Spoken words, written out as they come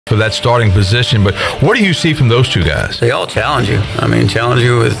for that starting position. But what do you see from those two guys? They all challenge you. Challenge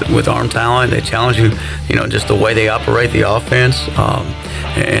you with arm talent. They challenge you, just the way they operate the offense.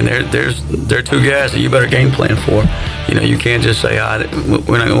 And they're two guys that you better game plan for. You can't just say,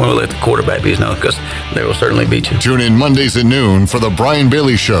 we're not going to let the quarterback beat us now, because they will certainly beat you. Tune in Mondays at noon for the Brian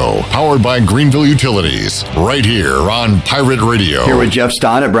Bailey Show, powered by Greenville Utilities, right here on Pirate Radio. Here with Jeff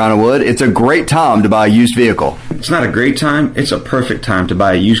Stein at Brown & Wood. It's a great time to buy a used vehicle. It's not a great time. It's a perfect time to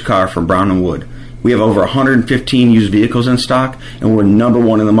buy a used car from Brown & Wood. We have over 115 used vehicles in stock, and we're number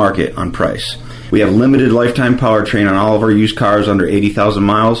one in the market on price. We have limited lifetime powertrain on all of our used cars under 80,000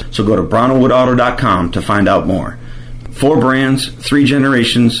 miles, so go to brownandwoodauto.com to find out more. 4 brands, 3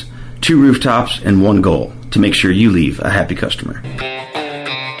 generations, 2 rooftops, and 1 goal: to make sure you leave a happy customer.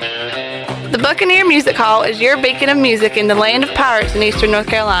 The Buccaneer Music Hall is your beacon of music in the land of pirates in eastern North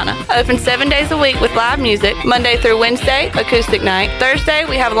Carolina. Open 7 days a week with live music, Monday through Wednesday, acoustic night. Thursday,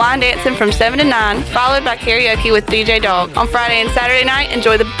 we have line dancing from 7 to 9, followed by karaoke with DJ Dog. On Friday and Saturday night,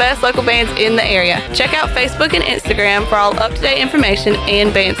 enjoy the best local bands in the area. Check out Facebook and Instagram for all up-to-date information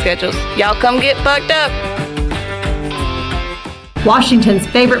and band schedules. Y'all come get bucked up. Washington's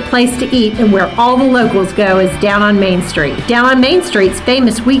favorite place to eat and where all the locals go is Down on Main Street. Down on Main Street's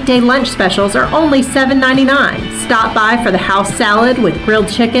famous weekday lunch specials are only $7.99. Stop by for the house salad with grilled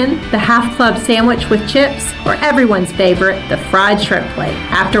chicken, the half club sandwich with chips, or everyone's favorite, the fried shrimp plate.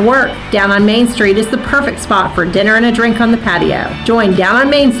 After work, Down on Main Street is the perfect spot for dinner and a drink on the patio. Join Down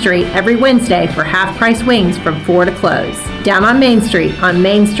on Main Street every Wednesday for half-price wings from 4 to close. Down on Main Street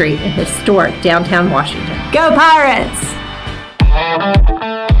in historic downtown Washington. Go Pirates!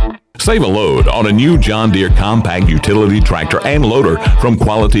 Save a load on a new John Deere compact utility tractor and loader from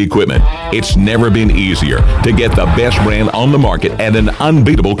Quality Equipment. It's never been easier to get the best brand on the market at an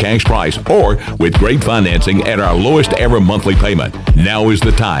unbeatable cash price, or with great financing at our lowest ever monthly payment. Now is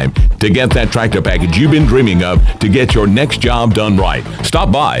the time to get that tractor package you've been dreaming of to get your next job done right.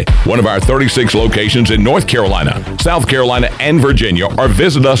 Stop by one of our 36 locations in North Carolina, South Carolina, and Virginia, or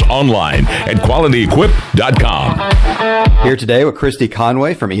visit us online at qualityequip.com. Here today with Christy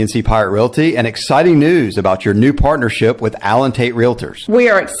Conway from E&C Pirate Realty, and exciting news about your new partnership with Allen Tate Realtors. We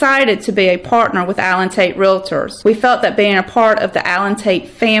are excited to be a partner with Allen Tate Realtors. We felt that being a part of the Allen Tate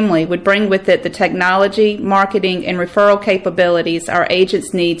family would bring with it the technology, marketing, and referral capabilities our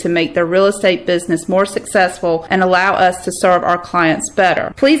agents need to make their real estate business more successful and allow us to serve our clients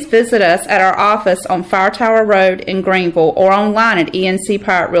better. Please visit us at our office on Fire Tower Road in Greenville or online at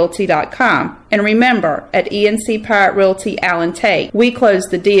encpiraterealty.com. And remember, at E&C Pirate Realty Allen Tate, we close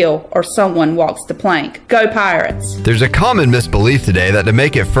the deal or someone walks the plank. Go Pirates! There's a common misbelief today that to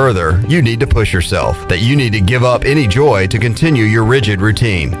make it further, you need to push yourself, that you need to give up any joy to continue your rigid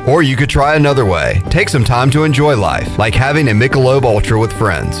routine. Or you could try another way. Take some time to enjoy life, like having a Michelob Ultra with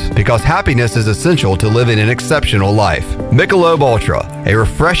friends, because happiness is essential to living an exceptional life. Michelob Ultra, a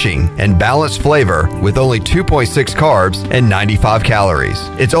refreshing and balanced flavor with only 2.6 carbs and 95 calories.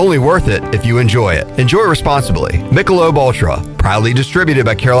 It's only worth it if you enjoy it. Enjoy responsibly. Michelob Ultra, proudly distributed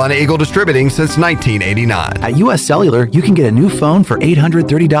by Carolina Eagle Distributing since 1989. At U.S. Cellular, you can get a new phone for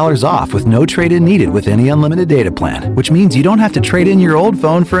 $830 off with no trade-in needed with any unlimited data plan, which means you don't have to trade in your old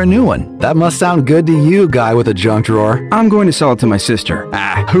phone for a new one. That must sound good to you, guy with a junk drawer. I'm going to sell it to my sister.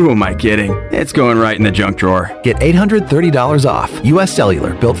 Who am I kidding? It's going right in the junk drawer. Get $830 off. U.S.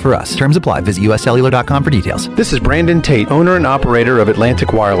 Cellular, built for us. Terms apply. Visit uscellular.com for details. This is Brandon Tate, owner and operator of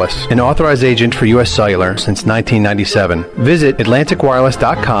Atlantic Wireless, an authorized agent for U.S. Cellular since 1997. Visit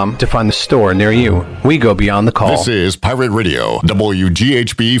atlanticwireless.com to find the store near you. We go beyond the call. This is Pirate Radio,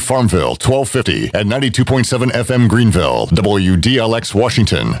 WGHB Farmville, 1250 and 92.7 FM Greenville, WDLX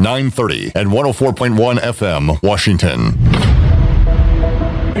Washington, 930 and 104.1 FM Washington.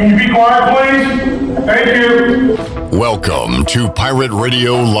 Can you be quiet, please? Thank you. Welcome to Pirate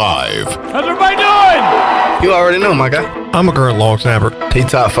Radio Live. How's everybody doing? You already know, my guy. I'm a current long snapper.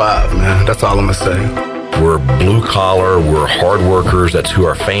 T-top 5, man. That's all I'm going to say. We're blue collar. We're hard workers. That's who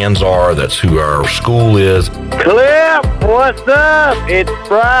our fans are. That's who our school is. Clip, what's up? It's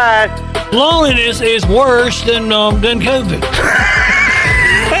Bryce. Loneliness is worse than COVID.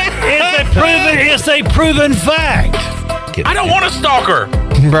 It's a proven fact. I don't want a stalker.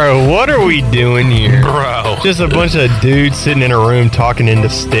 Bro, what are we doing here? Bro. Just a bunch of dudes sitting in a room talking into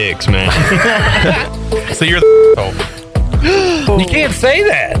sticks, man. So you're You can't say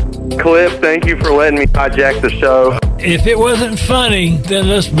that. Cliff, thank you for letting me hijack the show. If it wasn't funny, then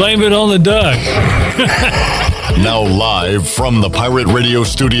let's blame it on the duck. Now live from the Pirate Radio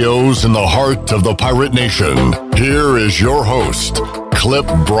studios in the heart of the Pirate Nation, here is your host, Clip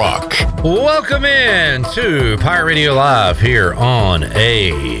Brock. Welcome in to Pirate Radio Live here on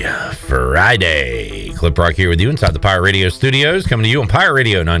a Friday. Clip Brock here with you inside the Pirate Radio studios, coming to you on Pirate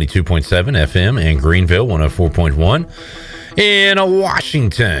Radio 92.7 FM in Greenville, 104.1 in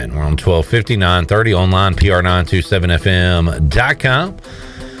Washington. We're on 1250, 930, online, PR927fm.com.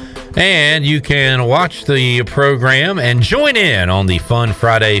 And you can watch the program and join in on the Fun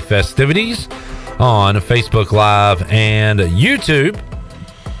Friday festivities on Facebook Live and YouTube.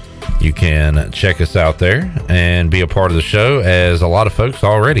 You can check us out there and be a part of the show, as a lot of folks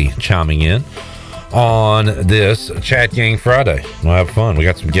already chiming in on this Chat Gang Friday. We'll have fun. We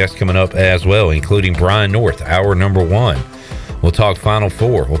got some guests coming up as well, including Brian North, hour number 1. We'll talk Final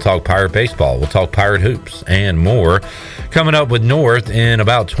Four. We'll talk Pirate Baseball. We'll talk Pirate Hoops and more. Coming up with North in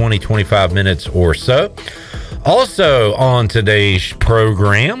about 20-25 minutes or so. Also on today's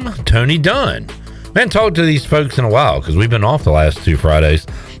program, Tony Dunn. I haven't talked to these folks in a while because we've been off the last 2 Fridays.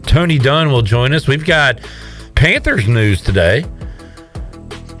 Tony Dunn will join us. We've got Panthers news today.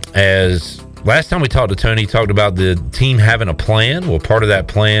 As last time we talked to Tony, he talked about the team having a plan. Well, part of that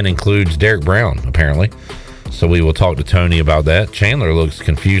plan includes Derek Brown, apparently. So we will talk to Tony about that. Chandler looks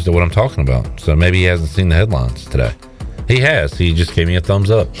confused at what I'm talking about. So maybe he hasn't seen the headlines today. He has. He just gave me a thumbs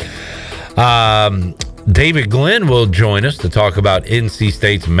up. David Glenn will join us to talk about NC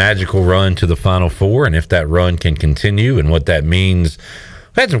State's magical run to the Final Four and if that run can continue and what that means.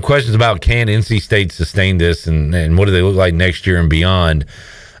 I've had some questions about can NC State sustain this and what do they look like next year and beyond.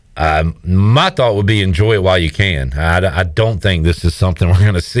 My thought would be enjoy it while you can. I don't think this is something we're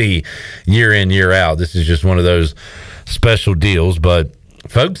going to see year in, year out. This is just one of those special deals. But,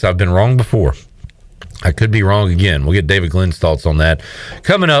 folks, I've been wrong before. I could be wrong again. We'll get David Glenn's thoughts on that.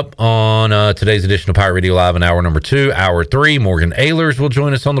 Coming up on today's edition of Pirate Radio Live in hour number 2. Hour 3, Morgan Ahlers will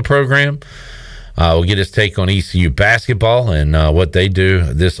join us on the program. We'll get his take on ECU basketball and what they do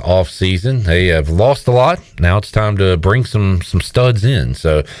this offseason. They have lost a lot. Now it's time to bring some studs in.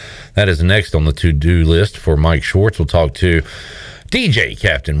 So that is next on the to-do list for Mike Schwartz. We'll talk to DJ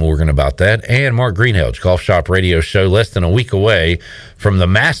Captain Morgan about that. And Mark Greenhalgh, Golf Shop Radio Show, less than a week away from the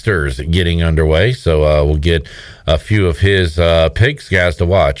Masters getting underway. So we'll get a few of his picks, guys, to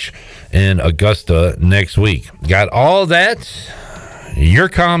watch in Augusta next week. Got all that, your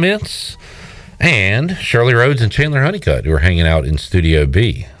comments, and Shirley Rhodes and Chandler Honeycutt, who are hanging out in Studio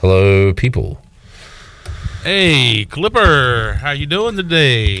B. Hello, people. Hey, Clipper. How you doing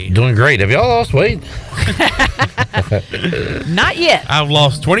today? Doing great. Have y'all lost weight? Not yet. I've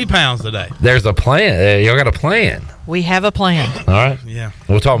lost 20 pounds today. There's a plan. Y'all got a plan. We have a plan. All right. Yeah.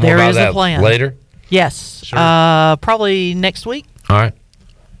 We'll talk more about that later. Yes. Sure. Probably next week. All right.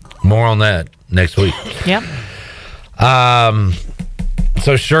 More on that next week. Yep.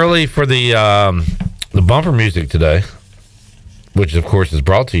 So Shirley, for the bumper music today, which of course is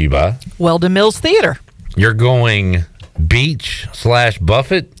brought to you by Weldon Mills Theater. You're going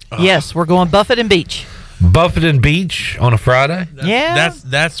beach/Buffett? Yes, we're going Buffett and Beach. Buffett and Beach on a Friday?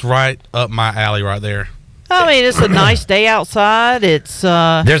 That's right up my alley right there. I mean, it's a nice day outside. It's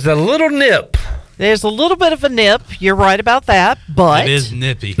there's a little nip. There's a little bit of a nip. You're right about that, but it is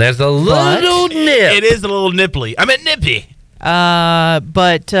nippy. There's a little nip. It is a little nipply. I meant nippy.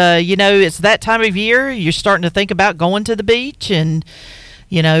 But you know, it's that time of year. You're starting to think about going to the beach, and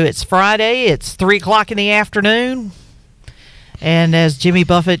you know, it's Friday. It's 3:00 in the afternoon, and as Jimmy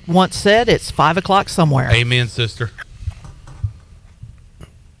Buffett once said, it's 5:00 somewhere. Amen, sister.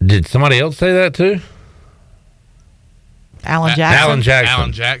 Did somebody else say that too? Alan Jackson.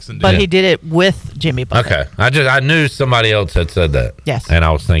 Alan Jackson did. But he did it with Jimmy Buffett. Okay. I knew somebody else had said that. Yes. And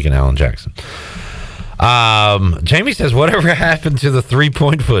I was thinking Alan Jackson. Jamie says, whatever happened to the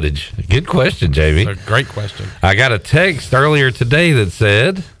 3-point footage? Good question, Jamie. That's a great question. I got a text earlier today that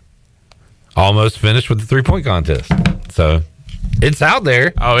said, almost finished with the 3-point contest. So it's out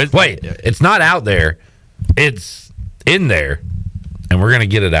there. It's not out there. It's in there. And we're going to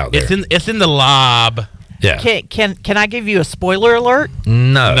get it out there. It's in the lob. Yeah. Can I give you a spoiler alert?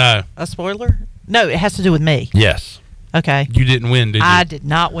 No. A spoiler? No, it has to do with me. Yes. Okay. You didn't win, did you? I did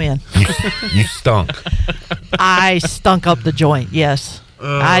not win. You stunk. I stunk up the joint, yes.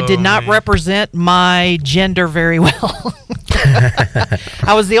 I did not represent my gender very well.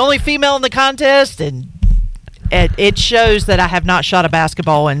 I was the only female in the contest, and it shows that I have not shot a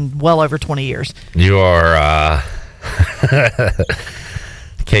basketball in well over 20 years. You are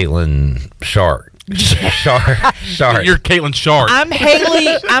Caitlin Shark. Shark. You're Caitlin Shark. I'm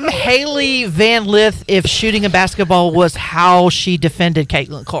Haley Van Lith if shooting a basketball was how she defended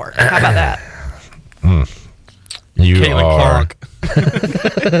Caitlin Clark. How about that? You Caitlin are Clark.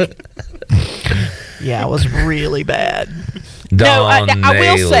 Yeah, it was really bad. No,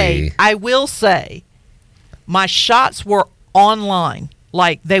 I will say, my shots were on line.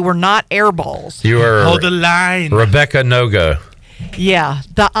 Like, they were not air balls. You were hold the line. Rebecca No-Go. Yeah,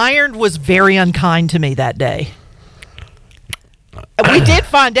 the iron was very unkind to me that day. We did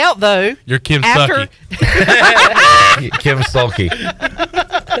find out, though. You're Kim after Stuckey. Kim Sulky.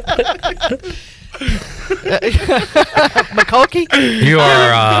 McCulkey? You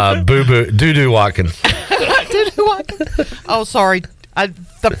are Doo-Doo Watkins. Doo-Doo Watkins. Oh, sorry.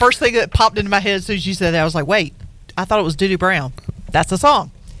 The first thing that popped into my head as soon as you said that, I was like, wait, I thought it was Doo-Doo Brown. That's the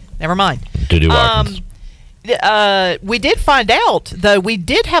song. Never mind. Doo-Doo Watkins. We did find out, though, we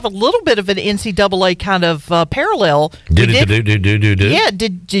did have a little bit of an NCAA kind of parallel. Yeah,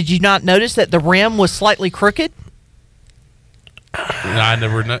 did you not notice that the rim was slightly crooked? I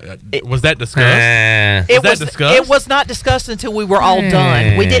never know. Was that discussed? It was not discussed until we were all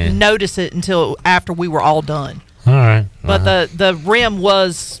done. We didn't notice it until after we were all done. All right. But the rim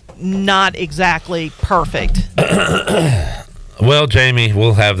was not exactly perfect. Well, Jamie,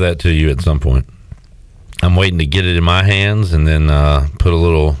 we'll have that to you at some point. I'm waiting to get it in my hands and then put a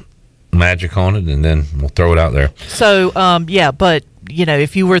little magic on it, and then we'll throw it out there. So, yeah, but,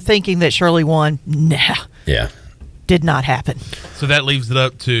 if you were thinking that Shirley won, nah. Yeah. Did not happen. So that leaves it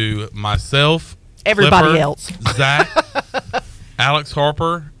up to myself, everybody Clipper, else, Zach, Alex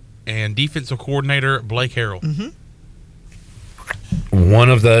Harper, and defensive coordinator Blake Harrell. Mm-hmm. One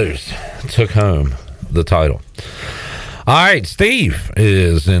of those took home the title. All right, Steve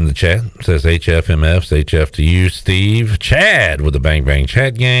is in the chat. Says HFMFs, HF to you, Steve. Chad with the Bang Bang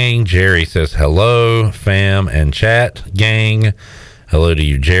Chat Gang. Jerry says hello, fam and chat gang. Hello to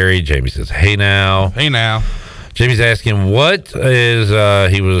you, Jerry. Jamie says hey now. Hey now. Jamie's asking what is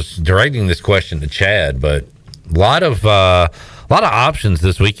he was directing this question to Chad, but a lot of options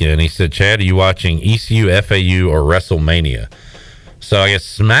this weekend. He said, Chad, are you watching ECU, FAU, or WrestleMania? So I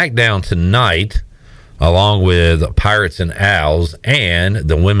guess SmackDown tonight, along with Pirates and Owls, and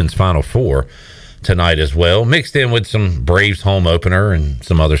the Women's Final Four tonight as well, mixed in with some Braves home opener and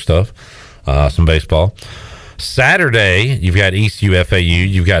some other stuff, some baseball. Saturday, you've got ECU, FAU.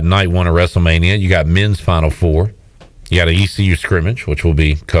 You've got night one of WrestleMania. You got men's Final Four. You got an ECU scrimmage, which we'll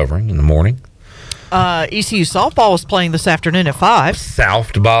be covering in the morning. ECU softball is playing this afternoon at 5.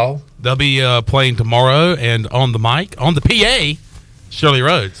 Softball. They'll be playing tomorrow, and on the mic, on the PA, Shirley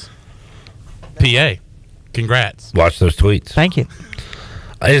Rhodes. PA. Congrats. Watch those tweets. Thank you.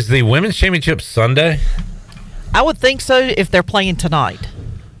 Is the Women's Championship Sunday? I would think so if they're playing tonight.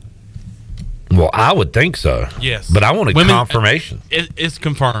 Well, I would think so. Yes. But I want a confirmation. It's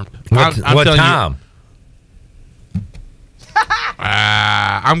confirmed. What time?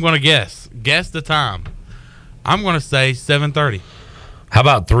 I'm going to guess. Guess the time. I'm going to say 7:30. How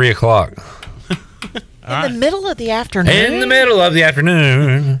about 3 o'clock? In the middle of the afternoon? In the middle of the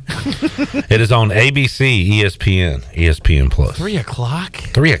afternoon. It is on ABC, ESPN Plus. 3 o'clock?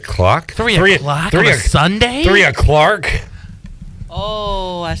 3 o'clock? 3 o'clock on a Sunday? 3 o'clock?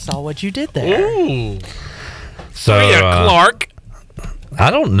 Oh, I saw what you did there. Ooh. So, 3 o'clock.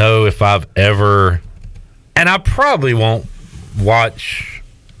 I don't know if I've ever, and I probably won't watch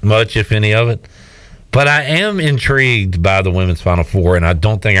much, if any of it, but I am intrigued by the Women's Final Four, and I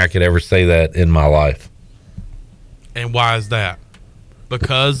don't think I could ever say that in my life. And why is that?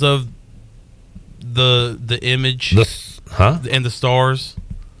 Because of the image, and the stars,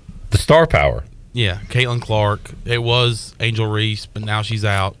 the star power. Yeah, Caitlin Clark. It was Angel Reese, but now she's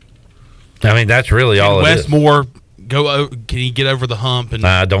out. I mean, that's really all it is. Westmore, can he get over the hump? And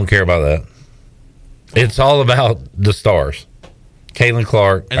I don't care about that. It's all about the stars. Caitlin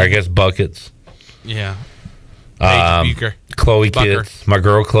Clark, I guess buckets. Yeah. Paige Bucher. Chloe Kitts, my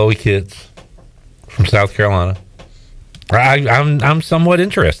girl Chloe Kitts from South Carolina. I'm somewhat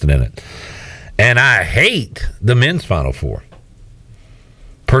interested in it. And I hate the men's Final Four.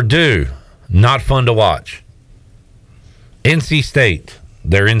 Purdue, not fun to watch. NC State,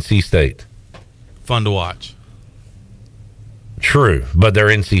 they're NC State. Fun to watch. True, but they're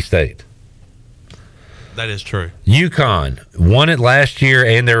NC State. That is true. UConn won it last year,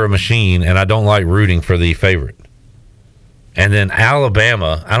 and they're a machine, and I don't like rooting for the favorite. And then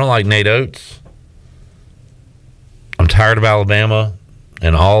Alabama, I don't like Nate Oates. I'm tired of Alabama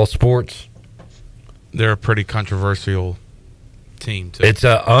in all sports. They're a pretty controversial team, too. It's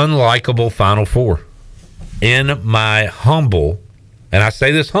an unlikable Final Four. In my humble, and I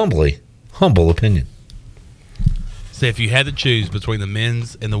say this humbly, humble opinion. So if you had to choose between the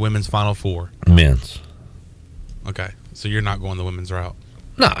men's and the women's Final Four. Men's. Okay, so you're not going the women's route.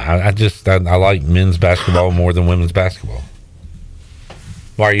 No, I like men's basketball more than women's basketball.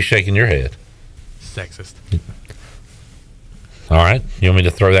 Why are you shaking your head? Sexist. All right. You want me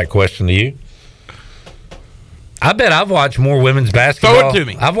to throw that question to you? I bet I've watched more women's basketball. Throw it to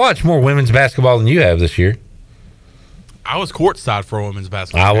me. I've watched more women's basketball than you have this year. I was courtside for women's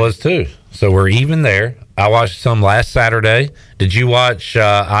basketball. I was too. So we're even there. I watched some last Saturday. Did you watch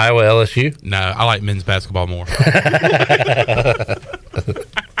Iowa LSU? No, I like men's basketball more.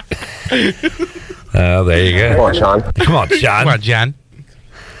 Oh, there you go. Come on, Sean. Come on, John. Come on, John.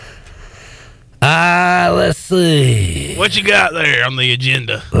 Let's see. What you got there on the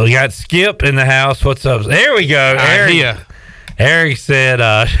agenda? We got Skip in the house. What's up? There we go. Eric. Eric said,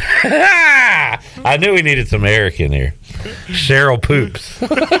 I knew we needed some Eric in here. Cheryl Poops.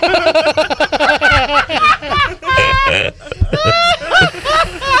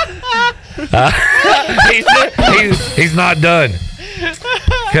 He's not done.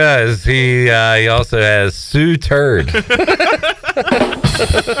 Because he also has Sue Turd.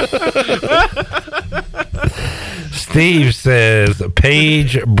 Steve says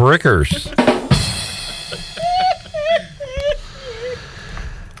Paige Brickers.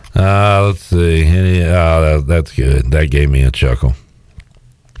 Let's see. That's good. That gave me a chuckle.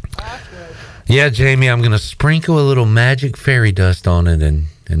 Yeah, Jamie, I'm going to sprinkle a little magic fairy dust on it and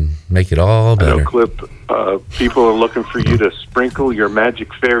make it all better. I know, Clip, people are looking for you to sprinkle your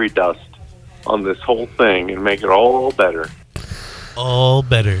magic fairy dust on this whole thing and make it all better. All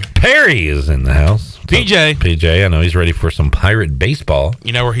better. Perry is in the house. PJ. PJ, I know he's ready for some pirate baseball.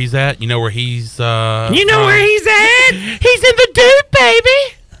 You know where he's at? You know where he's where he's at? He's in the Dupe,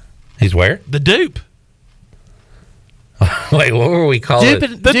 baby. He's where? The Dupe. Wait, what were we calling it?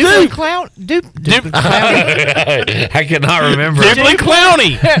 The Dupe. Clown. Dupe. I cannot remember. Duplin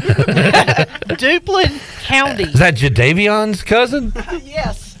Clowney. Duplin County. Is that Jadavion's cousin?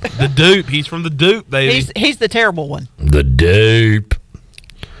 Yes. The Dupe. He's from the Dupe, baby. He's the terrible one. The Dupe.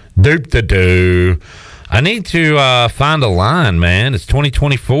 Dupe the Dupe. I need to find a line, man. It's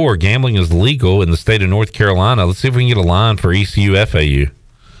 2024. Gambling is legal in the state of North Carolina. Let's see if we can get a line for ECU FAU.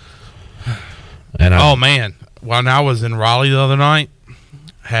 And oh, man. When I was in Raleigh the other night,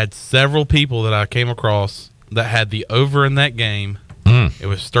 had several people that I came across that had the over in that game. It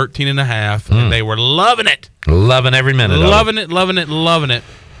was 13.5, and they were loving it. Loving every minute loving it. Loving it.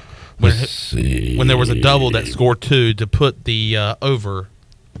 When there was a double that scored 2 to put the over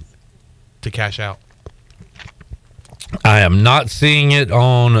to cash out. I am not seeing it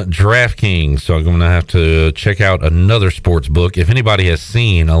on DraftKings, so I'm going to have to check out another sports book. If anybody has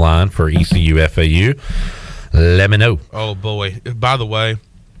seen a line for ECU FAU, let me know. Oh, boy. By the way,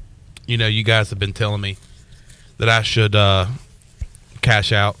 you guys have been telling me that I should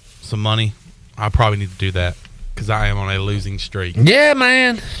cash out some money. I probably need to do that because I am on a losing streak. Yeah,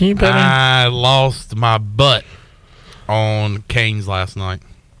 man. You better. I lost my butt on Canes last night.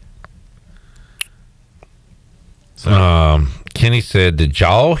 So. Kenny said, did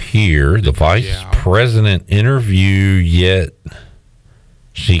y'all hear the vice president interview yet?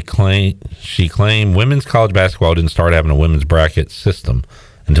 She claimed women's college basketball didn't start having a women's bracket system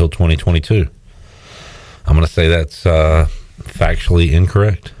until 2022. I'm going to say that's factually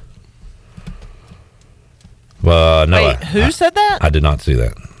incorrect. No. Wait, who said that? I did not see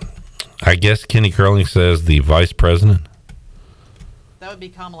that. I guess Kenny Curling says the vice president. That would be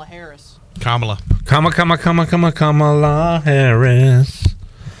Kamala Harris. Kamala Harris.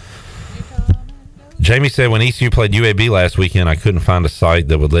 Jamie said when ECU played UAB last weekend, I couldn't find a site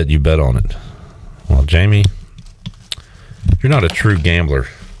that would let you bet on it. Well, Jamie, you're not a true gambler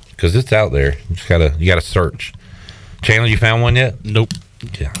because it's out there. You gotta search. Chandler, you found one yet? Nope.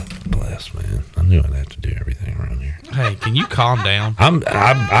 Yeah, bless, man. I knew I'd have to do everything around here. Hey, can you calm down?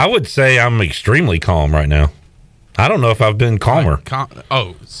 I would say I'm extremely calm right now. I don't know if I've been calmer.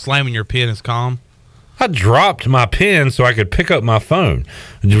 Slamming your pen is calm? I dropped my pen so I could pick up my phone.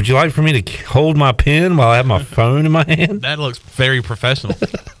 Would you like for me to hold my pen while I have my phone in my hand? That looks very professional.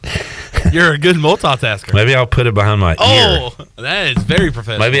 You're a good multitasker. Maybe I'll put it behind my ear. Oh, that is very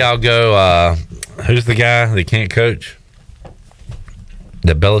professional. Maybe I'll go, who's the guy that can't coach?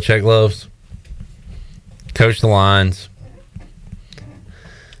 That Belichick loves? Coach the lines.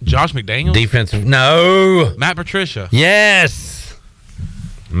 Josh McDaniels? Defensive. No. Matt Patricia. Yes.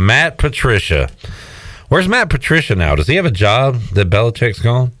 Matt Patricia. Where's Matt Patricia now? Does he have a job that Belichick's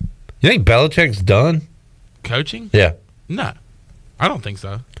gone? You think Belichick's done? Coaching? Yeah. No. I don't think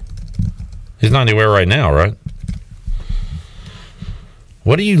so. He's not anywhere right now, right?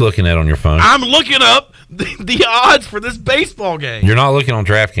 What are you looking at on your phone? I'm looking up the odds for this baseball game. You're not looking on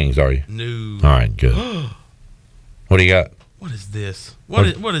DraftKings, are you? No. All right, good. What do you got? What is this? What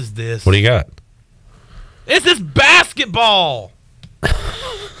is this? What do you got? It's this basketball.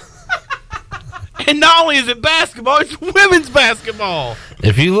 And not only is it basketball, it's women's basketball.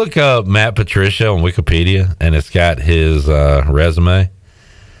 If you look up Matt Patricia on Wikipedia, and it's got his resume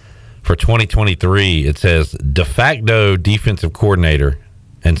for 2023, it says de facto defensive coordinator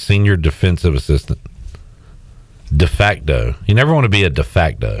and senior defensive assistant. De facto. You never want to be a de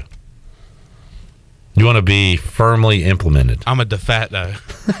facto. You want to be firmly implemented. I'm a de facto.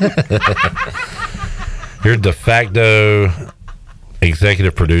 You're de facto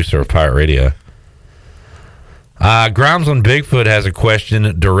executive producer of Pirate Radio. Grimes on Bigfoot has a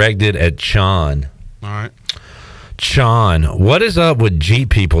question directed at Sean. All right. Sean, what is up with Jeep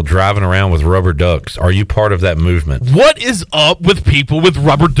people driving around with rubber ducks? Are you part of that movement? What is up with people with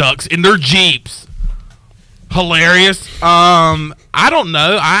rubber ducks in their Jeeps? Hilarious. I don't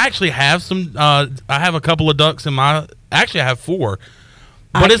know. I actually have some. I have a couple of ducks in my. Actually, I have 4,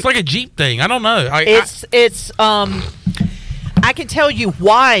 but it's like a Jeep thing. I don't know. It's. I can tell you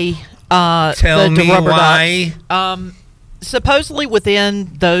why. Tell me why. Ducks, supposedly,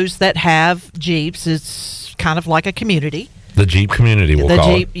 within those that have Jeeps, it's kind of like a community. The Jeep community, we'll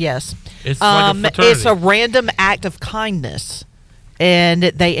call it. Yes. It's like a fraternity. It's a random act of kindness. And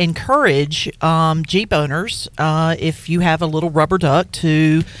they encourage Jeep owners, if you have a little rubber duck,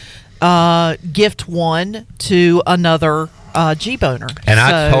 to gift one to another Jeep owner. And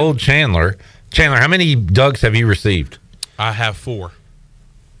I told Chandler, how many ducks have you received? I have 4.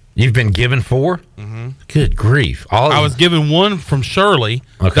 You've been given 4? Mm-hmm. Good grief. I was given one from Shirley.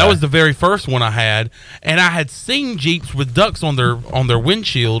 Okay. That was the very first one I had. And I had seen Jeeps with ducks on their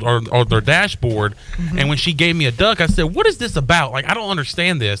windshield or their dashboard. Mm-hmm. And when she gave me a duck, I said, what is this about? Like, I don't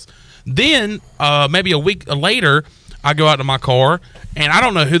understand this. Then maybe a week later, I go out to my car, and I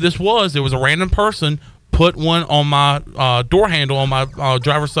don't know who this was. It was a random person put one on my door handle on my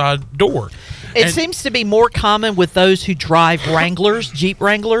driver's side door. It seems to be more common with those who drive Wranglers, Jeep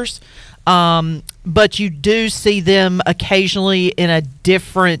Wranglers, but you do see them occasionally in a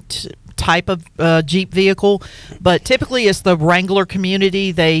different type of Jeep vehicle. But typically, it's the Wrangler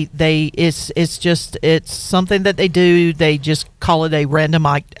community. It's something that they do. They just call it a random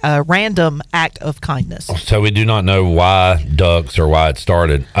act of kindness. So we do not know why ducks or why it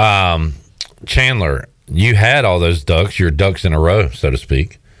started. Chandler, you had all those ducks. Your ducks in a row, so to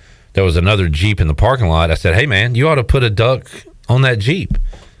speak. There was another Jeep in the parking lot. I said, hey, man, you ought to put a duck on that Jeep.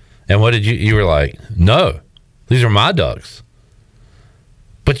 And what did you were like, no, these are my ducks.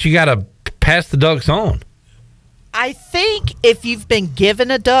 But you got to pass the ducks on. I think if you've been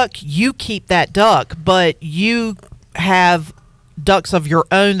given a duck, you keep that duck, but you have ducks of your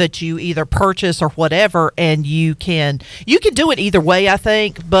own that you either purchase or whatever, and you can do it either way, I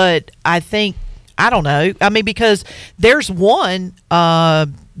think. But I don't know. I mean, because there's one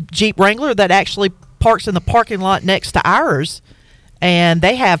Jeep Wrangler that actually parks in the parking lot next to ours, and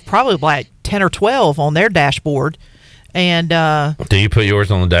they have probably like 10 or 12 on their dashboard. And do you put yours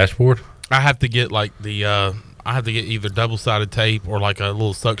on the dashboard? I have to get like I have to get either double-sided tape or like a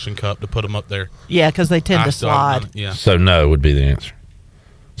little suction cup to put them up there. Yeah, because they tend to slide. Yeah. So no would be the answer.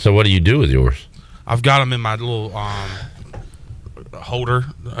 So what do you do with yours? I've got them in my little holder,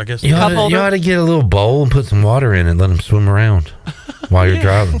 I guess. You ought to get a little bowl and put some water in and let them swim around while you're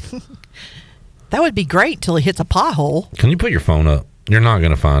driving. That would be great till it hits a pothole. Can you put your phone up? You're not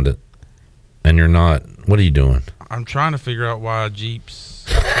going to find it. And you're not. What are you doing? I'm trying to figure out why Jeeps.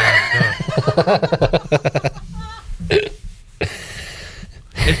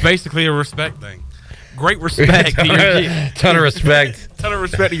 It's basically a respect thing. Great respect to your Jeep. Ton of respect. Ton of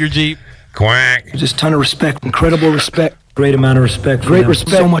respect to your Jeep. Quack. Just ton of respect. Incredible respect. Great amount of respect. Great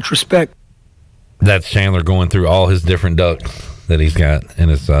respect. So much respect. That's Chandler going through all his different ducks that he's got in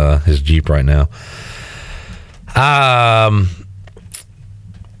his Jeep right now.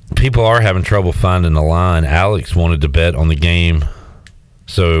 People are having trouble finding the line. Alex wanted to bet on the game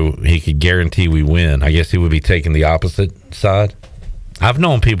so he could guarantee we win. I guess he would be taking the opposite side. I've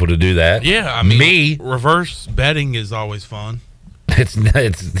known people to do that. Yeah, I mean, reverse betting is always fun.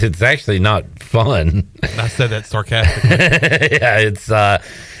 It's actually not fun. I said that sarcastically. Yeah,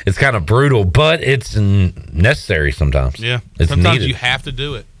 it's kind of brutal, but it's necessary sometimes. Yeah, it's sometimes needed. You have to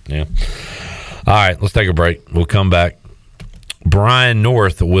do it. Yeah. All right, let's take a break. We'll come back. Brian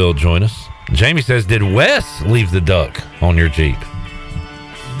North will join us. Jamie says, did Wes leave the duck on your Jeep?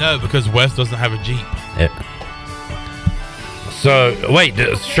 No, because Wes doesn't have a Jeep. So, wait,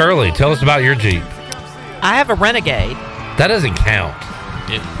 Shirley, tell us about your Jeep. I have a Renegade. That doesn't count.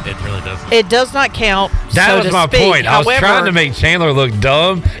 It really doesn't. It does not count. That was my point. I was trying to make Chandler look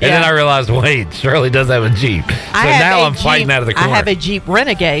dumb, and then I realized, wait, Shirley does have a Jeep. So now I'm fighting out of the corner. I have a Jeep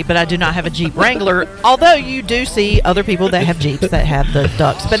Renegade, but I do not have a Jeep Wrangler. Although you do see other people that have Jeeps that have the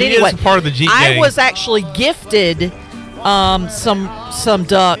ducks. But anyway, is part of the Jeep gang. I was actually gifted some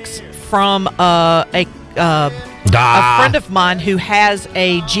ducks from a friend of mine who has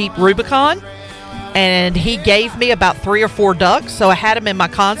a Jeep Rubicon. And he gave me about 3 or 4 ducks, so I had them in my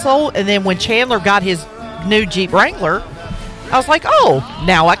console. And then when Chandler got his new Jeep Wrangler, I was like, oh,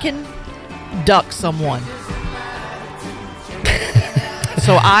 now I can duck someone.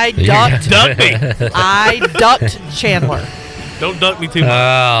 So I ducked. Duck me. I ducked Chandler. Don't duck me too much.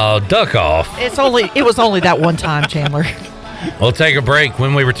 Oh, duck off. It was only that one time, Chandler. We'll take a break.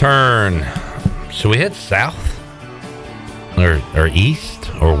 When we return, should we head south? Or east?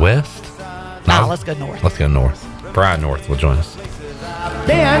 Or west? No, let's go north. Let's go north. Brian North will join us.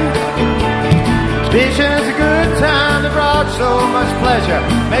 Dan, fishing's a good time that brought so much pleasure.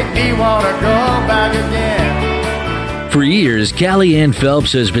 Make me want to go back again. For years, Callie Ann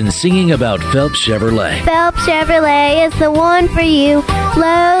Phelps has been singing about Phelps Chevrolet. Phelps Chevrolet is the one for you.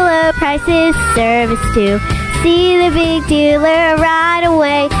 Low prices, service too. See the big dealer right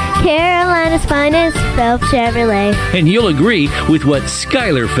away. Carolina's finest, Phelps Chevrolet. And you'll agree with what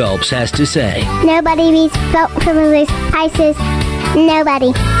Skylar Phelps has to say. Nobody beats Phelps Chevrolet's prices.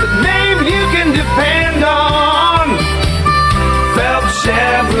 Nobody. The name you can depend on. Phelps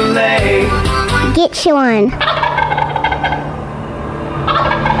Chevrolet. Get you one.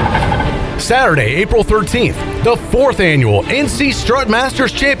 Saturday, April 13th, the 4th annual NC Strut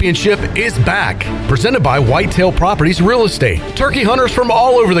Masters Championship is back. Presented by Whitetail Properties Real Estate. Turkey hunters from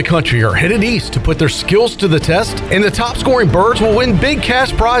all over the country are headed east to put their skills to the test, and the top scoring birds will win big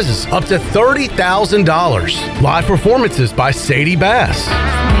cash prizes up to $30,000. Live performances by Sadie Bass,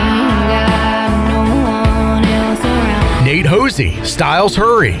 Nate Hosey, Styles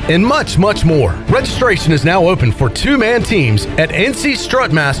Hurry, and much, much more. Registration is now open for 2-man teams at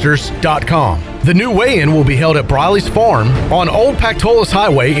ncstrutmasters.com. The new weigh-in will be held at Briley's Farm on Old Pactolus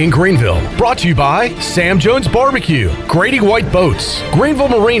Highway in Greenville. Brought to you by Sam Jones Barbecue, Grady White Boats, Greenville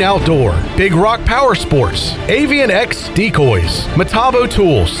Marine Outdoor, Big Rock Power Sports, Avian X Decoys, Metabo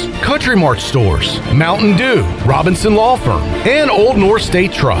Tools, Country Mart Stores, Mountain Dew, Robinson Law Firm, and Old North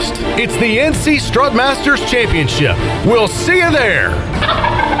State Trust. It's the NC Strut Masters Championship. We'll see you there.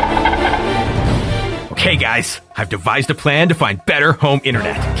 Okay, guys, I've devised a plan to find better home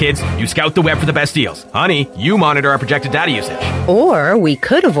internet. Kids, you scout the web for the best deals. Honey, you monitor our projected data usage. Or we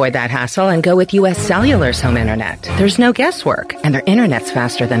could avoid that hassle and go with U.S. Cellular's home internet. There's no guesswork, and their internet's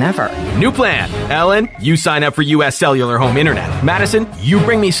faster than ever. New plan. Ellen, you sign up for U.S. Cellular home internet. Madison, you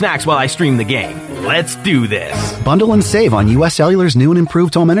bring me snacks while I stream the game. Let's do this. Bundle and save on U.S. Cellular's new and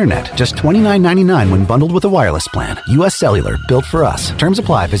improved home internet. Just $29.99 when bundled with a wireless plan. U.S. Cellular, built for us. Terms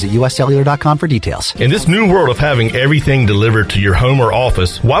apply. Visit uscellular.com for details. In this new world of having everything delivered to your home or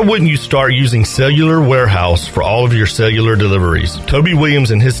office, why wouldn't you start using Cellular Warehouse for all of your cellular deliveries? Toby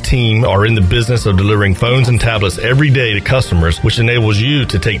Williams and his team are in the business of delivering phones and tablets every day to customers, which enables you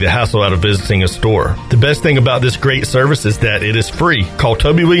to take the hassle out of visiting a store. The best thing about this great service is that it is free. Call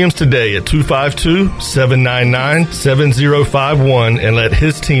Toby Williams today at 252-799-7051 and let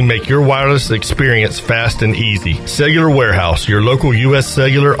his team make your wireless experience fast and easy. Cellular Warehouse, your local U.S.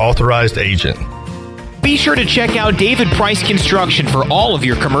 Cellular authorized agent. Be sure to check out David Price Construction for all of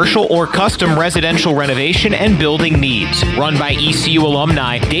your commercial or custom residential renovation and building needs. Run by ECU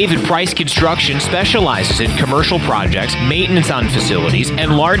alumni, David Price Construction specializes in commercial projects, maintenance on facilities,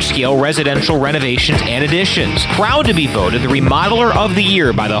 and large-scale residential renovations and additions. Proud to be voted the Remodeler of the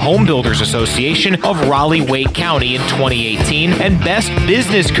Year by the Home Builders Association of Raleigh-Wake County in 2018 and Best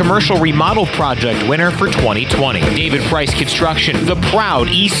Business Commercial Remodel Project winner for 2020. David Price Construction, the proud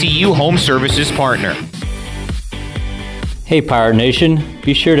ECU Home Services partner. Hey Pirate Nation,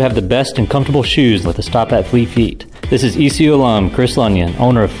 be sure to have the best and comfortable shoes with a stop at Fleet Feet. This is ECU alum Chris Lunyon,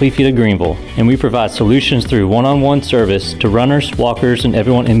 owner of Fleet Feet of Greenville, and we provide solutions through one-on-one service to runners, walkers, and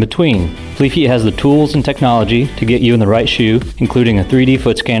everyone in between. Fleet Feet has the tools and technology to get you in the right shoe, including a 3D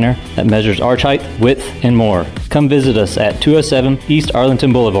foot scanner that measures arch height, width, and more. Come visit us at 207 East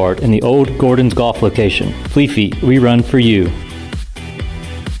Arlington Boulevard in the old Gordon's Golf location. Fleet Feet, we run for you.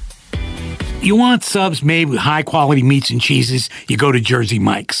 You want subs made with high-quality meats and cheeses, you go to Jersey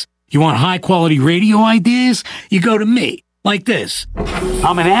Mike's. You want high-quality radio ideas, you go to me, like this.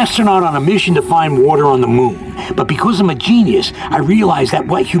 I'm an astronaut on a mission to find water on the moon. But because I'm a genius, I realize that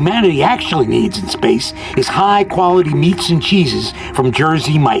what humanity actually needs in space is high-quality meats and cheeses from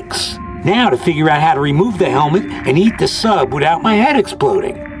Jersey Mike's. Now to figure out how to remove the helmet and eat the sub without my head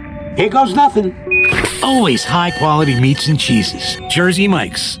exploding. Here goes nothing. Always high-quality meats and cheeses. Jersey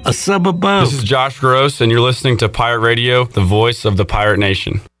Mike's, a sub above. This is Josh Gross, and you're listening to Pirate Radio, the voice of the Pirate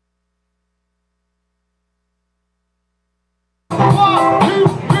Nation. 1, 2,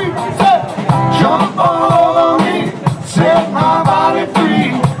 3, set. Jump all over me, set my body free.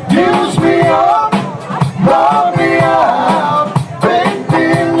 Use me up, rub me out, bake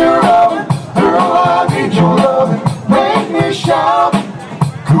me in your oven. Girl, I need your loving. Make me shout,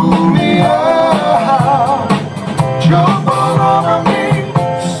 cool me out. Jump all over me.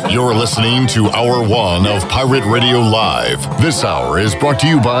 You're listening to Hour 1 of Pirate Radio Live. This hour is brought to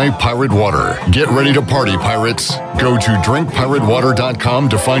you by Pirate Water. Get ready to party, pirates. Go to drinkpiratewater.com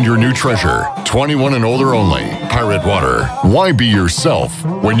to find your new treasure. 21 and older only. Pirate Water. Why be yourself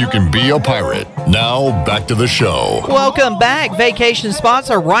when you can be a pirate? Now, back to the show. Welcome back. Vacation spots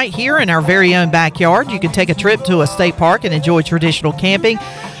are right here in our very own backyard. You can take a trip to a state park and enjoy traditional camping,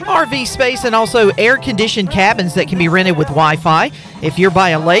 RV space, and also air-conditioned cabins that can be rented with Wi-Fi. If you're by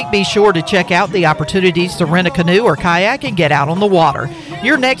a lake, be sure to check out the opportunities to rent a canoe or kayak and get out on the water.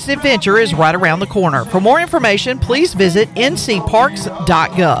 Your next adventure is right around the corner. For more information, please visit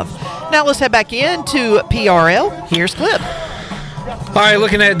ncparks.gov. Now let's head back into PRL. Here's Clip. All right,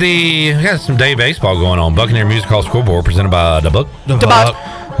 looking at we got some day baseball going on. Buccaneer Music Hall Scoreboard presented by the Buck.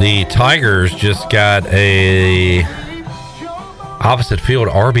 The Tigers just got a opposite field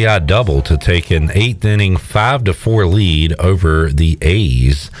RBI double to take an 8th inning 5-4 lead over the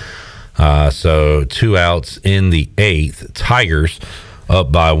A's. So 2 outs in the 8th. Tigers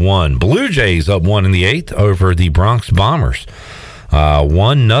up by 1. Blue Jays up 1 in the 8th over the Bronx Bombers.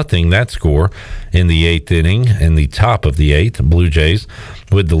 1-0 that score in the 8th inning in the top of the 8th. Blue Jays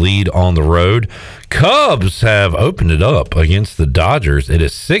with the lead on the road. Cubs have opened it up against the Dodgers. It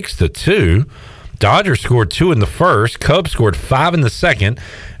is 6-2. Dodgers scored 2 in the first. Cubs scored 5 in the second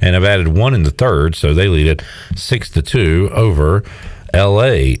and have added 1 in the third. So they lead it 6-2 over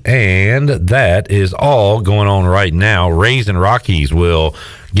LA. And that is all going on right now. Rays and Rockies will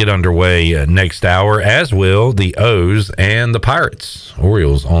get underway next hour, as will the O's and the Pirates.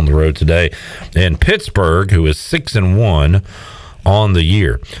 Orioles on the road today. And Pittsburgh, who is 6-1 on the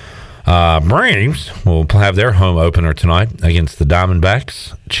year. Braves will have their home opener tonight against the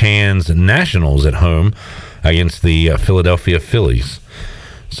Diamondbacks. Chan's Nationals at home against the Philadelphia Phillies.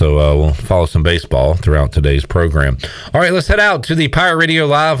 So we'll follow some baseball throughout today's program. All right, let's head out to the Pirate Radio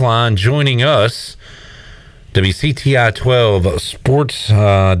Live line. Joining us, WCTI 12 sports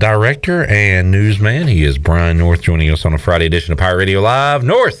director and newsman. He is Brian North, joining us on a Friday edition of Pirate Radio Live.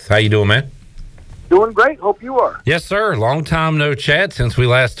 North, how you doing, man? Doing great. Hope you are. Yes, sir. Long time no chat since we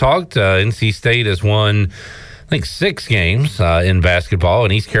last talked. NC State has won, I think, 6 games in basketball,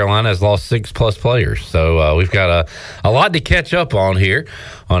 and East Carolina has lost 6+ players. So we've got a lot to catch up on here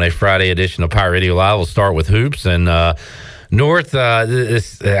on a Friday edition of Pirate Radio Live. We'll start with hoops and North. I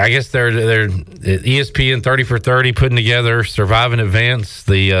guess they're ESPN 30 for 30 putting together Survive and Advance,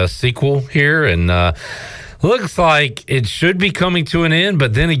 the sequel here, and looks like it should be coming to an end,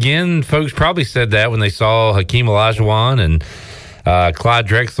 but then again, folks probably said that when they saw Hakeem Olajuwon and Clyde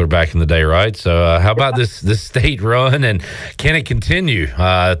Drexler back in the day, right? So how about this state run, and can it continue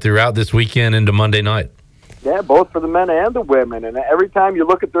throughout this weekend into Monday night? Yeah, both for the men and the women. And every time you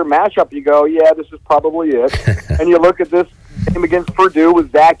look at their matchup, you go, yeah, this is probably it. And you look at this game against Purdue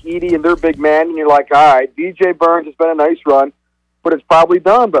with Zach Edey and their big man, and you're like, all right, DJ Burns has been a nice run, but it's probably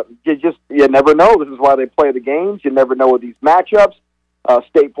done. But you never know. This is why they play the games. You never know with these matchups.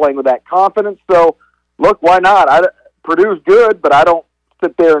 State playing with that confidence. So, look, why not? Purdue's good, but I don't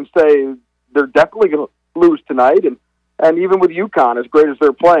sit there and say they're definitely going to lose tonight. And even with UConn, as great as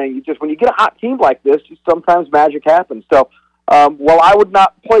they're playing, when you get a hot team like this, sometimes magic happens. So, while I would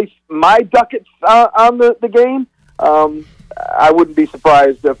not place my ducats on the game, I wouldn't be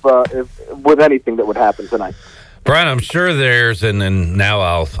surprised if with anything that would happen tonight. Brian, I'm sure there's, and now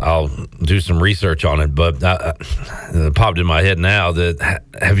I'll do some research on it, but it popped in my head now that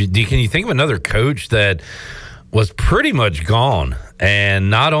can you think of another coach that was pretty much gone and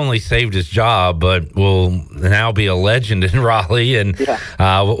not only saved his job, but will now be a legend in Raleigh, and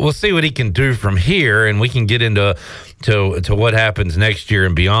we'll see what he can do from here, and we can get into what happens next year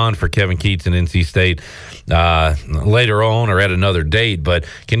and beyond for Kevin Keatts and NC State later on or at another date. But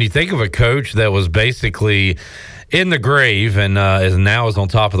can you think of a coach that was basically in the grave and is on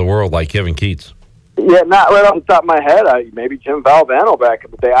top of the world like Kevin Keatts? Yeah, not right off the top of my head. Maybe Jim Valvano back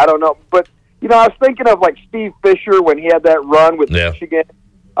in the day. I don't know, but I was thinking of like Steve Fisher when he had that run with Michigan,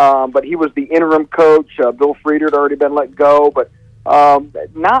 but he was the interim coach. Bill Frieder had already been let go. But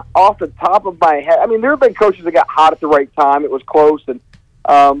Not off the top of my head. I mean, there have been coaches that got hot at the right time. It was close, and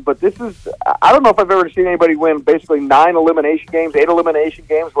but this is, I don't know if I've ever seen anybody win basically 9 elimination games, 8 elimination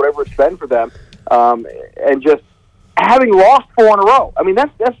games, whatever it's been for them, and just having lost 4 in a row. I mean,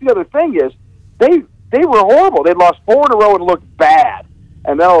 that's the other thing is they were horrible. They'd lost 4 in a row and looked bad,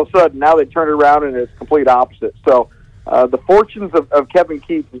 and then all of a sudden now they turned it around and it's complete opposite. So the fortunes of Kevin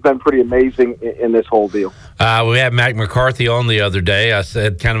Keith has been pretty amazing in this whole deal. We had Mac McCarthy on the other day. I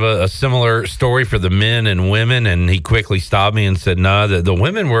said kind of a similar story for the men and women, and he quickly stopped me and said, no, the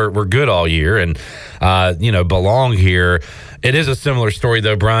women were good all year and, belong here. It is a similar story,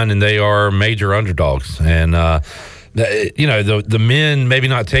 though, Brian, and they are major underdogs. And, the men maybe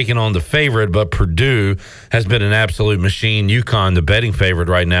not taking on the favorite, but Purdue has been an absolute machine. UConn, the betting favorite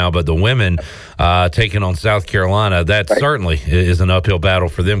right now, but the women taking on South Carolina, that certainly is an uphill battle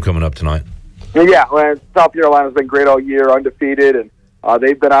for them coming up tonight. Yeah, well, South Carolina's been great all year, undefeated, and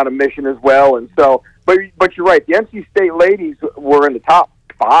they've been on a mission as well. And so, but you're right, the NC State ladies were in the top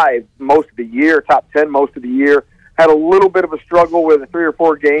 5 most of the year, top 10 most of the year. Had a little bit of a struggle with 3 or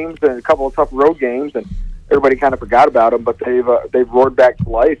 4 games and a couple of tough road games, and everybody kind of forgot about them. But they've roared back to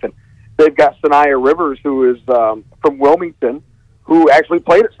life, and they've got Sanaya Rivers, who is from Wilmington, who actually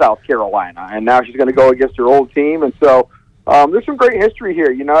played at South Carolina, and now she's going to go against her old team. And so there's some great history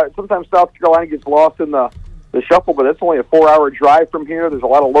here. Sometimes South Carolina gets lost in the shuffle, but it's only a 4-hour drive from here. There's a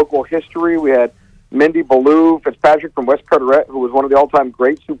lot of local history. We had Mindy Ballou Fitzpatrick from West Carteret, who was one of the all-time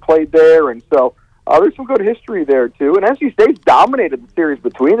greats who played there. And so there's some good history there, too. And NC State's dominated the series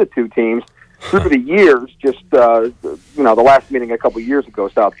between the two teams through the years. Just, the last meeting a couple of years ago,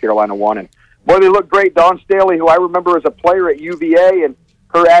 South Carolina won. And, boy, they look great. Dawn Staley, who I remember as a player at UVA, and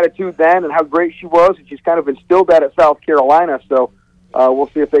her attitude then and how great she was, and she's kind of instilled that at South Carolina. So we'll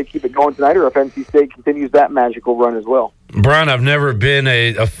see if they keep it going tonight or if NC State continues that magical run as well. Brian, I've never been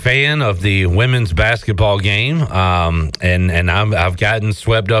a fan of the women's basketball game, and I've gotten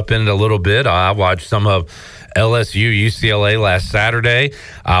swept up in it a little bit. I watched some of LSU UCLA last Saturday.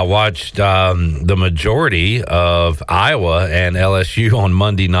 I watched the majority of Iowa and LSU on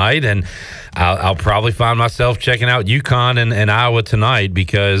Monday night, and I'll probably find myself checking out UConn and Iowa tonight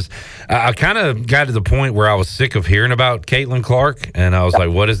because I kind of got to the point where I was sick of hearing about Caitlin Clark, and I was like,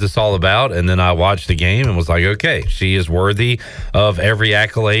 what is this all about? And then I watched the game and was like, okay, she is worthy of every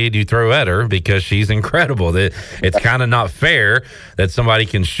accolade you throw at her because she's incredible. It's kind of not fair that somebody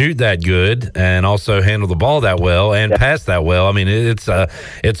can shoot that good and also handle the ball that well and pass that well. I mean,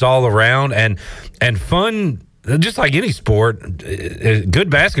 it's all around and fun. Just like any sport,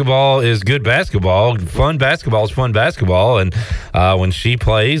 good basketball is good basketball. Fun basketball is fun basketball. And when she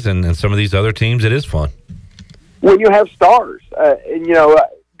plays and some of these other teams, it is fun. When you have stars. The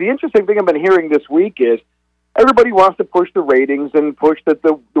interesting thing I've been hearing this week is everybody wants to push the ratings and push that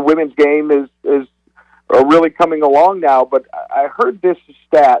the women's game is really coming along now. But I heard this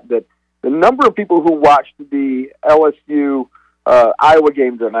stat that the number of people who watched the LSU Iowa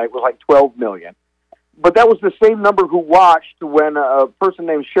game tonight was like 12 million. But that was the same number who watched when a person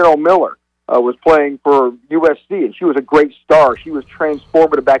named Cheryl Miller was playing for USC, and she was a great star. She was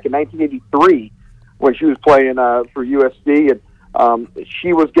transformative back in 1983 when she was playing for USC, and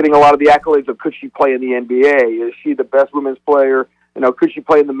she was getting a lot of the accolades of could she play in the NBA? Is she the best women's player? Could she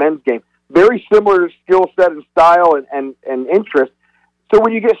play in the men's game? Very similar skill set and style and interest. So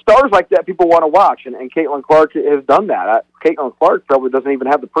when you get stars like that, people want to watch, and Caitlin Clark has done that. Caitlin Clark probably doesn't even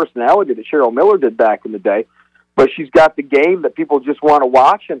have the personality that Cheryl Miller did back in the day, but she's got the game that people just want to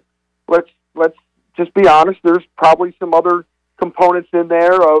watch. And let's just be honest, there's probably some other components in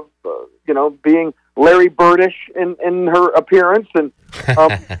there of being Larry Birdish in her appearance, and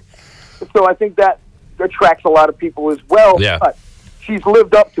so I think that attracts a lot of people as well. Yeah. But she's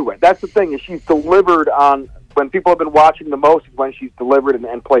lived up to it. That's the thing, is she's delivered on. When people have been watching the most is when she's delivered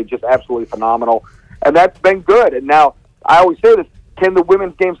and played just absolutely phenomenal. And that's been good. And now, I always say this, can the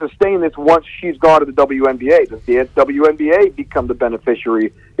women's game sustain this once she's gone to the WNBA? Does the WNBA become the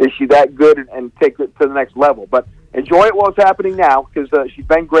beneficiary? Is she that good and take it to the next level? But enjoy it while it's happening now because she's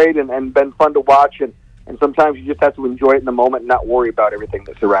been great and been fun to watch. And sometimes you just have to enjoy it in the moment and not worry about everything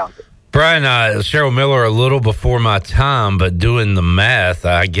that surrounds it. Brian, Cheryl Miller, a little before my time, but doing the math,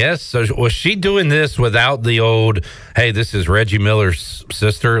 I guess. So was she doing this without the old, hey, this is Reggie Miller's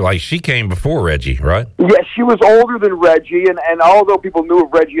sister? Like, she came before Reggie, right? Yes, she was older than Reggie, and although people knew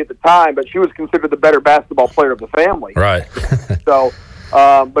of Reggie at the time, but she was considered the better basketball player of the family. Right. So,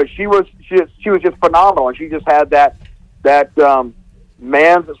 but she was just phenomenal, and she just had that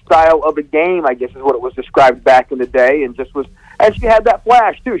man's style of the game, I guess is what it was described back in the day, and just was And she had that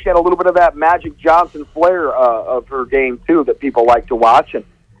flash, too. She had a little bit of that Magic Johnson flair of her game, too, that people like to watch. And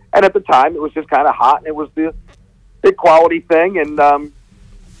at the time, it was just kind of hot, and it was the big quality thing. And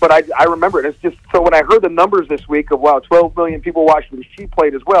but I remember it. It's just, so when I heard the numbers this week of, wow, 12 million people watched when she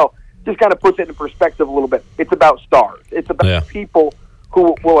played as well, just kind of puts it in perspective a little bit. It's about stars. It's about people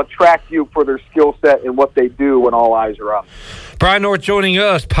who will attract you for their skill set and what they do when all eyes are up. Brian North joining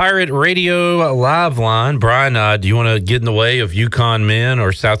us, Pirate Radio Live Line. Brian, do you want to get in the way of UConn men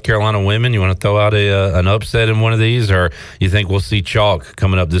or South Carolina women? You want to throw out an upset in one of these, or you think we'll see chalk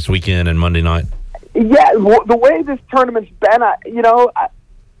coming up this weekend and Monday night? Yeah, the way this tournament's been,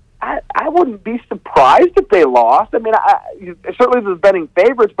 I wouldn't be surprised if they lost. I mean, certainly there's betting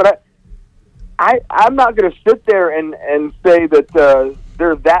favorites, but I'm not going to sit there and say that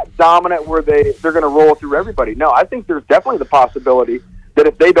they're that dominant where they're going to roll through everybody. No, I think there's definitely the possibility that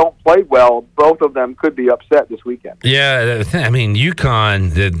if they don't play well, both of them could be upset this weekend. Yeah, I mean,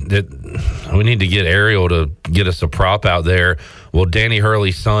 UConn, we need to get Ariel to get us a prop out there. Will Danny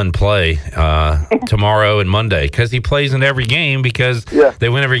Hurley's son play tomorrow and Monday? Because he plays in every game because they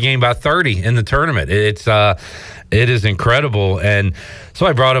win every game by 30 in the tournament. It is incredible. And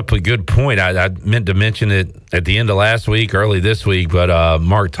somebody brought up a good point. I meant to mention it at the end of last week, early this week, but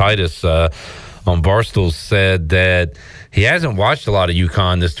Mark Titus on Barstool said that he hasn't watched a lot of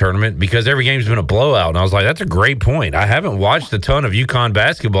UConn this tournament because every game's been a blowout. And I was like, that's a great point. I haven't watched a ton of UConn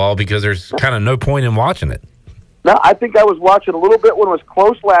basketball because there's kind of no point in watching it. No, I think I was watching a little bit when it was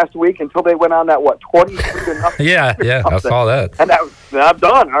close last week until they went on that, 23-0. Yeah, I saw that. And I'm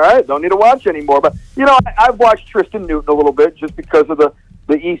done. All right, don't need to watch anymore. But, I've watched Tristan Newton a little bit just because of the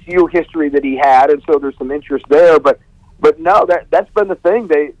ECU history that he had, and so there's some interest there. But no, that's been the thing.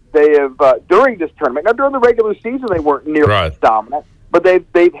 They have, during this tournament, now during the regular season, they weren't nearly as dominant, but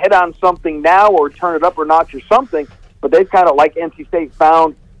they've hit on something now or turn it up or notch or something, but they've kind of, like NC State,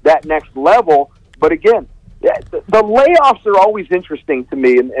 found that next level. But again, the layoffs are always interesting to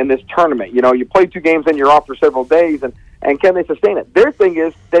me in this tournament. You play 2 games and you're off for several days, and can they sustain it? Their thing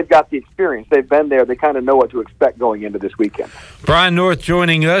is they've got the experience. They've been there. They kind of know what to expect going into this weekend. Brian North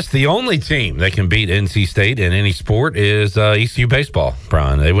joining us. The only team that can beat NC State in any sport is ECU baseball,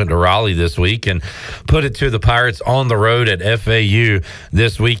 Brian. They went to Raleigh this week and put it to the Pirates on the road at FAU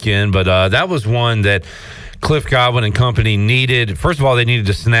this weekend. But that was one that Cliff Godwin and company needed. First of all, they needed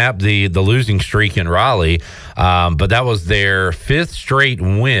to snap the losing streak in Raleigh, but that was their 5th straight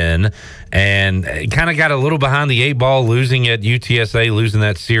win, and kind of got a little behind the 8 ball, losing at UTSA, losing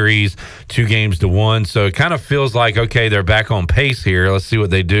that series 2-1. So it kind of feels like, okay, they're back on pace here. Let's see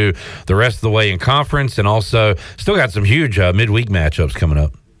what they do the rest of the way in conference, and also still got some huge midweek matchups coming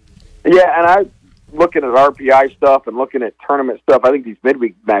up. Yeah, and I looking at RPI stuff and looking at tournament stuff, I think these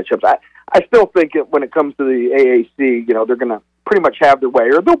midweek matchups, I still think when it comes to the AAC, they're going to pretty much have their way,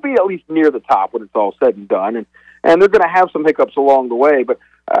 or they'll be at least near the top when it's all said and done, and they're going to have some hiccups along the way. But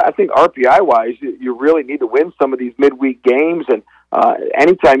I think RPI-wise, you really need to win some of these midweek games, and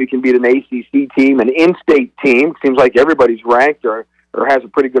anytime you can beat an ACC team, an in-state team, seems like everybody's ranked or has a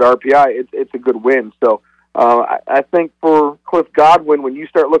pretty good RPI, it's a good win. So I think for Cliff Godwin, when you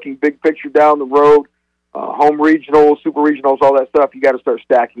start looking big picture down the road, home regionals, super regionals, all that stuff, you got to start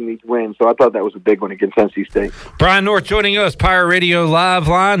stacking these wins. So I thought that was a big one against NC State. Brian North joining us, Pirate Radio Live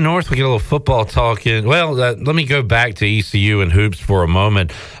Line. North, we get a little football talk in. Well, let me go back to ECU and hoops for a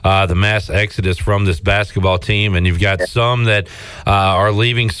moment. The mass exodus from this basketball team, and you've got some that are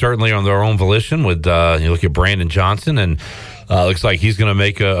leaving certainly on their own volition. With you look at Brandon Johnson, and looks like he's going to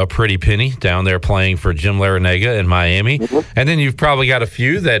make a pretty penny down there playing for Jim Larinaga in Miami. Mm-hmm. And then you've probably got a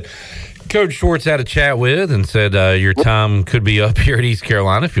few that Coach Schwartz had a chat with and said your time could be up here at East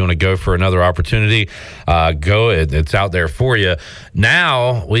Carolina. If you want to go for another opportunity, go. It's out there for you.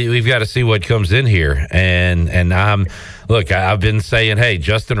 Now we've got to see what comes in here. And I've been saying, hey,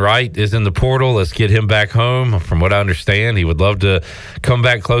 Justin Wright is in the portal. Let's get him back home. From what I understand, he would love to come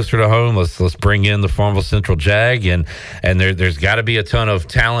back closer to home. Let's bring in the Farmville Central Jag, and there's got to be a ton of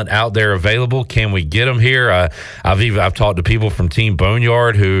talent out there available. Can we get them here? I've talked to people from Team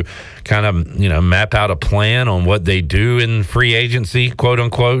Boneyard who kind of map out a plan on what they do in free agency, quote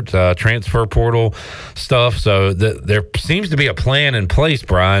unquote, transfer portal stuff. So there seems to be a plan in place,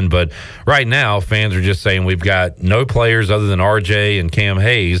 Brian. But right now, fans are just saying we've got no players other than RJ and Cam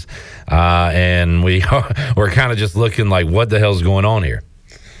Hayes, and we're kind of just looking like, what the hell's going on here?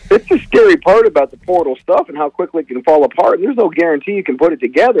 It's the scary part about the portal stuff and how quickly it can fall apart. And there's no guarantee you can put it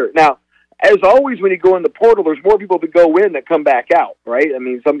together. Now, as always, when you go in the portal, there's more people that go in that come back out, right? I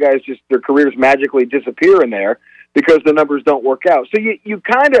mean, some guys just, their careers magically disappear in there because the numbers don't work out. So you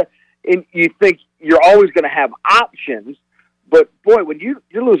kind of, you think you're always going to have options, But boy, when you're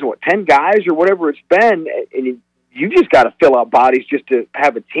losing 10 guys or whatever it's been, and you just got to fill out bodies just to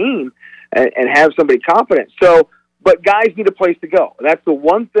have a team and have somebody competent. So, but guys need a place to go. That's the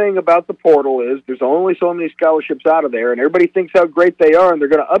one thing about the portal is there's only so many scholarships out of there, and everybody thinks how great they are and they're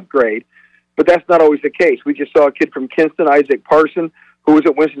going to upgrade, but that's not always the case. We just saw a kid from Kinston, Isaac Parson, who was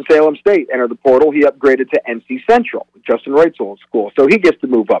at Winston-Salem State, enter the portal. He upgraded to NC Central, Justin Wright's old school, so he gets to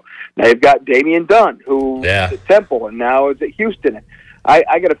move up. Now you've got Damian Dunn, who was at Temple and now is at Houston.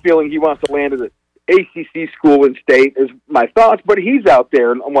 I got a feeling he wants to land at an ACC school in state, is my thoughts, but he's out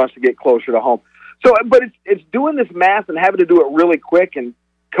there and wants to get closer to home. So, but it's doing this math and having to do it really quick, and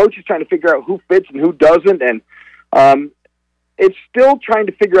coaches trying to figure out who fits and who doesn't, and it's still trying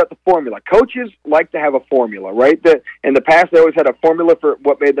to figure out the formula. Coaches like to have a formula, right? In the past, they always had a formula for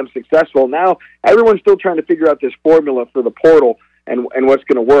what made them successful. Now, everyone's still trying to figure out this formula for the portal and what's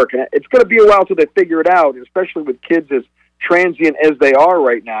going to work. And it's going to be a while till they figure it out, especially with kids as transient as they are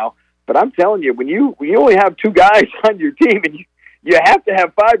right now. But I'm telling you, when you only have 2 guys on your team and you have to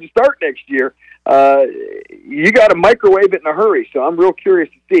have 5 to start next year, you got to microwave it in a hurry. So I'm real curious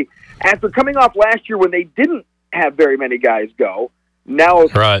to see. After coming off last year when they didn't have very many guys go, now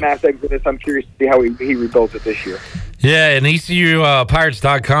mass exodus, I'm curious to see how he rebuilds it this year. Yeah, and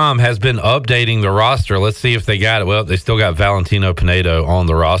ECUPirates.com has been updating the roster. Let's see if they got it. Well, they still got Valentino Pinedo on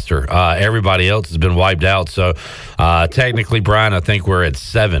the roster. Everybody else has been wiped out. So technically, Brian, I think we're at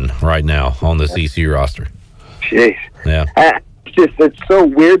 7 right now on this ECU roster. Jeez. Yeah. It's so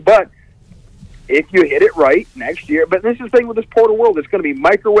weird, but if you hit it right next year, but this is the thing with this portal world, it's going to be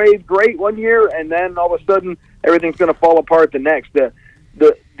microwave great one year, and then all of a sudden everything's going to fall apart the next. The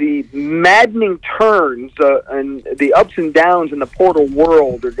maddening turns and the ups and downs in the portal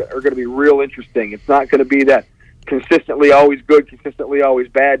world are going to be real interesting. It's not going to be that consistently always good, consistently always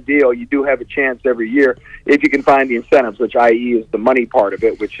bad deal. You do have a chance every year if you can find the incentives, which i.e. is the money part of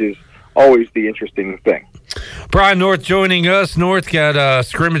it, which is always the interesting thing. Brian North joining us. North got a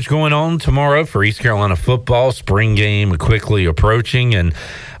scrimmage going on tomorrow for East Carolina football. Spring game quickly approaching, and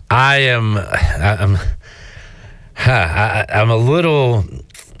I'm a little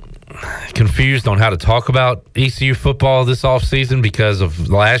confused on how to talk about ECU football this offseason because of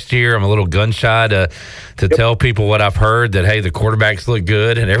last year. I'm a little gun shy to tell people what I've heard, that, hey, the quarterbacks look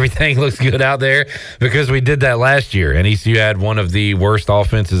good and everything looks good out there, because we did that last year, and ECU had one of the worst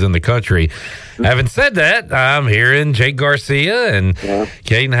offenses in the country. Having said that, I'm hearing Jake Garcia and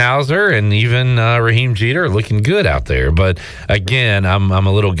Caden Hauser and even Raheem Jeter looking good out there. But again, I'm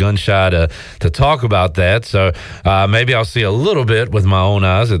a little gun shy to talk about that. So maybe I'll see a little bit with my own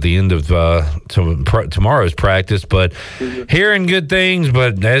eyes at the end of tomorrow's practice. But hearing good things.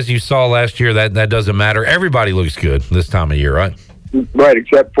 But as you saw last year, that doesn't matter. Everybody looks good this time of year, right? Right,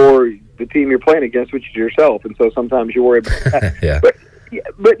 except for the team you're playing against, which is yourself. And so sometimes you worry about that. Yeah. But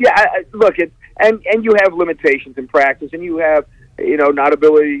look, and you have limitations in practice, and you have not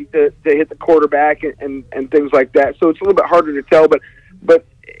ability to hit the quarterback and things like that. So it's a little bit harder to tell. But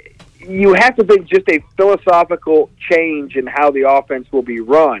you have to think just a philosophical change in how the offense will be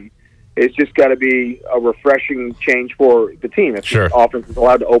run. It's just got to be a refreshing change for the team. If the offense is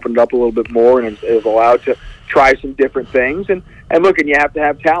allowed to open it up a little bit more and is allowed to try some different things, and look, and you have to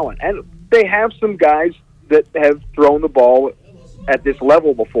have talent, and they have some guys that have thrown the ball at this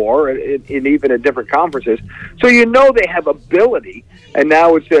level before, in even at different conferences. So they have ability, and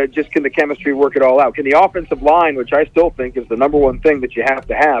now it's just can the chemistry work it all out? Can the offensive line, which I still think is the number one thing that you have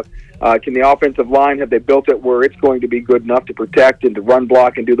to have, can the offensive line, have they built it where it's going to be good enough to protect and to run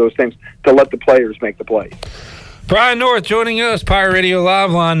block and do those things to let the players make the plays? Brian North joining us, Pirate Radio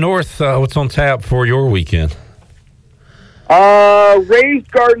Live Line. North, what's on tap for your weekend?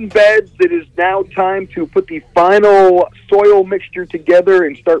 Raised garden beds. It is now time to put the final soil mixture together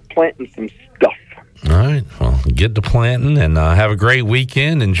and start planting some stuff. All right. Well, get to planting and have a great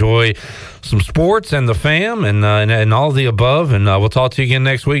weekend. Enjoy some sports and the fam and all the above. And we'll talk to you again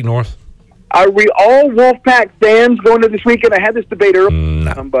next week, North. Are we all Wolfpack fans going to this weekend? I had this debate earlier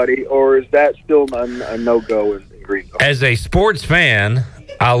with somebody, or is that still a no-go in Greenville? As a sports fan,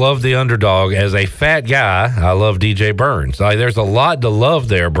 I love the underdog. As a fat guy, I love DJ Burns. There's a lot to love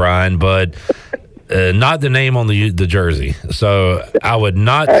there, Brian, but not the name on the jersey. So I would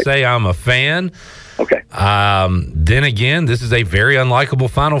not say I'm a fan. Okay. Then again, this is a very unlikable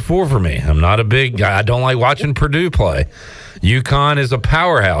Final Four for me. I don't like watching Purdue play. UConn is a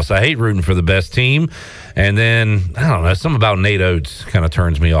powerhouse. I hate rooting for the best team. And then, I don't know, something about Nate Oates kind of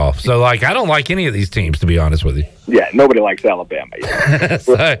turns me off. So, like, I don't like any of these teams, to be honest with you. Yeah, nobody likes Alabama.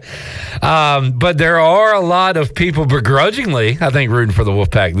 But there are a lot of people begrudgingly, I think, rooting for the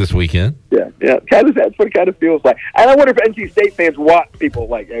Wolfpack this weekend. Yeah. That's what it kind of feels like. And I wonder if NC State fans want people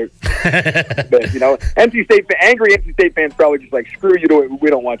like, angry NC State fans probably just like, screw you, we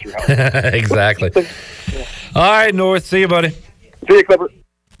don't want your help. Exactly. All right, North. See you, buddy. See you, Clipper.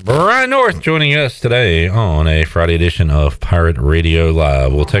 Brian North joining us today on a Friday edition of Pirate Radio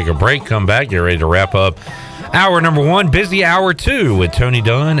Live. We'll take a break, come back, get ready to wrap up hour number 1, busy hour 2 with Tony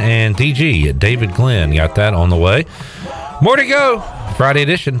Dunn and DG. David Glenn got that on the way. More to go. Friday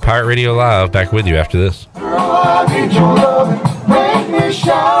edition, Pirate Radio Live. Back with you after this. Girl, I need your love. Make me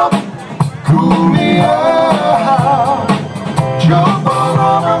shout. Cool me out. Jump all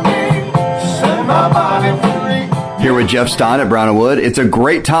over me. Set my body free. Here with Jeff Stein at Brown & Wood. It's a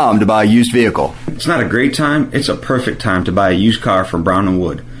great time to buy a used vehicle. It's not a great time. It's a perfect time to buy a used car from Brown &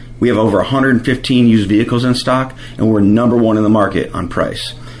 Wood. We have over 115 used vehicles in stock, and we're number 1 in the market on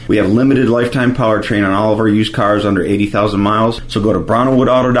price. We have limited lifetime powertrain on all of our used cars under 80,000 miles, so go to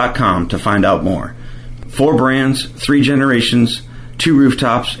brownandwoodauto.com to find out more. 4 brands, 3 generations, 2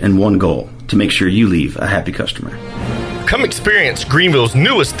 rooftops, and 1 goal: to make sure you leave a happy customer. Come experience Greenville's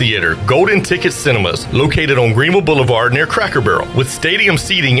newest theater, Golden Ticket Cinemas, located on Greenville Boulevard near Cracker Barrel. With stadium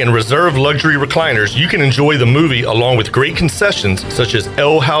seating and reserved luxury recliners, you can enjoy the movie along with great concessions such as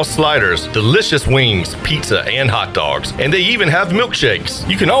L House sliders, delicious wings, pizza, and hot dogs. And they even have milkshakes.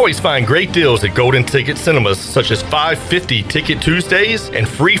 You can always find great deals at Golden Ticket Cinemas, such as $5.50 Ticket Tuesdays and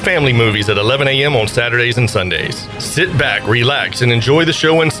free family movies at 11 a.m. on Saturdays and Sundays. Sit back, relax, and enjoy the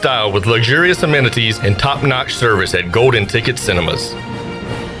show in style with luxurious amenities and top-notch service at Golden Ticket Cinemas.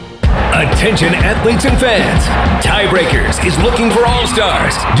 Attention athletes and fans. Tiebreakers is looking for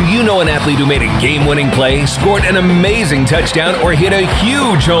all-stars. Do you know an athlete who made a game-winning play, scored an amazing touchdown, or hit a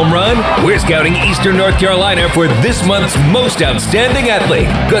huge home run? We're scouting Eastern North Carolina for this month's most outstanding athlete.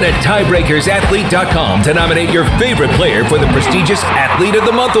 Go to tiebreakersathlete.com to nominate your favorite player for the prestigious Athlete of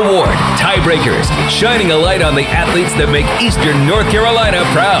the Month award. Tiebreakers, shining a light on the athletes that make Eastern North Carolina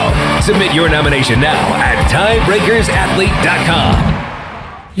proud. Submit your nomination now at tiebreakersathlete.com.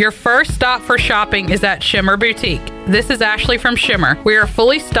 Your first stop for shopping is at Shimmer Boutique. This is Ashley from Shimmer. We are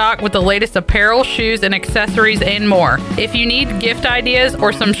fully stocked with the latest apparel, shoes, and accessories and more. If you need gift ideas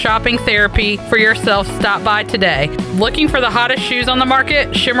or some shopping therapy for yourself, stop by today. Looking for the hottest shoes on the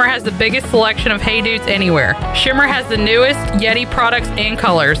market? Shimmer has the biggest selection of Hey Dudes anywhere. Shimmer has the newest Yeti products and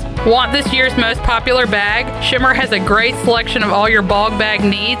colors. Want this year's most popular bag? Shimmer has a great selection of all your bog bag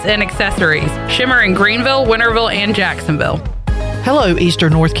needs and accessories. Shimmer in Greenville, Winterville, and Jacksonville. Hello,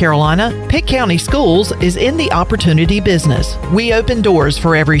 Eastern North Carolina. Pitt County Schools is in the opportunity business. We open doors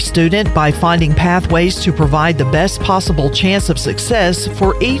for every student by finding pathways to provide the best possible chance of success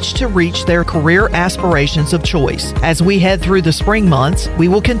for each to reach their career aspirations of choice. As we head through the spring months, we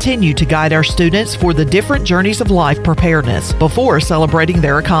will continue to guide our students for the different journeys of life preparedness before celebrating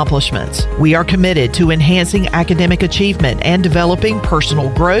their accomplishments. We are committed to enhancing academic achievement and developing personal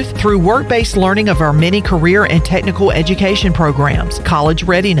growth through work-based learning of our many career and technical education programs, college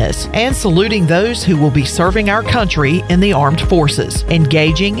readiness, and saluting those who will be serving our country in the armed forces.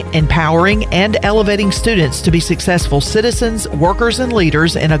 Engaging, empowering, and elevating students to be successful citizens, workers, and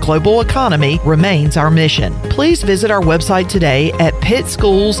leaders in a global economy remains our mission. Please visit our website today at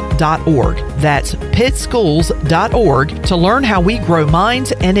pittschools.org. That's pittschools.org to learn how we grow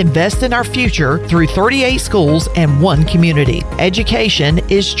minds and invest in our future through 38 schools and 1 community. Education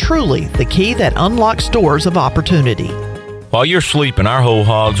is truly the key that unlocks doors of opportunity. While you're sleeping, our whole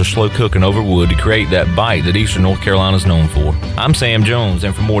hogs are slow cooking over wood to create that bite that Eastern North Carolina is known for. I'm Sam Jones,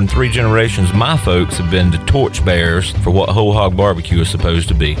 and for more than 3 generations, my folks have been the torchbearers for what whole hog barbecue is supposed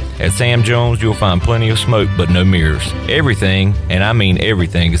to be. At Sam Jones, you'll find plenty of smoke, but no mirrors. Everything, and I mean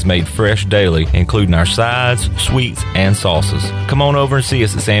everything, is made fresh daily, including our sides, sweets, and sauces. Come on over and see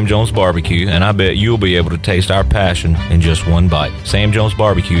us at Sam Jones Barbecue, and I bet you'll be able to taste our passion in just one bite. Sam Jones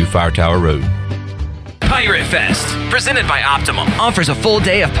Barbecue, Fire Tower Road. Pirate Fest, presented by Optimum, offers a full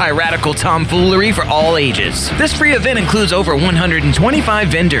day of piratical tomfoolery for all ages. This free event includes over 125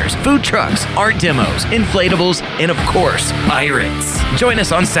 vendors, food trucks, art demos, inflatables, and of course, pirates. Join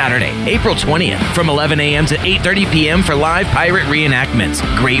us on Saturday, April 20th from 11 a.m. to 8:30 p.m. for live pirate reenactments,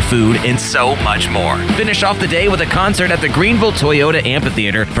 great food, and so much more. Finish off the day with a concert at the Greenville Toyota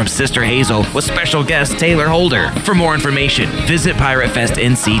Amphitheater from Sister Hazel with special guest Taylor Holder. For more information, visit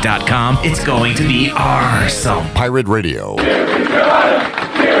piratefestnc.com. It's going to be awesome. Pirate Radio. The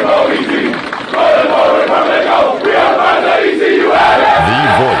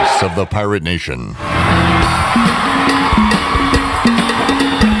voice of the Pirate Nation.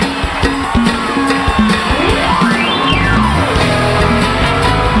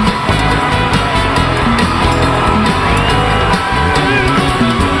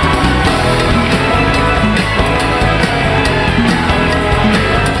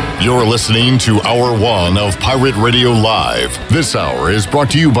 You're listening to Hour 1 of Pirate Radio Live. This hour is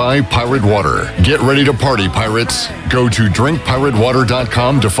brought to you by Pirate Water. Get ready to party, pirates. Go to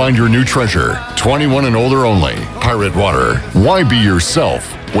drinkpiratewater.com to find your new treasure. 21 and older only. Pirate Water. Why be yourself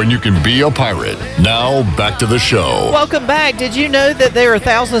when you can be a pirate? Now, back to the show. Welcome back. Did you know that there are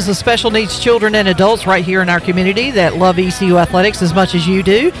thousands of special needs children and adults right here in our community that love ECU athletics as much as you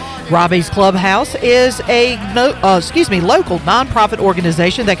do? Robbie's Clubhouse is a local nonprofit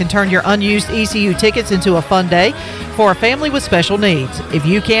organization that can turn your unused ECU tickets into a fun day for a family with special needs. If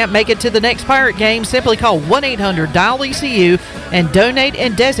you can't make it to the next Pirate game, simply call 1-800-DIAL-ECU and donate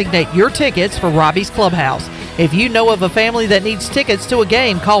and designate your tickets for Robbie's Clubhouse. If you know of a family that needs tickets to a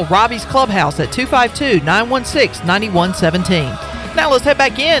game, call Robbie's Clubhouse at 252-916-9117. Now let's head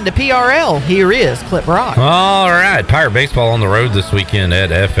back in to PRL. Here is Clip Brock. All right, Pirate Baseball on the road this weekend at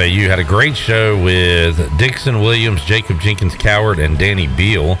FAU. Had a great show with Dixon Williams, Jacob Jenkins Coward, and Danny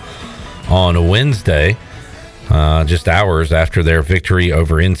Beal on Wednesday, just hours after their victory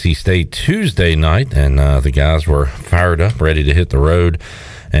over NC State Tuesday night. And the guys were fired up, ready to hit the road,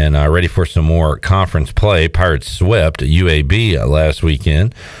 and ready for some more conference play. Pirates swept UAB last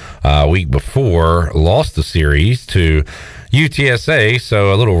weekend. Week before, lost the series to UTSA,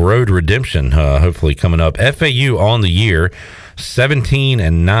 so a little road redemption hopefully coming up. FAU on the year,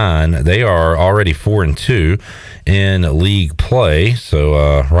 17-9. They are already 4-2 in league play,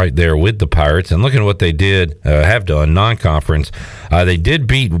 so right there with the Pirates. And looking at what they did, have done, non-conference, they did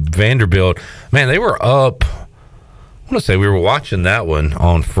beat Vanderbilt. Man, they were up. I want to say we were watching that one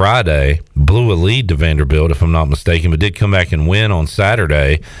on Friday, blew a lead to Vanderbilt, if I'm not mistaken, but did come back and win on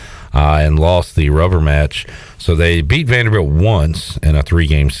Saturday and lost the rubber match. So they beat Vanderbilt once in a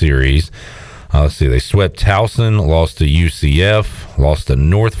 3-game series. Let's see, they swept Towson, lost to UCF, lost to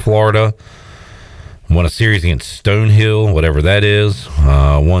North Florida, won a series against Stonehill, whatever that is,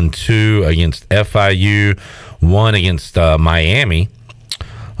 won 2 against FIU, 1 against Miami.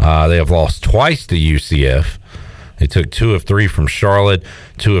 They have lost twice to UCF. They took 2 of 3 from Charlotte,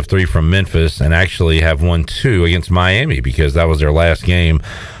 2 of 3 from Memphis, and actually have won 2 against Miami because that was their last game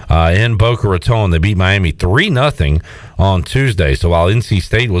in Boca Raton. They beat Miami 3-0 on Tuesday. So while NC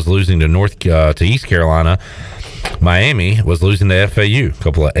State was losing to East Carolina, Miami was losing to FAU. A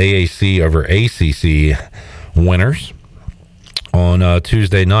couple of AAC over ACC winners on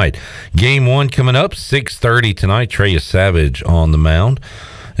Tuesday night. Game 1 coming up, 6:30 tonight. Trey Savage on the mound.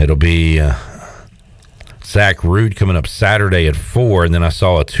 It'll be Zach Root coming up Saturday at 4, and then I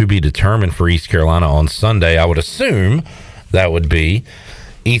saw a to be determined for East Carolina on Sunday. I would assume that would be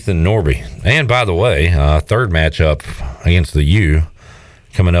Ethan Norby. And by the way, third matchup against the U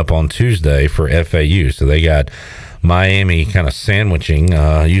coming up on Tuesday for FAU. So they got Miami kind of sandwiching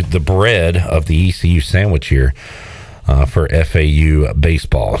the bread of the ECU sandwich here for FAU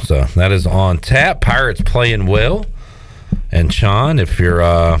baseball. So that is on tap. Pirates playing well. And Sean, if you're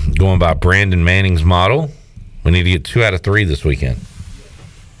going by Brandon Manning's model, we need to get 2 out of 3 this weekend.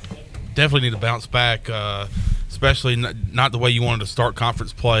 Definitely need to bounce back, especially not the way you wanted to start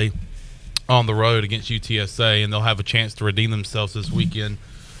conference play on the road against UTSA, and they'll have a chance to redeem themselves this weekend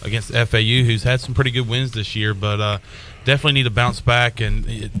against FAU, who's had some pretty good wins this year, but definitely need to bounce back,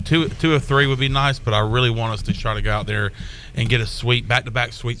 and 2 of 3 would be nice, but I really want us to try to go out there and get a sweep.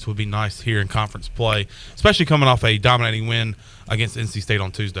 Back-to-back sweeps would be nice here in conference play, especially coming off a dominating win against NC State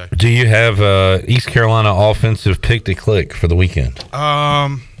on Tuesday. Do you have East Carolina offensive pick to click for the weekend? I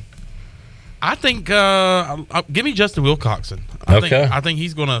think give me Justin Wilcoxon. I think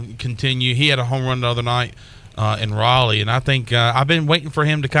he's going to continue. He had a home run the other night in Raleigh, and I think I've been waiting for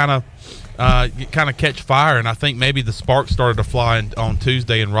him to kind of catch fire, and I think maybe the spark started to fly on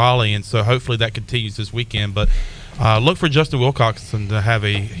Tuesday in Raleigh, and so hopefully that continues this weekend. But look for Justin Wilcoxon to have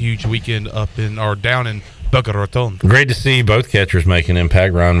a huge weekend down in Boca Raton. Great to see both catchers make an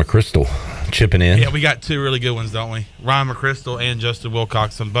impact. Ryan McChrystal chipping in. Yeah, we got 2 really good ones, don't we? Ryan McChrystal and Justin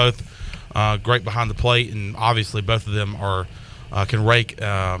Wilcoxon, both great behind the plate, and obviously both of them can rake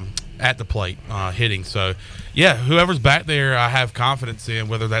at the plate hitting. So, yeah, whoever's back there I have confidence in,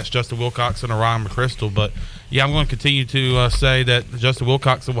 whether that's Justin Wilcoxon or Ryan McChrystal. But, yeah, I'm going to continue to say that Justin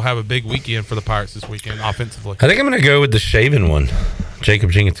Wilcoxon will have a big weekend for the Pirates this weekend offensively. I think I'm going to go with the shaven one,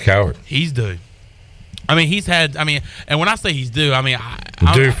 Jacob Jenkins Coward. He's due. I mean, and when I say he's due, I mean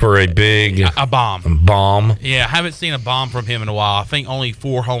due for a big bomb. Yeah, I haven't seen a bomb from him in a while. I think only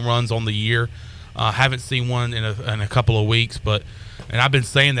 4 home runs on the year. Haven't seen one in a couple of weeks, and I've been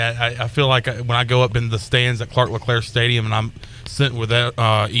saying that I feel like when I go up in the stands at Clark LeClaire Stadium and I'm sitting with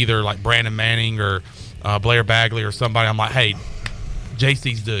either like Brandon Manning or Blair Bagley or somebody, I'm like, hey,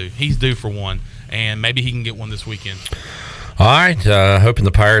 JC's due. He's due for one, and maybe he can get one this weekend. All right. Hoping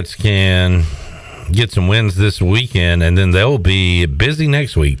the Pirates can get some wins this weekend, and then they'll be busy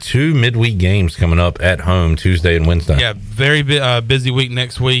next week. 2 midweek games coming up at home Tuesday and Wednesday. Yeah, very busy week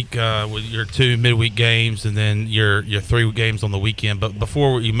next week with your 2 midweek games and then your 3 games on the weekend. But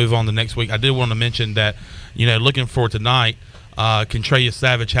before you move on to next week, I did want to mention that, looking for tonight, can Trey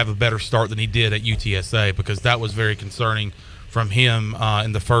Savage have a better start than he did at UTSA? Because that was very concerning from him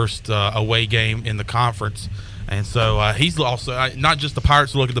in the first away game in the conference. And so he's also not just the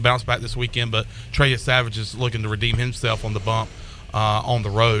Pirates are looking to bounce back this weekend, but Trey Savage is looking to redeem himself on the bump on the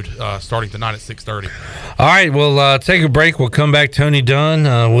road starting tonight at 6:30. All right, we'll take a break. We'll come back. Tony Dunn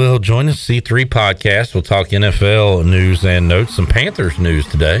will join us, C3 Podcast. We'll talk NFL news and notes, some Panthers news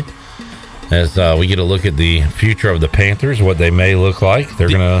today, as we get a look at the future of the Panthers, what they may look like. They're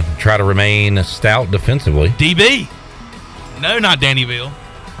going to try to remain stout defensively. DB. No, not Dannyville.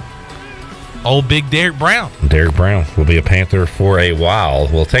 Old big Derek Brown. Derek Brown will be a Panther for a while.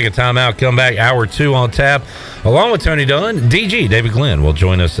 We'll take a timeout, come back, hour 2 on tap. Along with Tony Dunn, DG, David Glenn, will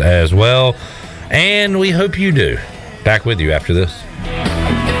join us as well. And we hope you do. Back with you after this.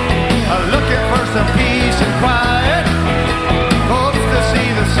 Looking for some peace and quiet. Hopes to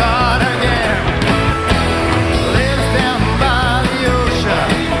see the sun again. Lives down by the ocean.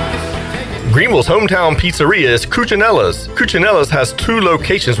 Greenville's hometown pizzeria is Cucinella's. Cucinella's has 2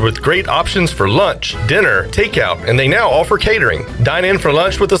 locations with great options for lunch, dinner, takeout, and they now offer catering. Dine in for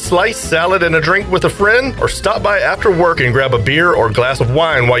lunch with a slice, salad, and a drink with a friend, or stop by after work and grab a beer or glass of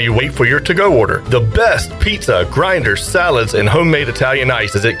wine while you wait for your to-go order. The best pizza, grinders, salads, and homemade Italian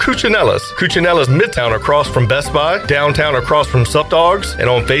ice is at Cucinella's. Cucinella's Midtown across from Best Buy, downtown across from Sup Dogs, and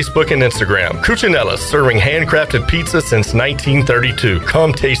on Facebook and Instagram. Cucinella's, serving handcrafted pizza since 1932.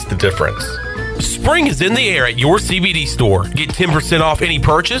 Come taste the difference. Spring is in the air at your CBD store. Get 10% off any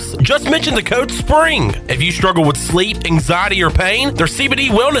purchase. Just mention the code SPRING. If you struggle with sleep, anxiety, or pain, their CBD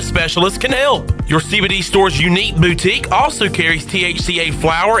wellness specialist can help. Your CBD store's unique boutique also carries THCA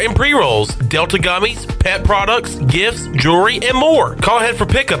flower and pre-rolls, Delta gummies, pet products, gifts, jewelry, and more. Call ahead for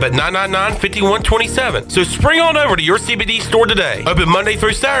pickup at 999-5127. So spring on over to your CBD store today. Open Monday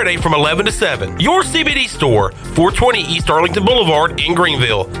through Saturday from 11 to 7. Your CBD store, 420 East Arlington Boulevard in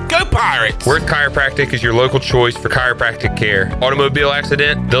Greenville. Go Pirates! Worth Chiropractic is your local choice for chiropractic care. Automobile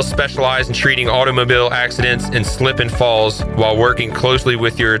accident, they'll specialize in treating automobile accidents and slip and falls while working closely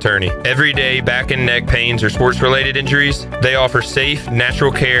with your attorney. Everyday back and neck pains or sports-related injuries, they offer safe,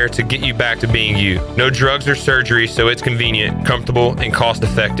 natural care to get you back to being you. No drugs or surgery, so it's convenient, comfortable, and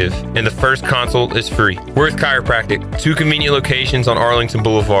cost-effective. And the first consult is free. Worth Chiropractic, 2 convenient locations on Arlington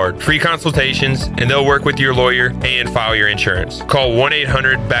Boulevard. Free consultations, and they'll work with your lawyer and file your insurance. Call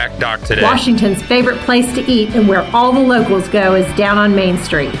 1-800-BACK-DOC today. Washington's favorite place to eat and where all the locals go is down on Main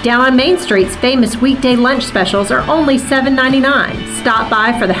Street. Down on Main Street's famous weekday lunch specials are only $7.99. Stop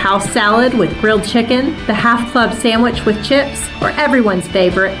by for the house salad with grilled chicken, the half club sandwich with chips, or everyone's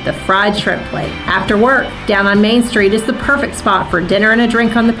favorite, the fried shrimp plate. After work, Down on Main Street is the perfect spot for dinner and a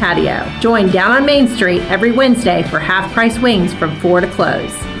drink on the patio. Join Down on Main Street every Wednesday for half-price wings from 4 to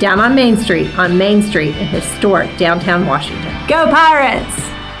close. Down on Main Street in historic downtown Washington. Go Pirates!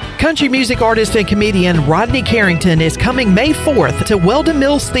 Country music artist and comedian Rodney Carrington is coming May 4th to Weldon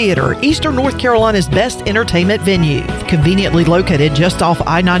Mills Theater, Eastern North Carolina's best entertainment venue. Conveniently located just off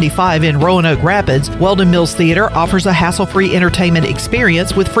I-95 in Roanoke Rapids, Weldon Mills Theater offers a hassle-free entertainment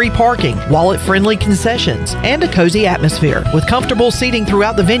experience with free parking, wallet-friendly concessions, and a cozy atmosphere. With comfortable seating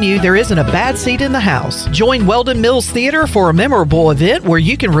throughout the venue, there isn't a bad seat in the house. Join Weldon Mills Theater for a memorable event where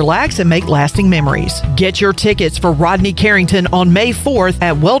you can relax and make lasting memories. Get your tickets for Rodney Carrington on May 4th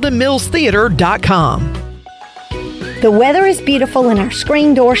at WeldonMillsTheater.com. The weather is beautiful and our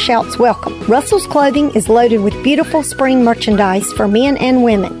screen door shouts welcome. Russell's Clothing is loaded with beautiful spring merchandise for men and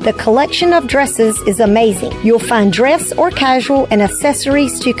women. The collection of dresses is amazing. You'll find dress or casual and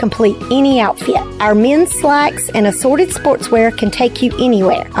accessories to complete any outfit. Our men's slacks and assorted sportswear can take you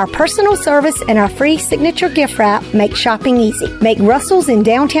anywhere. Our personal service and our free signature gift wrap make shopping easy. Make Russell's in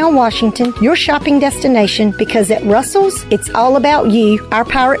downtown Washington your shopping destination, because at Russell's, it's all about you, our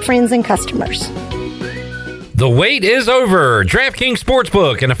pirate friends and customers. The wait is over. DraftKings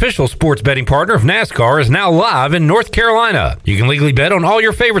Sportsbook, an official sports betting partner of NASCAR, is now live in North Carolina. You can legally bet on all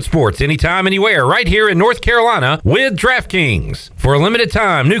your favorite sports anytime, anywhere, right here in North Carolina with DraftKings. For a limited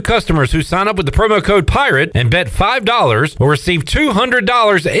time, new customers who sign up with the promo code PIRATE and bet $5 will receive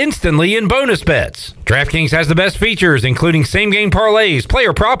 $200 instantly in bonus bets. DraftKings has the best features, including same-game parlays,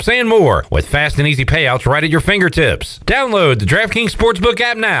 player props, and more, with fast and easy payouts right at your fingertips. Download the DraftKings Sportsbook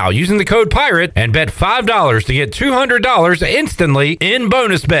app now using the code PIRATE and bet $5 to get $200 instantly in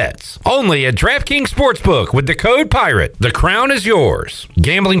bonus bets. Only at DraftKings Sportsbook with the code PIRATE. The crown is yours.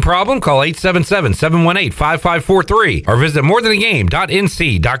 Gambling problem? Call 877-718-5543 or visit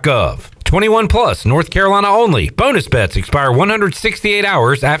morethanagame.nc.gov. 21 plus, North Carolina only. Bonus bets expire 168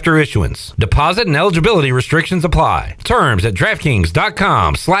 hours after issuance. Deposit and eligibility restrictions apply. Terms at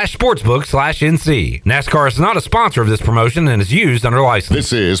DraftKings.com/sportsbook/NC. NASCAR is not a sponsor of this promotion and is used under license.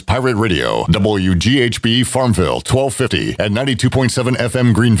 This is Pirate Radio, WGHB Farmville, 1250 and 92.7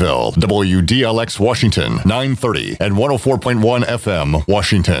 FM Greenville, WDLX Washington, 930 and 104.1 FM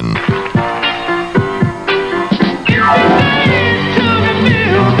Washington.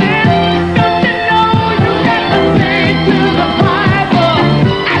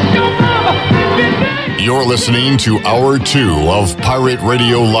 You're listening to Hour 2 of Pirate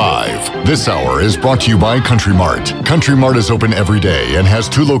Radio Live. This hour is brought to you by Country Mart. Country Mart is open every day and has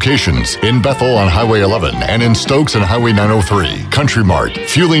 2 locations, in Bethel on Highway 11 and in Stokes on Highway 903. Country Mart,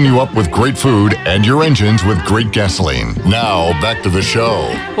 fueling you up with great food and your engines with great gasoline. Now, back to the show.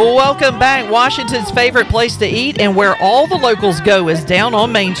 Well, welcome back. Washington's favorite place to eat and where all the locals go is down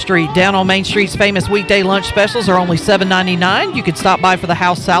on Main Street. Down on Main Street's famous weekday lunch specials are only $7.99. You can stop by for the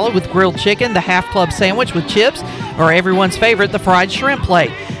house salad with grilled chicken, the half club sandwich with chips, or everyone's favorite, the fried shrimp plate.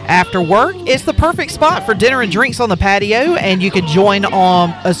 After work, it's the perfect spot for dinner and drinks on the patio, and you can join down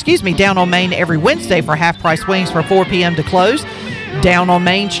on Main every Wednesday for half-price wings from 4 p.m. to close. Down on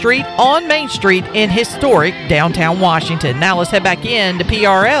Main Street in historic downtown Washington. Now let's head back in to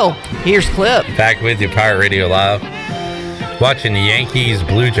PRL. Here's Clip. Back with you, Pirate Radio Live. Watching the Yankees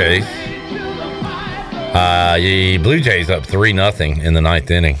Blue Jays. The Blue Jays up 3-0 in the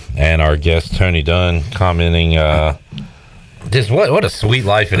 9th inning, and our guest Tony Dunn commenting, just what a sweet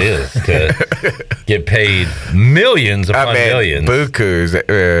life it is to get paid millions upon millions. Bukus,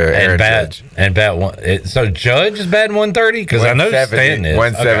 and bat one. So Judge is batting 130 because I know Stanton is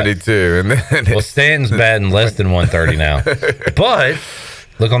 172, okay. And then well, Stanton's batting less than 130 now, but.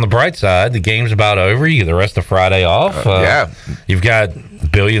 Look on the bright side. The game's about over. You get the rest of Friday off. Yeah. You've got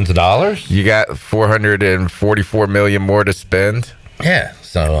billions of dollars. You got $444 million more to spend. Yeah.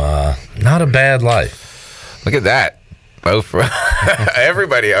 So, not a bad life. Look at that.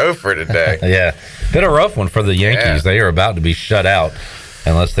 Everybody over today. Yeah. Bit a rough one for the Yankees. Yeah. They are about to be shut out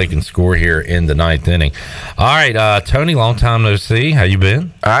unless they can score here in the 9th inning. All right, Tony, long time no see. How you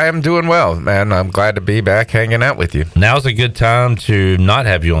been? I am doing well, man. I'm glad to be back hanging out with you. Now's a good time to not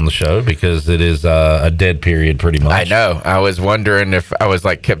have you on the show because it is a dead period pretty much. I know. I was wondering if I was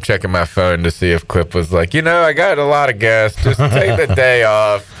kept checking my phone to see if Clip was I got a lot of guests. Just take the day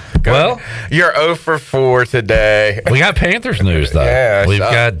off. Well, you're 0 for 4 today. We got Panthers news, though. Yeah, we've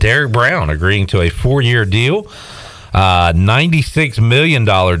got Derek Brown agreeing to a 4-year deal. $96 million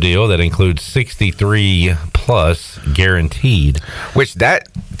deal that includes 63 plus guaranteed, which that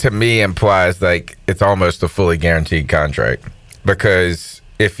to me implies it's almost a fully guaranteed contract, because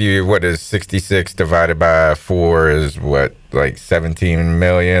if you what is 66 divided by 4 is what 17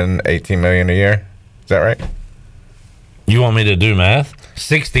 million, 18 million a year. Is that right? You want me to do math?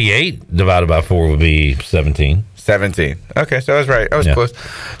 68 divided by 4 would be 17. 17. Okay, so I was right. I was close.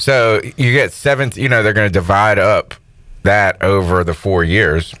 So you get 17. They're going to divide up that over the 4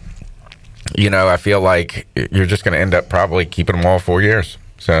 years. I feel like you're just going to end up probably keeping them all 4 years.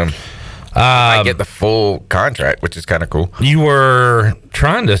 So I get the full contract, which is kind of cool. You were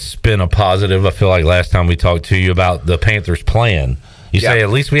trying to spin a positive, I feel like, last time we talked to you about the Panthers' plan. You say at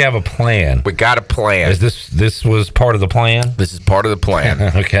least we have a plan. We got a plan. Is this was part of the plan? This is part of the plan.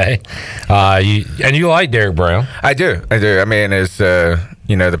 Okay. You like Derek Brown? I do. I mean, it's the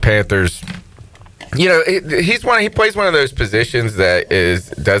Panthers. He plays one of those positions that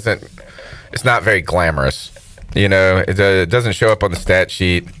it's not very glamorous. It doesn't show up on the stat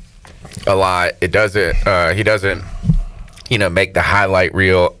sheet a lot. It doesn't. He doesn't. Make the highlight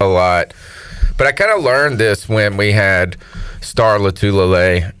reel a lot. But I kind of learned this when we had Star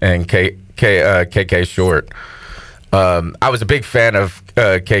Latulele and KK Short. I was a big fan of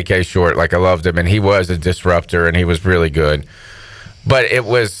KK Short. I loved him, and he was a disruptor, and he was really good. But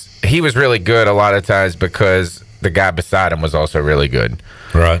he was really good a lot of times because the guy beside him was also really good.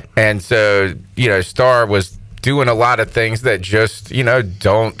 Right. And so, Star was doing a lot of things that just,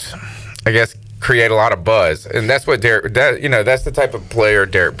 don't, I guess, create a lot of buzz. And that's what that's the type of player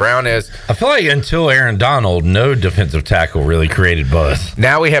Derek Brown is. I feel like until Aaron Donald, no defensive tackle really created buzz.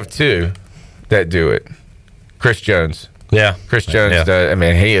 Now we have 2 that do it. Chris Jones. Yeah. Chris Jones does. I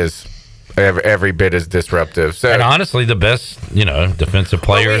mean, he is every bit as disruptive. So, and honestly, the best, defensive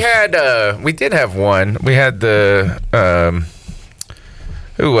players. We did have one. We had the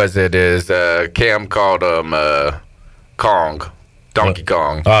who was it? Is Cam called him Donkey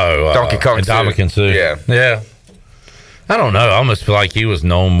Kong? Oh, Donkey Kong. Ndamukong Suh. Yeah. I don't know. I almost feel like he was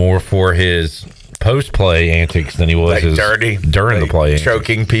known more for his post-play antics than he was during the play.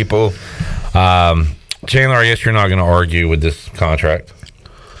 Choking people. Chandler, I guess you're not going to argue with this contract.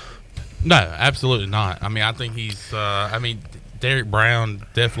 No, absolutely not. I mean, I think he's. Derek Brown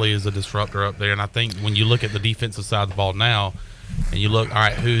definitely is a disruptor up there, and I think when you look at the defensive side of the ball now, and you look, all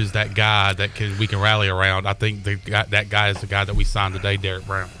right, who's that guy that we can rally around? I think that guy is the guy that we signed today, Derek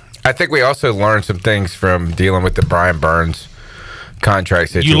Brown. I think we also learned some things from dealing with the Brian Burns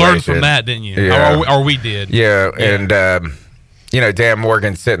contract situation. You learned from that, didn't you? Yeah. Or we did. Yeah. And Dan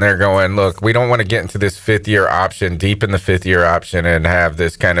Morgan's sitting there going, look, we don't want to get into this fifth-year option, deep in the fifth-year option, and have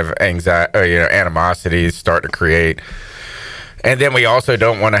this kind of animosity start to create. And then we also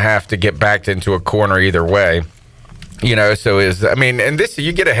don't want to have to get backed into a corner either way. And this,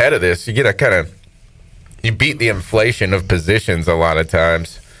 you get ahead of this. You get you beat the inflation of positions a lot of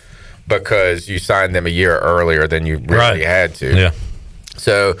times because you signed them a year earlier than you really had to. Yeah.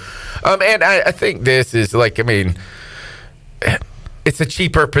 So, and I think this is it's a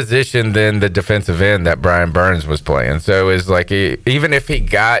cheaper position than the defensive end that Brian Burns was playing. So it's even if he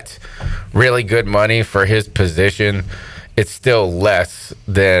got really good money for his position, it's still less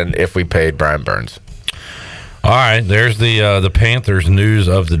than if we paid Brian Burns. All right, there's the Panthers news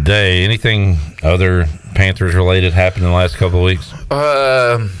of the day. Anything other Panthers related happened in the last couple of weeks?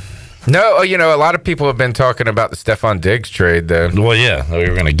 No, a lot of people have been talking about the Stephon Diggs trade, though. Well, yeah, we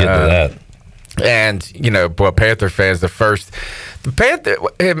were going to get to that. And, Panther fans, I'm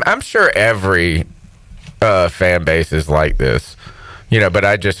sure every fan base is like this, but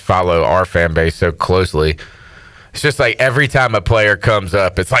I just follow our fan base so closely. It's just like every time a player comes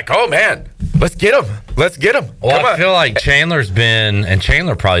up, it's like, oh, man, let's get him. Let's get him. Well, I feel like Chandler's been, and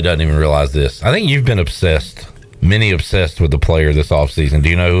Chandler probably doesn't even realize this. I think you've been obsessed with the player this offseason. Do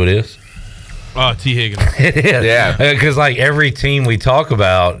you know who it is? T. Higgins. It is. Yeah. Because, every team we talk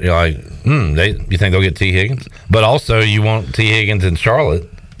about, you're like, you think they'll get T. Higgins? But also, you want T. Higgins in Charlotte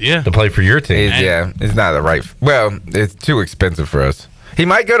to play for your team. It's not the right. Well, it's too expensive for us. He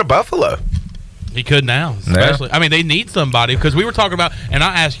might go to Buffalo. He could now, especially. Yeah. I mean, they need somebody because we were talking about, and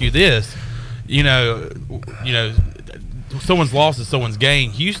I ask you this, someone's loss is someone's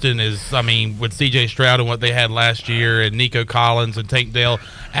gain. Houston is, with C.J. Stroud and what they had last year, and Nico Collins and Tank Dell,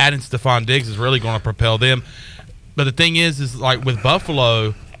 adding Stephon Diggs is really going to propel them. But the thing is with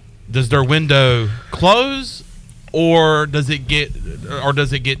Buffalo, does their window close, or does it get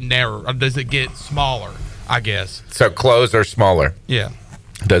narrower, or does it get smaller? I guess. So close or smaller. Yeah.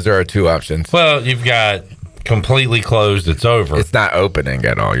 Those are our two options. Well, you've got completely closed, it's over. It's not opening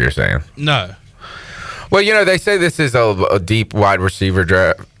at all, you're saying? No. Well, they say this is a deep wide receiver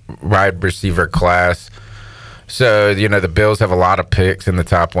class. So, the Bills have a lot of picks in the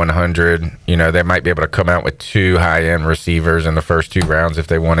top 100. They might be able to come out with two high-end receivers in the first two rounds if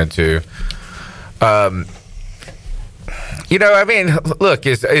they wanted to. Look,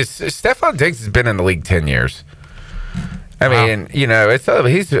 Stephon Diggs has been in the league 10 years. I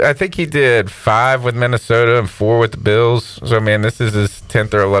think he did 5 with Minnesota and 4 with the Bills. So, this is his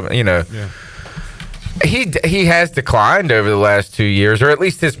 10th or 11th, Yeah. He has declined over the last 2 years, or at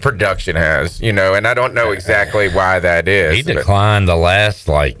least his production has, and I don't know exactly why that is. He declined the last,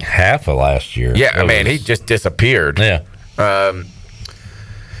 half of last year. Yeah, he just disappeared. Yeah.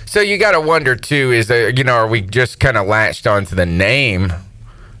 So you got to wonder, too, is, are we just kind of latched onto the name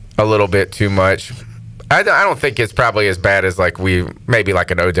a little bit too much? I don't think it's probably as bad as maybe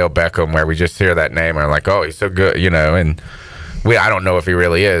an Odell Beckham, where we just hear that name and are like, oh, he's so good, and I don't know if he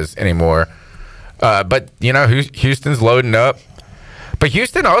really is anymore. But Houston's loading up. But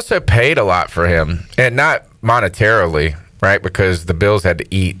Houston also paid a lot for him, and not monetarily, right? Because the Bills had to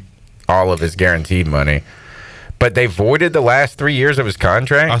eat all of his guaranteed money. But they voided the last 3 years of his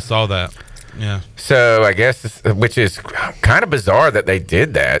contract. I saw that. Yeah. So I guess, which is kind of bizarre that they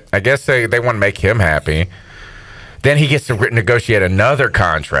did that. I guess they want to make him happy. Then he gets to negotiate another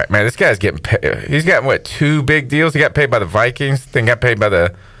contract. Man, this guy's getting paid. He's got, 2 big deals? He got paid by the Vikings, then got paid by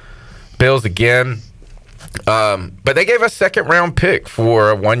the Bills again. But they gave us a 2nd-round pick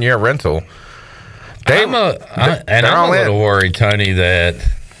for a 1-year rental. I'm a little worried, Tony, that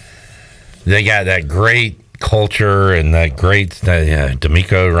they got that great culture and that great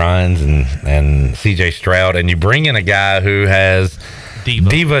D'Amico Ryans and C.J. Stroud, and you bring in a guy who has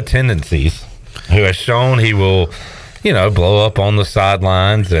diva tendencies, who has shown he will, blow up on the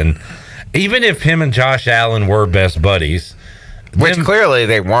sidelines, and even if him and Josh Allen were best buddies, which clearly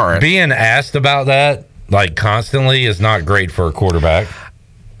they weren't, being asked about that like constantly is not great for a quarterback.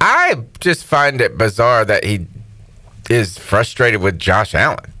 I just find it bizarre that he is frustrated with Josh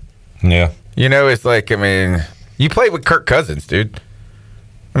Allen. Yeah. You know, it's like, I mean, you played with Kirk Cousins, dude.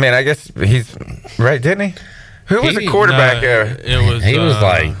 I mean, I guess he's right, didn't he? Who was the quarterback? He was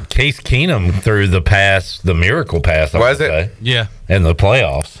like Case Keenum through the miracle pass. Was it? Yeah. In the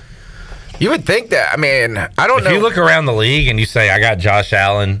playoffs. You would think that. I mean, I don't know. If you look around the league and you say, I got Josh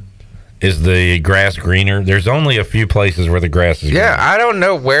Allen, is the grass greener? There's only a few places where the grass is greener. Yeah, I don't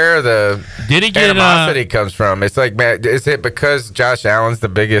know where the animosity comes from. It's like, man, is it because Josh Allen's the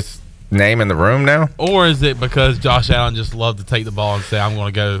biggest name in the room now? Or is it because Josh Allen just loved to take the ball and say, I'm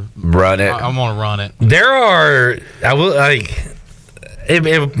going to go run it? I'm going to run it. There are, I will like,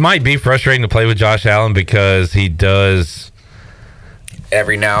 it might be frustrating to play with Josh Allen because he does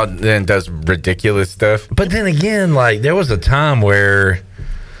every now and then does ridiculous stuff. But then again, like there was a time where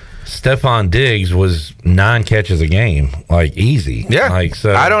Stephon Diggs was 9 catches a game, like easy. Yeah, like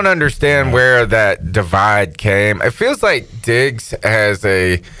so. I don't understand where that divide came. It feels like Diggs has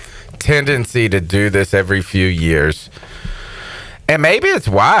a tendency to do this every few years, and maybe it's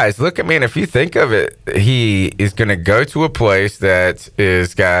wise. Look, I mean, if you think of it, he is going to go to a place that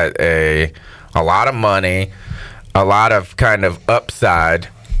is got a lot of money, a lot of kind of upside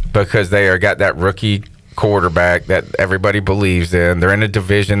because they are got that rookie quarterback that everybody believes in. They're in a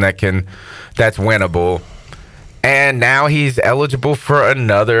division that's winnable, and now he's eligible for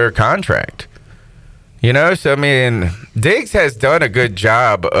another contract. You know, so I mean, Diggs has done a good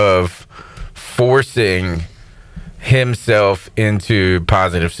job of forcing himself into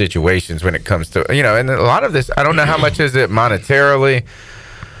positive situations when it comes to, you know, and a lot of this, I don't know how much is it monetarily.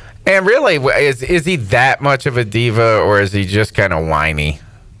 And really, is he that much of a diva, or is he just kind of whiny?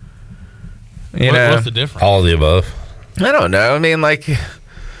 What's the difference? All of the above. I don't know. I mean, like,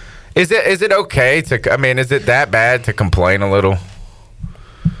 is it okay to, I mean, is it that bad to complain a little?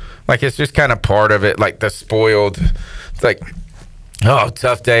 Like, it's just kind of part of it, like the spoiled. It's like, oh,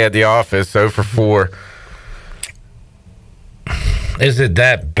 tough day at the office, 0 for 4. Is it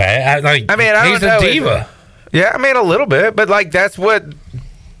that bad? Like, I mean, he's a diva. Yeah, I mean, a little bit, but like that's what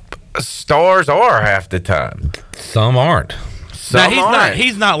stars are half the time. Some aren't.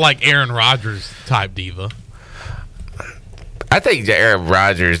 He's not like Aaron Rodgers type diva. I think Aaron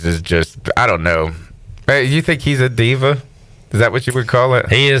Rodgers is just, I don't know. Hey, you think he's a diva? Is that what you would call it?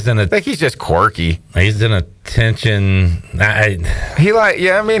 He is I think he's just quirky. He's an attention. But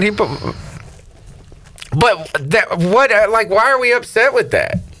that, what? Like, why are we upset with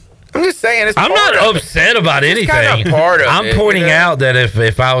that? I'm just saying. I'm not upset about anything. Kind of part of I'm pointing out that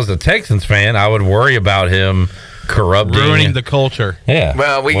if I was a Texans fan, I would worry about him ruining the culture. Yeah.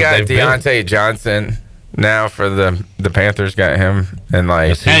 Well, we got Deontay Johnson now for the Panthers. Got him, and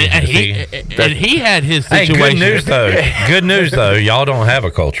like, and he had his situation. Hey, good news though. Good news though. Y'all don't have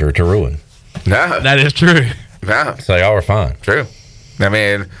a culture to ruin. No, that is true. No, so y'all are fine. True. I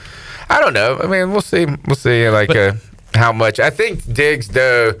mean, I don't know. I mean, we'll see. We'll see. Like how much. I think Diggs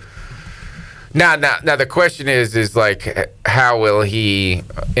though. Now, the question is like, how will he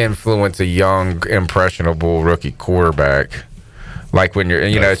influence a young, impressionable rookie quarterback? Like when you're,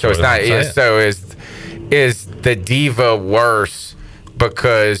 you know, so it's not. So is the diva worse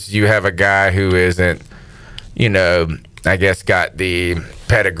because you have a guy who isn't, you know, I guess got the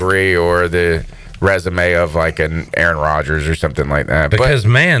pedigree or the resume of like an Aaron Rodgers or something like that? Because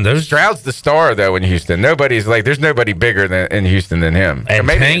those Stroud's the star though in Houston. There's nobody bigger in Houston than him. And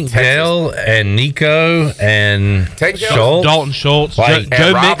Tank Dell and Nico and Schultz, Dalton Schultz, like,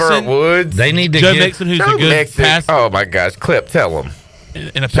 Joe Robert Mixon. Woods. They need to Joe get Mixon, who's Joe a good Mixon. pass. Oh my gosh, Clip, tell him.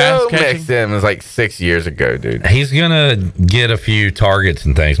 In a pass Joe catching. Mixon was like 6 years ago, dude. He's gonna get a few targets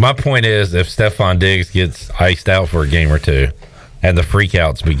and things. My point is, if Stephon Diggs gets iced out for a game or two, and the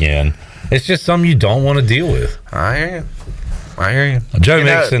freakouts begin, it's just something you don't want to deal with. I hear you. Joe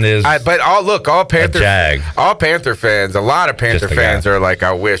Mixon is. But all Panther, jag. all Panther fans, a lot of Panther fans are like,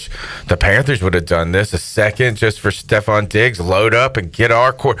 I wish the Panthers would have done this a second just for Stephon Diggs, load up and get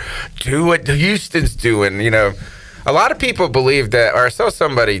our core, do what Houston's doing. You know, a lot of people believe that, or I saw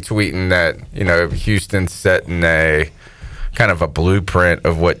somebody tweeting that, you know, Houston's setting a kind of a blueprint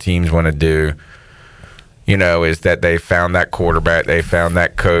of what teams want to do. You know, is that they found that quarterback, they found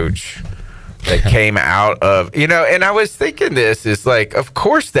that coach. They came out of, you know, and I was thinking this is like, of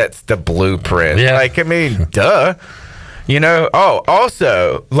course that's the blueprint. Yeah. Like, I mean, duh. You know,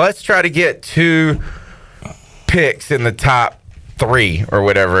 also, let's try to get 2 picks in the top 3 or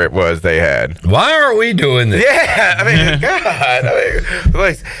whatever it was they had. Why aren't we doing this? Yeah, I mean, God. I mean,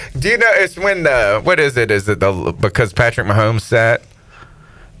 like, do you know it's when what is it? Is it because Patrick Mahomes sat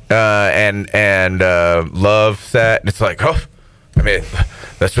and Love sat, and it's like, oh, I mean,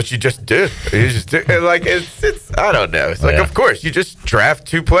 that's what you just do. You just do. And like it's I don't know. It's like, of course, you just draft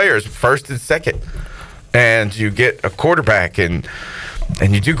 2 players, first and second, and you get a quarterback and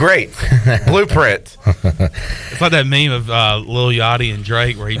you do great. Blueprint. It's like that meme of Lil Yachty and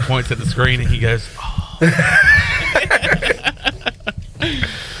Drake where he points at the screen and he goes, oh.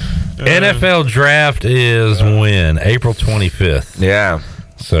 NFL draft is when? April 25th. Yeah.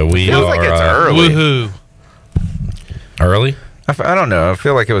 So we feels are like it's early. Woohoo. Early? I don't know. I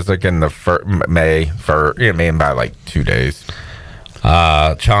feel like it was like in the May by like 2 days.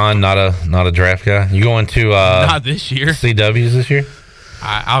 Chon, not a draft guy. You going to not this year. CWs this year?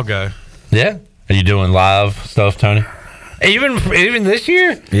 I'll go. Yeah. Are you doing live stuff, Tony? Even this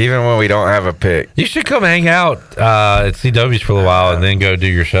year? Even when we don't have a pick. You should come hang out at CW's for a while and then go do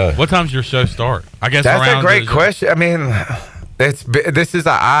your show. What time's your show start? I guess that's a great question. I mean, this is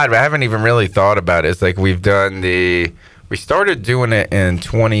odd. I haven't even really thought about it. It's like we started doing it in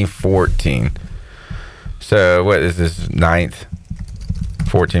 2014. So what is this? 9th,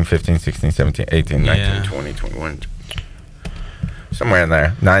 14, 15, 16, 17, 18, 19, 20, 21. Somewhere in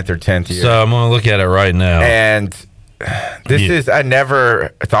there. 9th or 10th year. So I'm going to look at it right now. And I never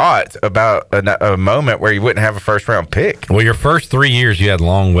thought about a moment where you wouldn't have a first round pick. Well, your first 3 years you had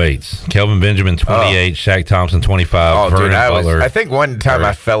long waits. Kelvin Benjamin 28, Shaq Thompson 25, Vernon Butler. I think one time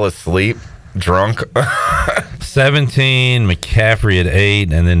I fell asleep drunk. 17, McCaffrey at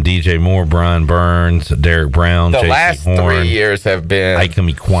 8, and then DJ Moore, Brian Burns, Derek Brown, the J.C. last Horn, 3 years have been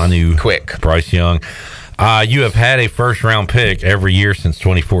Ikem Ekwonu, quick. Bryce Young. You have had a first round pick every year since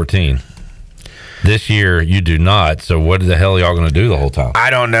 2014. This year, you do not. So what the hell are y'all going to do the whole time? I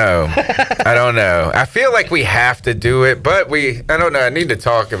don't know. I feel like we have to do it, but I don't know. I need to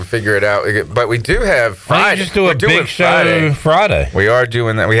talk and figure it out. But we do have Friday. Just do a big show Friday. We are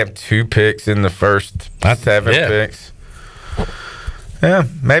doing that. We have 2 picks in the first 7 picks. Yeah,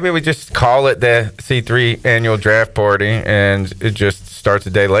 maybe we just call it the C3 annual draft party, and it just starts a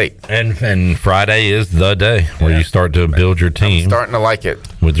day late. And Friday is the day where you start to build your team. I'm starting to like it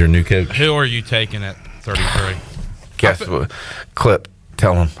with your new coach. Who are you taking at 33? Guess what? Clip.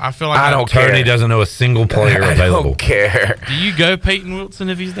 Tell him. I feel like I don't care. Tony doesn't know a single player available. I don't care. Do you go Peyton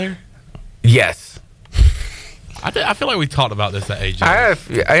Wilson if he's there? Yes. I feel like we talked about this at AJ.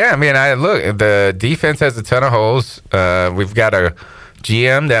 I mean, look, the defense has a ton of holes. We've got a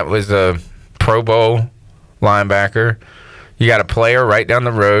GM that was a Pro Bowl linebacker. You got a player right down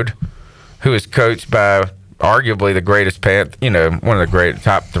the road who is coached by arguably the greatest one of the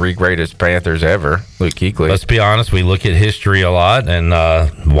top 3 greatest Panthers ever, Luke Kuechly. Let's be honest, we look at history a lot, and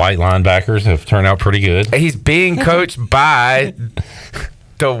white linebackers have turned out pretty good. He's being coached by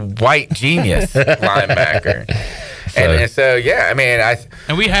the white genius linebacker. So yeah, I mean, I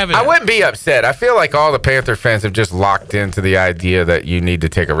wouldn't be upset. I feel like all the Panther fans have just locked into the idea that you need to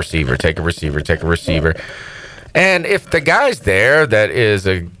take a receiver. And if the guy's there that is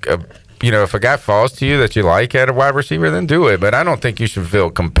if a guy falls to you that you like at a wide receiver, then do it. But I don't think you should feel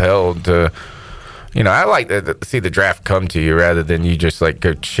compelled to. I like to see the draft come to you rather than you just like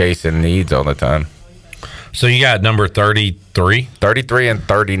go chasing needs all the time. So you got number 33? 33 and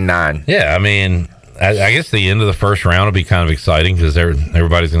 39. Yeah, I mean, I guess the end of the first round will be kind of exciting because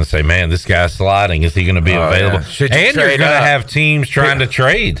everybody's going to say, man, this guy's sliding. Is he going to be available? Yeah. And you're going to have teams trying to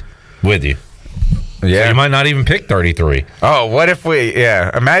trade with you. Yeah. So you might not even pick 33. Oh, what if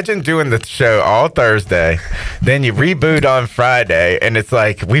imagine doing the show all Thursday, then you reboot on Friday, and it's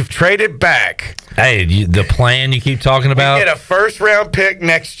like, we've traded back. Hey, the plan you keep talking about. We get a first-round pick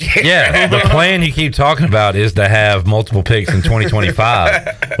next year. Yeah, the plan you keep talking about is to have multiple picks in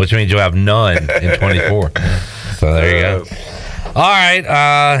 2025, which means you'll have none in 24. So there you go. All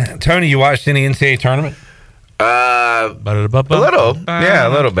right, Tony, you watched any NCAA tournament? A little. Yeah, a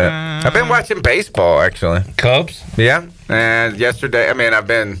little bit. I've been watching baseball, actually. Cubs? Yeah. And yesterday, I've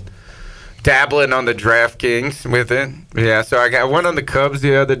been dabbling on the DraftKings with it. Yeah, so I got one on the Cubs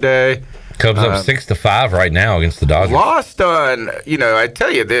the other day. Cubs up 6-5 right now against the Dodgers. Lost on, I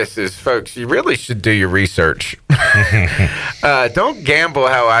tell you this is, folks, you really should do your research. Don't gamble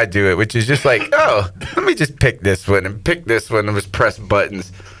how I do it, which is just like, let me just pick this one and just press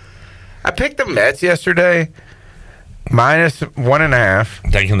buttons. I picked the Mets yesterday,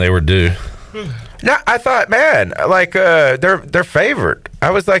 -1.5. Thinking they were due. No, I thought, man, like they're favored. I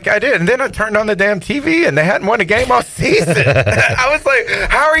was like, I did, and then I turned on the damn TV, and they hadn't won a game all season. I was like,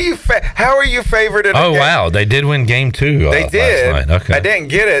 how are you favored in a game? Wow, they did win game 2. They did. Last night. Okay. I didn't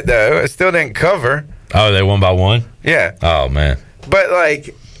get it though. I still didn't cover. Oh, they won by 1? Yeah. Oh man. But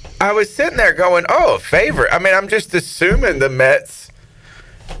like, I was sitting there going, oh, favorite. I mean, I'm just assuming the Mets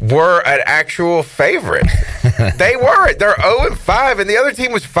were an actual favorite. They weren't. They're 0-5, and the other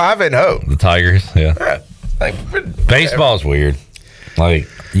team was 5-0. The Tigers, yeah. Like, baseball's weird. Like,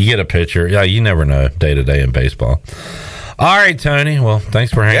 you get a pitcher. Yeah, you never know day to day in baseball. All right, Tony. Well,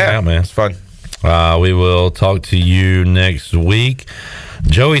 thanks for hanging out, man. It's fun. We will talk to you next week.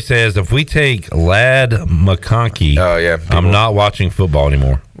 Joey says, if we take Ladd McConkey, I'm not watching football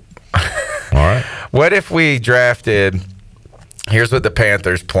anymore. All right. What if we drafted... Here's what the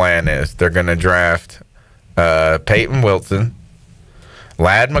Panthers' plan is. They're going to draft Peyton Wilson,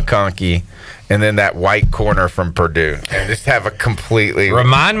 Ladd McConkey, and then that white corner from Purdue, and just have a completely...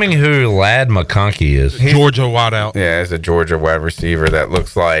 Remind me who Ladd McConkey is. Georgia wideout. Yeah, he's a Georgia wide receiver that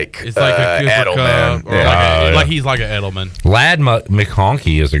looks like it's like Edelman. Like he's like an Edelman. Ladd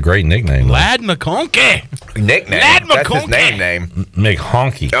McConkey is a great nickname. Ladd McConkey. Nickname. Ladd That's his McConkey. name.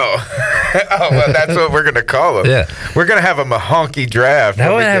 McHonky. Oh, well, that's what we're going to call him. Yeah. We're going to have a Mahonky draft.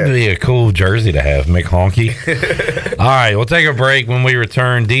 That would have to be a cool jersey to have, McHonky. All right, we'll take a break. When we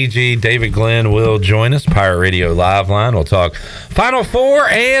return, DG, David Glenn will join us, Pirate Radio Live Line. We'll talk Final Four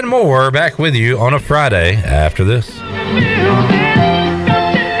and more. Back with you on a Friday after this.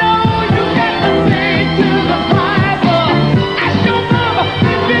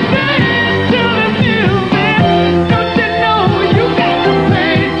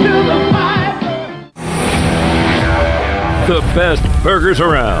 The best burgers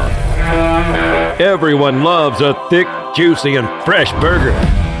around. Everyone loves a thick, juicy, and fresh burger.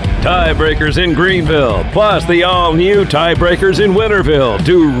 Tiebreakers in Greenville, plus the all-new Tiebreakers in Winterville,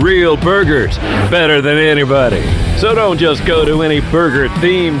 do real burgers better than anybody. So don't just go to any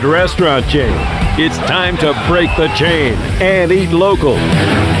burger-themed restaurant chain. It's time to break the chain and eat local.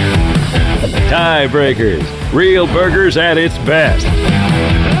 Tiebreakers, real burgers at its best.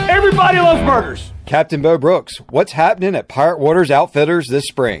 Everybody loves burgers. Captain Bo Brooks, what's happening at Pirate Waters Outfitters this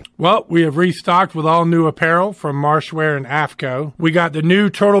spring? Well, we have restocked with all new apparel from Marshwear and AFCO. We got the new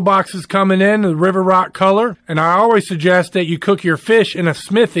turtle boxes coming in the River Rock color, and I always suggest that you cook your fish in a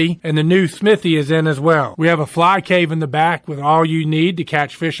smithy, and the new smithy is in as well. We have a fly cave in the back with all you need to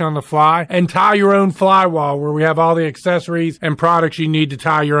catch fish on the fly, and tie your own fly wall where we have all the accessories and products you need to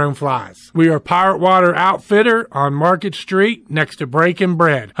tie your own flies. We are Pirate Water Outfitter on Market Street next to Breakin'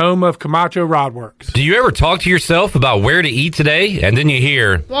 Bread, home of Camacho Rod Works. Do you ever talk to yourself about where to eat today, and then you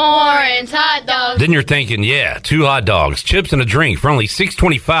hear Warren's hot dogs? Then you're thinking, yeah, 2 hot dogs, chips, and a drink for only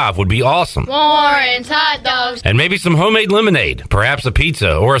 $6.25 would be awesome. Warren's hot dogs. And maybe some homemade lemonade, perhaps a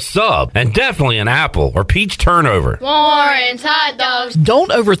pizza or a sub, and definitely an apple or peach turnover. Warren's hot dogs.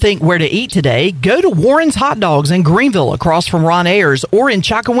 Don't overthink where to eat today. Go to Warren's Hot Dogs in Greenville across from Ron Ayers, or in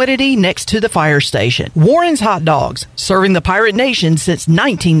Chocowinity next to the fire station. Warren's Hot Dogs, serving the Pirate Nation since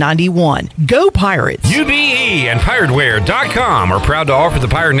 1991. Go Pirates! UBE and PirateWear.com are proud to offer the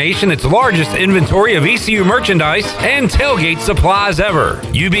Pirate Nation its largest inventory of ECU merchandise and tailgate supplies ever.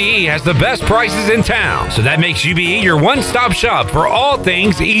 UBE has the best prices in town, so that makes UBE your one-stop shop for all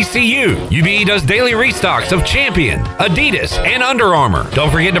things ECU. UBE does daily restocks of Champion, Adidas, and Under Armour.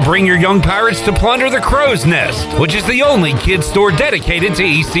 Don't forget to bring your young Pirates to plunder the Crow's Nest, which is the only kids store dedicated to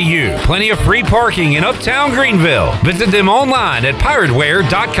ECU. Plenty of free parking in Uptown Greenville. Visit them online at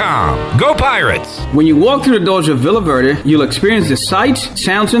PirateWear.com. Go Pirates! When you walk through the doors of Villa Verde, you'll experience the sights,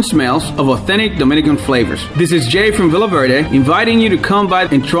 sounds, and smells of authentic Dominican flavors. This is Jay from Villa Verde, inviting you to come by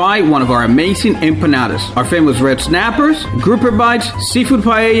and try one of our amazing empanadas, our famous red snappers, grouper bites, seafood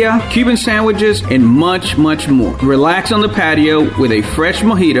paella, Cuban sandwiches, and much, much more. Relax on the patio with a fresh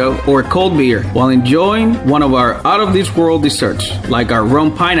mojito or a cold beer while enjoying one of our out-of-this-world desserts, like our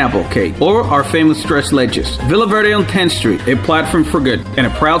rum pineapple cake or our famous tres leches. Villa Verde on 10th Street, a platform for good, and a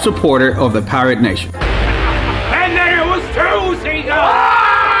proud supporter of the Pirate Nation. And then it was two seagulls!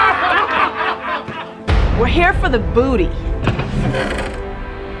 We're here for the booty.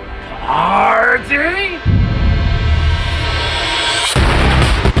 Party?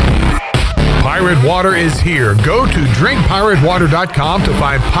 Pirate Water is here. Go to drinkpiratewater.com to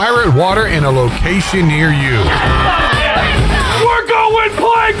find Pirate Water in a location near you. We're going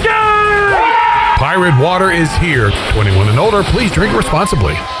plankton! Pirate Water is here. 21 and older, please drink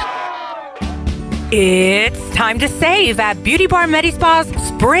responsibly. It's time to save at Beauty Bar Medispa's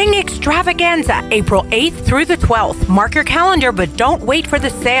Spring Extravaganza, April 8th through the 12th. Mark your calendar, but don't wait for the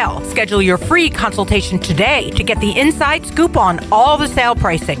sale. Schedule your free consultation today to get the inside scoop on all the sale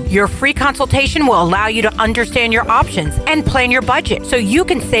pricing. Your free consultation will allow you to understand your options and plan your budget so you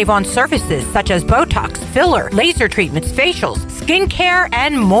can save on services such as Botox, filler, laser treatments, facials, skincare,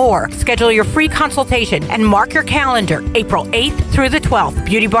 and more. Schedule your free consultation and mark your calendar, April 8th through the 12th.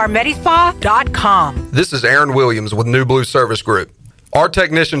 BeautyBarMedispa.com. This is Aaron Williams with New Blue Service Group. Our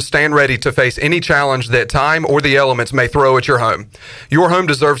technicians stand ready to face any challenge that time or the elements may throw at your home. Your home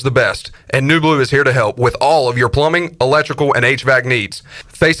deserves the best, and New Blue is here to help with all of your plumbing, electrical, and HVAC needs.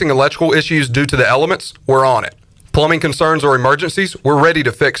 Facing electrical issues due to the elements? We're on it. Plumbing concerns or emergencies? We're ready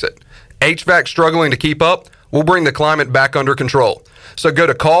to fix it. HVAC struggling to keep up? We'll bring the climate back under control. So go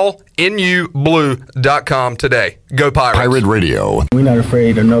to callnublue.com today. Go Pirates. Pirate Radio. We're not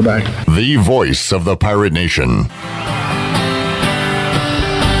afraid of nobody. The voice of the Pirate Nation.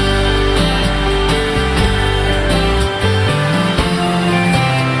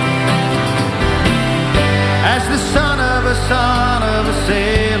 As the son of a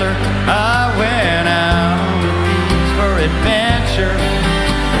sailor, I went out on the seas for adventure,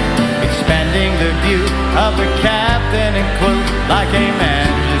 expanding the view of the captain and crew like a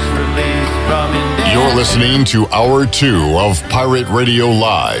man just released from indenture. You're listening to Hour 2 of Pirate Radio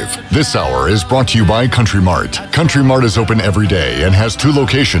Live. This hour is brought to you by Country Mart. Country Mart is open every day and has 2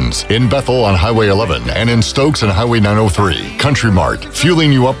 locations, in Bethel on Highway 11 and in Stokes on Highway 903. Country Mart,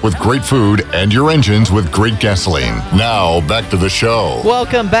 fueling you up with great food and your engines with great gasoline. Now, back to the show.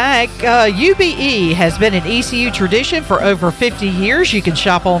 Welcome back. UBE has been an ECU tradition for over 50 years. You can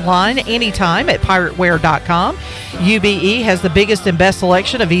shop online anytime at pirateware.com. UBE has the biggest and best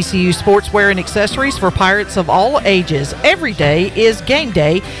selection of ECU sportswear and accessories for Pirates of all ages. Every day is game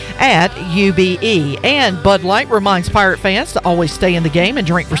day at UBE. And Bud Light reminds Pirate fans to always stay in the game and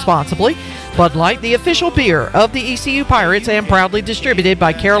drink responsibly. Bud Light, the official beer of the ECU Pirates and proudly distributed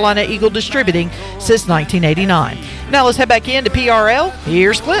by Carolina Eagle Distributing since 1989. Now let's head back into PRL.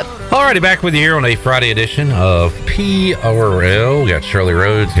 Here's Clip. Alrighty, back with you here on a Friday edition of PRL. We got Shirley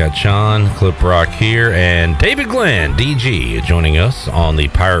Rhodes, got Sean, Clip Rock here, and David Glenn, DG, joining us on the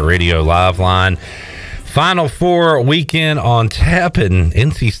Pirate Radio Live line. Final Four weekend on tap, and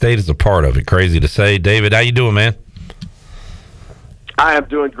NC State is a part of it. Crazy to say. David, how you doing, man? I am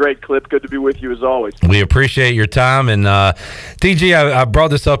doing great, Clip. Good to be with you as always. We appreciate your time. And DG, I brought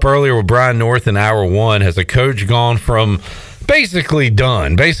this up earlier with Brian North in Hour 1. Has a coach gone from basically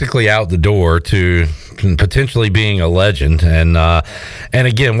done, basically out the door, to potentially being a legend? And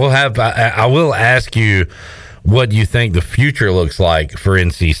again, we'll have. I will ask you what you think the future looks like for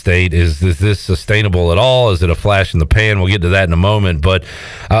NC State. Is this sustainable at all? Is it a flash in the pan? We'll get to that in a moment. But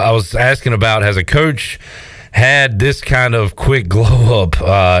I was asking about, has a coach had this kind of quick glow up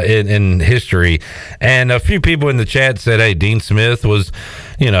in history? And a few people in the chat said, hey, Dean Smith was,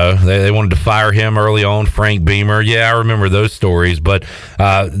 they wanted to fire him early on. Frank Beamer. Yeah, I remember those stories. But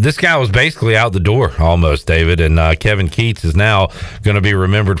this guy was basically out the door almost, David. And Kevin Keats is now going to be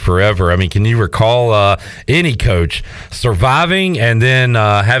remembered forever. I mean, can you recall any coach surviving and then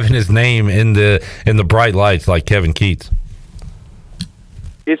having his name in the bright lights like Kevin Keats?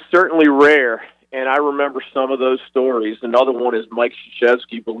 It's certainly rare. And I remember some of those stories. Another one is Mike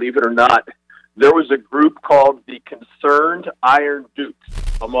Krzyzewski, believe it or not. There was a group called the Concerned Iron Dukes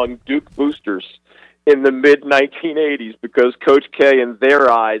among Duke boosters in the mid-1980s because Coach K, in their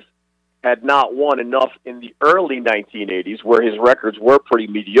eyes, had not won enough in the early 1980s where his records were pretty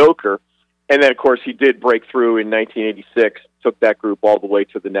mediocre. And then, of course, he did break through in 1986, took that group all the way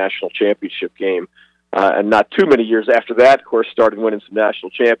to the national championship game. And not too many years after that, of course, started winning some national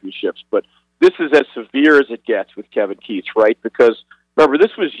championships. But this is as severe as it gets with Kevin Keats, right? Because, remember,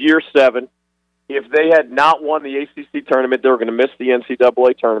 this was year 7. If they had not won the ACC tournament, they were going to miss the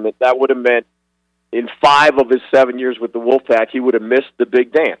NCAA tournament. That would have meant in 5 of his 7 years with the Wolfpack, he would have missed the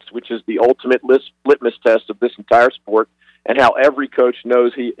big dance, which is the ultimate litmus test of this entire sport and how every coach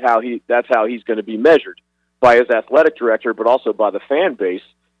knows that's how he's going to be measured, by his athletic director, but also by the fan base.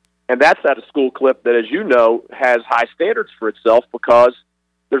 And that's at a school, Clip, that, as you know, has high standards for itself because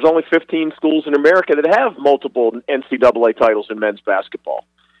there's only 15 schools in America that have multiple NCAA titles in men's basketball.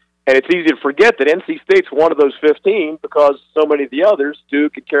 And it's easy to forget that NC State's one of those 15 because so many of the others,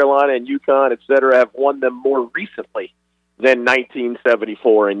 Duke and Carolina and UConn, et cetera, have won them more recently than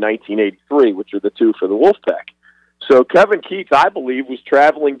 1974 and 1983, which are the 2 for the Wolfpack. So Kevin Keats, I believe, was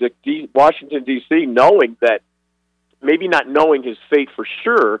traveling to Washington, D.C., knowing that, maybe not knowing his fate for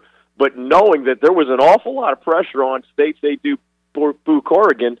sure, but knowing that there was an awful lot of pressure on State Boo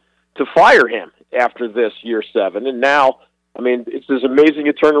Corrigan to fire him. after this year 7. And now, I mean, it's as amazing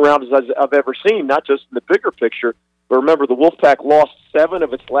a turnaround as I've ever seen, not just in the bigger picture, but remember, the Wolfpack lost 7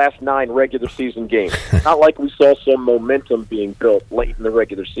 of its last 9 regular season games. Not like we saw some momentum being built late in the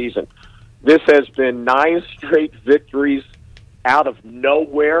regular season. This has been 9 straight victories out of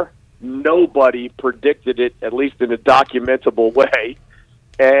nowhere. Nobody predicted it, at least in a documentable way.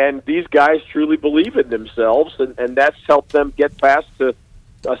 And these guys truly believe in themselves, and that's helped them get past to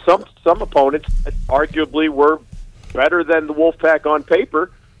some opponents that arguably were better than the Wolfpack on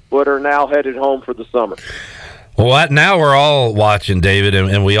paper, but are now headed home for the summer. Well, now we're all watching, David,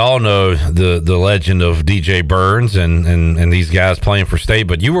 and we all know the legend of DJ Burns and these guys playing for state,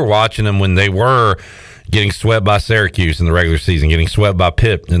 but you were watching them when they were getting swept by Syracuse in the regular season, getting swept by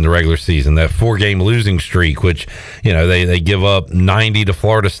Pitt in the regular season, that 4-game losing streak, which, you know, they give up 90 to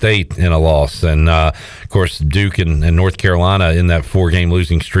Florida State in a loss. And, of course, Duke and North Carolina in that 4-game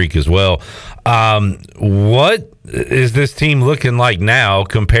losing streak as well. What is this team looking like now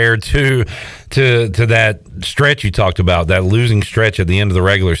compared to that stretch you talked about, that losing stretch at the end of the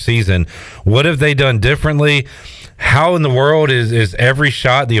regular season? What have they done differently? How in the world is every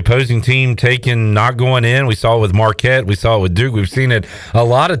shot the opposing team taking not going in? We saw it with Marquette. We saw it with Duke. We've seen it a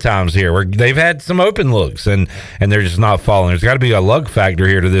lot of times here where they've had some open looks and they're just not falling. There's got to be a luck factor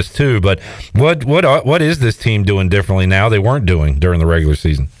here to this too. But what is this team doing differently now they weren't doing during the regular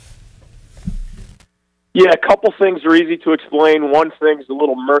season? Yeah, a couple things are easy to explain. One thing's a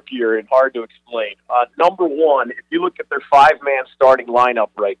little murkier and hard to explain. Number one, if you look at their 5-man starting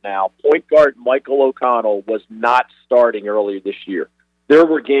lineup right now, point guard Michael O'Connell was not starting earlier this year. There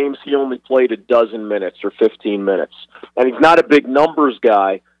were games he only played 12 minutes or 15 minutes. And he's not a big numbers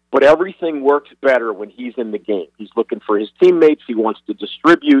guy, but everything works better when he's in the game. He's looking for his teammates. He wants to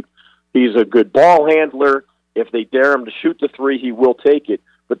distribute. He's a good ball handler. If they dare him to shoot the 3, he will take it.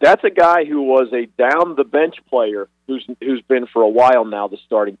 But that's a guy who was a down-the-bench player who's been for a while now the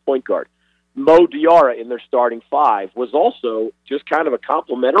starting point guard. Mo Diarra in their starting 5 was also just kind of a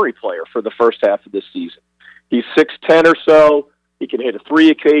complimentary player for the first half of this season. He's 6'10" or so. He can hit a 3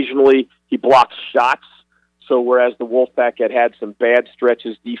 occasionally. He blocks shots. So whereas the Wolfpack had some bad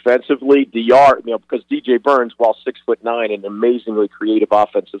stretches defensively, Diarra, because DJ Burns, while 6'9", an amazingly creative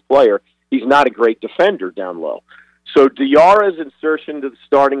offensive player, he's not a great defender down low. So Diarra's insertion to the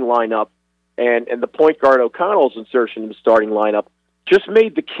starting lineup and the point guard O'Connell's insertion in the starting lineup just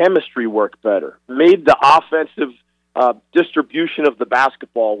made the chemistry work better, made the offensive distribution of the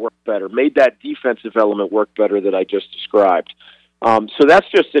basketball work better, made that defensive element work better that I just described. So that's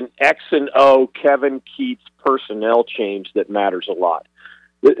just an X and O Kevin Keats personnel change that matters a lot.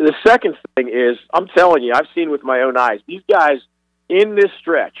 The second thing is, I'm telling you, I've seen with my own eyes, these guys in this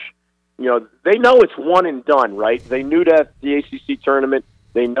stretch, they know it's one and done, right? They knew that at the ACC tournament.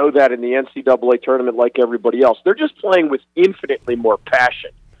 They know that in the NCAA tournament like everybody else. They're just playing with infinitely more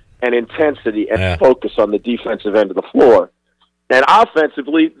passion and intensity and focus on the defensive end of the floor. And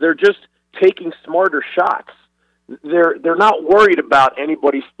offensively, they're just taking smarter shots. They're not worried about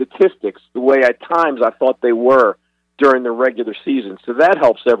anybody's statistics the way at times I thought they were during the regular season. So that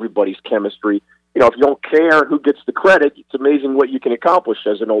helps everybody's chemistry. If you don't care who gets the credit, it's amazing what you can accomplish,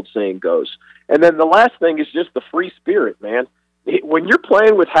 as an old saying goes. And then the last thing is just the free spirit, man. When you're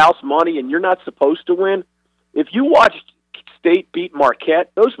playing with house money and you're not supposed to win, if you watched State beat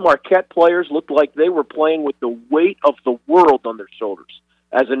Marquette, those Marquette players looked like they were playing with the weight of the world on their shoulders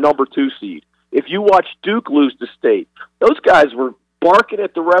as a number 2 seed. If you watched Duke lose to State, those guys were barking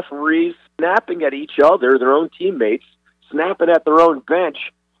at the referees, snapping at each other, their own teammates, snapping at their own bench,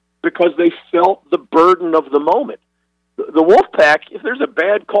 because they felt the burden of the moment. The Wolfpack, if there's a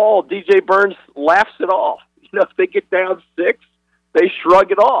bad call, DJ Burns laughs it off. If they get down 6, they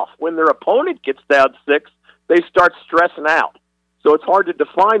shrug it off. When their opponent gets down 6, they start stressing out. So it's hard to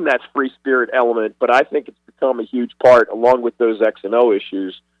define that free spirit element, but I think it's become a huge part, along with those X and O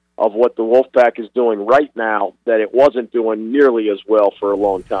issues, of what the Wolfpack is doing right now that it wasn't doing nearly as well for a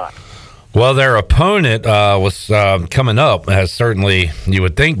long time. Well, their opponent was coming up, has certainly, you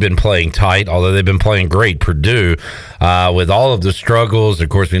would think, been playing tight, although they've been playing great. Purdue, with all of the struggles. Of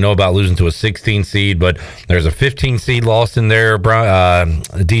course, we know about losing to a 16 seed, but there's a 15 seed lost in there,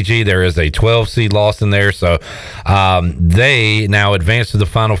 DG. There is a 12 seed lost in there. So they now advance to the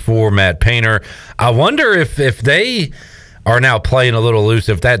Final Four. Matt Painter. I wonder if they are now playing a little loose,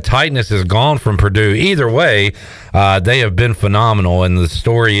 if that tightness is gone from Purdue. Either way, they have been phenomenal, and the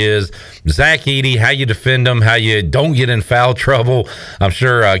story is Zach Edey, how you defend them, how you don't get in foul trouble. I'm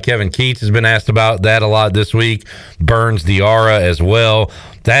sure Kevin Keats has been asked about that a lot this week. Burns, Diarra as well.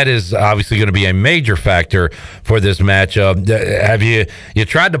 that is obviously going to be a major factor for this matchup. Have you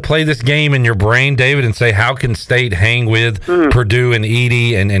tried to play this game in your brain, David, and say how can State hang with Purdue and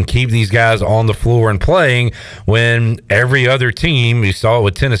Edie and keep these guys on the floor and playing when every other team, you saw it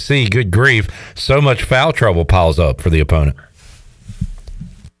with Tennessee, good grief, so much foul trouble piles up for the opponent?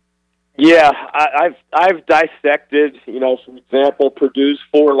 Yeah, I've dissected, for example, Purdue's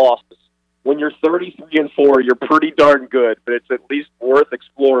 4 losses. When you're 33-4, you're pretty darn good, but it's at least worth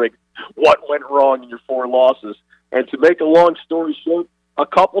exploring what went wrong in your 4 losses. And to make a long story short, a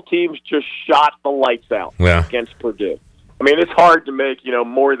couple teams just shot the lights out against Purdue. I mean, it's hard to make,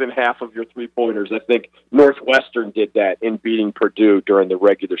 more than half of your 3-pointers. I think Northwestern did that in beating Purdue during the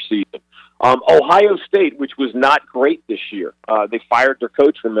regular season. Ohio State, which was not great this year, they fired their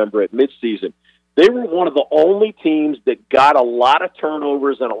coach, remember, at midseason. They were one of the only teams that got a lot of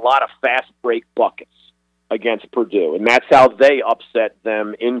turnovers and a lot of fast break buckets against Purdue, and that's how they upset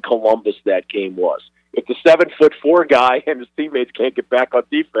them in Columbus that game was. If the 7'4" guy and his teammates can't get back on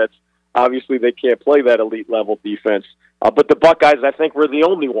defense, obviously they can't play that elite-level defense. But the Buckeyes, I think, were the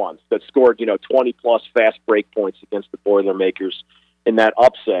only ones that scored, 20-plus fast break points against the Boilermakers in that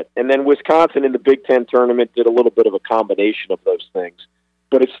upset. And then Wisconsin in the Big Ten tournament did a little bit of a combination of those things.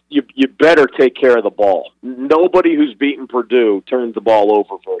 But you better take care of the ball. Nobody who's beaten Purdue turns the ball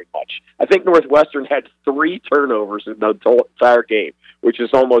over very much. I think Northwestern had 3 turnovers in the entire game, which is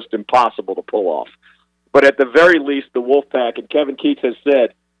almost impossible to pull off. But at the very least, the Wolfpack, and Kevin Keats has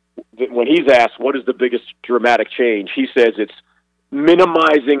said, that when he's asked what is the biggest dramatic change, he says it's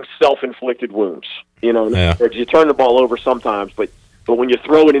minimizing self-inflicted wounds. You turn the ball over sometimes, but when you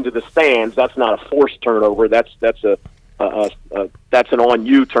throw it into the stands, that's not a forced turnover. That's an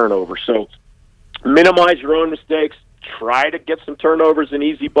on-you turnover. So minimize your own mistakes, try to get some turnovers and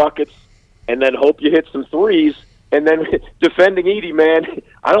easy buckets, and then hope you hit some threes. And then defending Edie, man,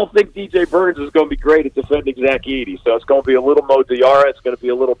 I don't think DJ Burns is going to be great at defending Zach Edie. So it's going to be a little Mo Diarra. It's going to be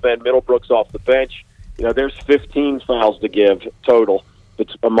a little Ben Middlebrooks off the bench. There's 15 fouls to give total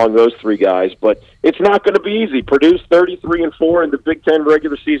among those 3 guys. But it's not going to be easy. Purdue's 33-4 and the Big Ten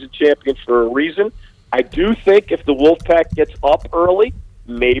regular season champions for a reason. I do think if the Wolfpack gets up early,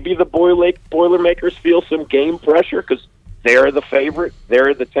 maybe the Boilermakers feel some game pressure because they're the favorite.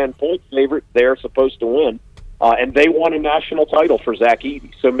 They're the 10-point favorite. They're supposed to win. And they won a national title for Zach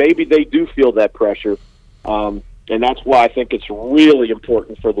Edey. So maybe they do feel that pressure. And that's why I think it's really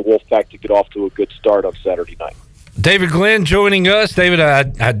important for the Wolfpack to get off to a good start on Saturday night. David Glenn joining us. David,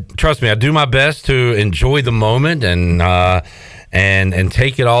 I trust me, I do my best to enjoy the moment and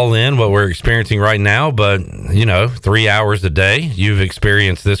take it all in, what we're experiencing right now. But 3 hours a day, you've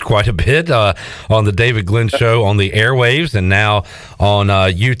experienced this quite a bit on the David Glenn Show on the airwaves and now on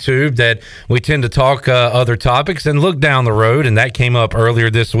YouTube, that we tend to talk other topics and look down the road. And that came up earlier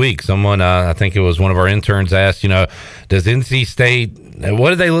this week. Someone, I think it was one of our interns, asked, does NC State,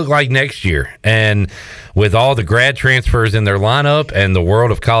 what do they look like next year? And with all the grad transfers in their lineup and the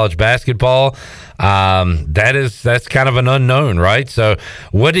world of college basketball, that's kind of an unknown, right? So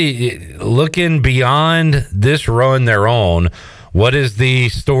looking beyond this run they're on, what is the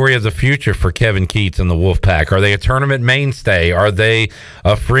story of the future for Kevin Keats and the Wolfpack? Are they a tournament mainstay? Are they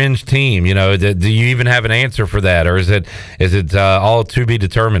a fringe team? Do you even have an answer for that, or is it all to be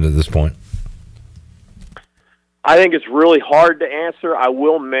determined at this point? I think it's really hard to answer. I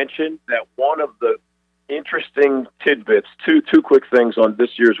will mention that one of the interesting tidbits, two quick things on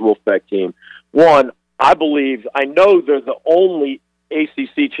this year's Wolfpack team. One, I know they're the only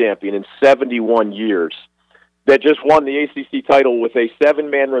ACC champion in 71 years that just won the ACC title with a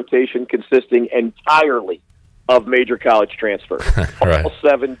 7-man rotation consisting entirely of major college transfers. Right. All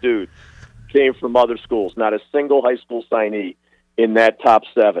 7 dudes came from other schools, not a single high school signee in that top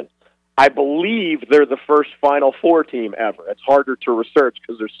 7. I believe they're the first Final Four team ever. It's harder to research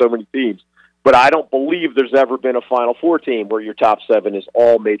because there's so many teams. But I don't believe there's ever been a Final Four team where your top 7 is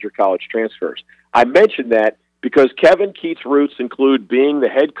all major college transfers. I mention that because Kevin Keats' roots include being the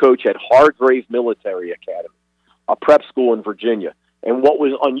head coach at Hargrave Military Academy, a prep school in Virginia. And what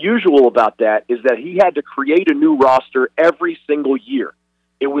was unusual about that is that he had to create a new roster every single year.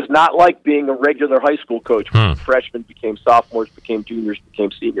 It was not like being a regular high school coach where freshmen became sophomores, became juniors, became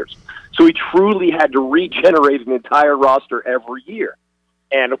seniors. So he truly had to regenerate an entire roster every year.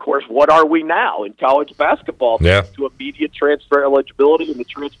 And, of course, what are we now in college basketball? Yeah. To immediate transfer eligibility in the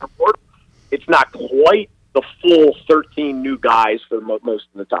transfer portal. It's not quite the full 13 new guys for most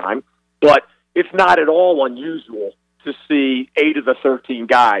of the time, but it's not at all unusual to see 8 of the 13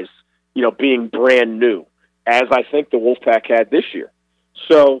 guys, being brand new, as I think the Wolfpack had this year.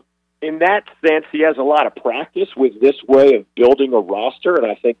 So in that sense, he has a lot of practice with this way of building a roster, and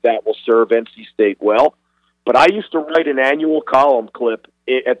I think that will serve NC State well. But I used to write an annual column clip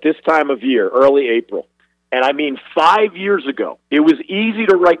at this time of year, early April. And I mean, 5 years ago, it was easy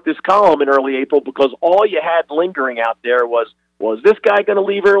to write this column in early April because all you had lingering out there was this guy going to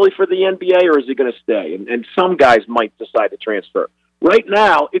leave early for the NBA or is he going to stay? And some guys might decide to transfer. Right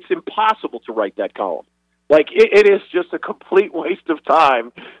now, it's impossible to write that column. Like, it is just a complete waste of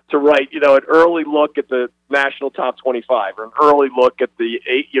time to write, an early look at the national top 25 or an early look at the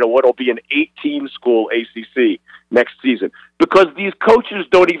what'll be an 8-team school ACC next season, because these coaches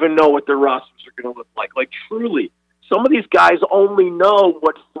don't even know what their rosters are going to look like. Like, truly, some of these guys only know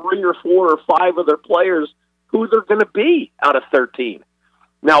what 3 or 4 or 5 of their players, who they're going to be out of 13.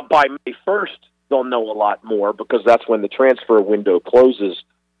 Now, by May 1st, they'll know a lot more because that's when the transfer window closes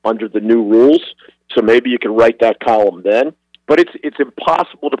under the new rules. So maybe you can write that column then. But it's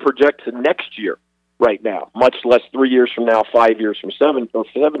impossible to project to next year right now, much less 3 years from now, 5 years from 7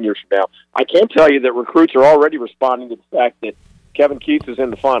 years from now. I can tell you that recruits are already responding to the fact that Kevin Keats is in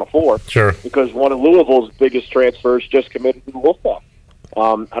the Final Four. Sure. Because one of Louisville's biggest transfers just committed to the Wolfpack.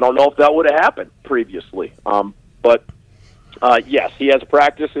 I don't know if that would have happened previously. But yes, he has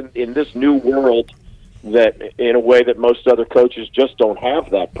practice in this new world that in a way that most other coaches just don't have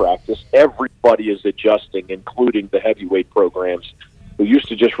that practice. Everybody is adjusting, including the heavyweight programs who used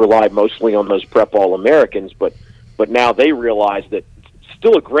to just rely mostly on those prep All-Americans, but now they realize that it's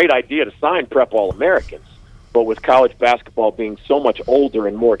still a great idea to sign prep All-Americans, but with college basketball being so much older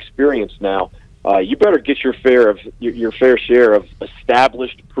and more experienced now, you better get your fair share of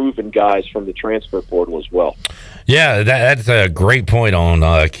established, proven guys from the transfer portal as well. Yeah, that's a great point on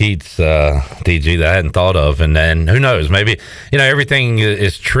Keats, DG, that I hadn't thought of. And then who knows? Maybe everything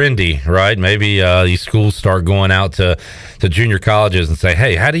is trendy, right? Maybe these schools start going out to junior colleges and say,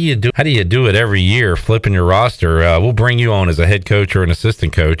 "Hey, how do you do it every year? Flipping your roster. We'll bring you on as a head coach or an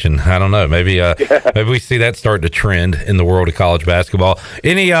assistant coach." And I don't know, maybe we see that start to trend in the world of college basketball.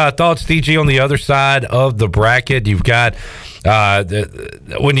 Any thoughts, DG, on the other side of the bracket? You've got.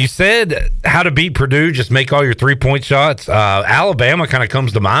 When you said how to beat Purdue, just make all your 3-point shots, Alabama kind of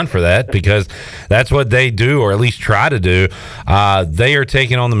comes to mind for that because that's what they do, or at least try to do. They are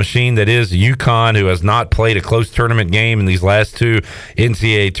taking on the machine that is UConn, who has not played a close tournament game in these last 2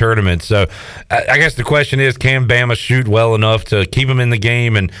 NCAA tournaments. So I guess the question is, can Bama shoot well enough to keep them in the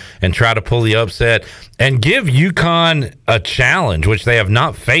game and try to pull the upset and give UConn a challenge, which they have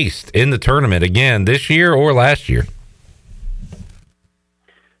not faced in the tournament again this year or last year?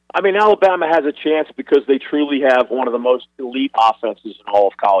 I mean, Alabama has a chance because they truly have one of the most elite offenses in all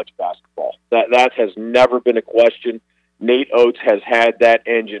of college basketball. That has never been a question. Nate Oates has had that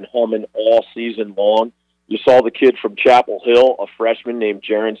engine humming all season long. You saw the kid from Chapel Hill, a freshman named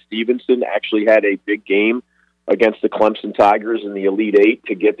Jaron Stevenson, actually had a big game against the Clemson Tigers in the Elite Eight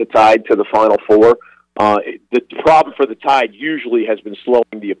to get the Tide to the Final Four. The problem for the Tide usually has been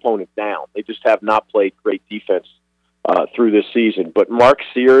slowing the opponent down. They just have not played great defense through this season. But Mark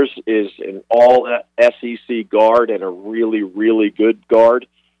Sears is an all-SEC guard and a really, really good guard.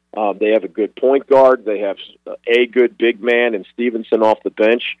 They have a good point guard. They have a good big man and Stevenson off the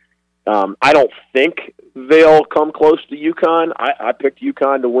bench. I don't think they'll come close to UConn. I picked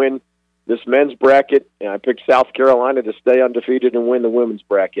UConn to win this men's bracket, and I picked South Carolina to stay undefeated and win the women's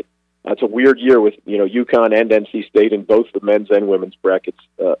bracket. It's a weird year with UConn and NC State in both the men's and women's brackets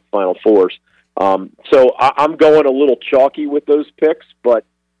Final Fours. So I'm going a little chalky with those picks, but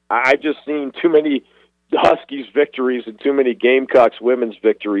I've just seen too many Huskies victories and too many Gamecocks women's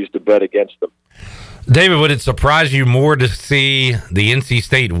victories to bet against them. David, would it surprise you more to see the NC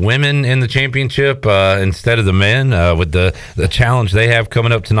State women in the championship instead of the men with the challenge they have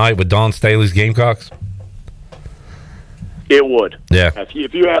coming up tonight with Dawn Staley's Gamecocks? It would. Yeah.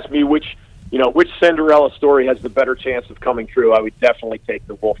 If you ask me which Cinderella story has the better chance of coming true, I would definitely take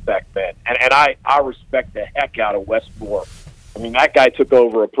the Wolfpack men. And I respect the heck out of Wes Moore. I mean, that guy took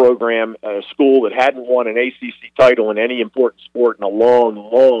over a program, a school that hadn't won an ACC title in any important sport in a long,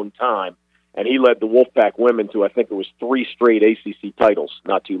 long time, and he led the Wolfpack women to, I think it was 3 straight ACC titles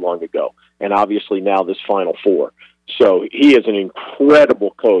not too long ago, and obviously now this Final Four. So he is an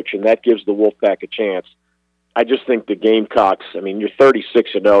incredible coach, and that gives the Wolfpack a chance. I just think the Gamecocks, I mean, you're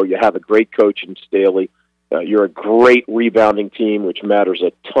 36-0, you have a great coach in Staley, you're a great rebounding team, which matters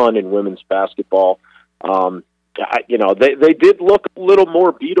a ton in women's basketball. They did look a little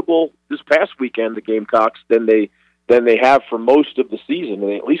more beatable this past weekend, the Gamecocks, than they have for most of the season.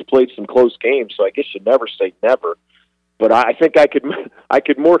 They at least played some close games, so I guess you never say never. But I think I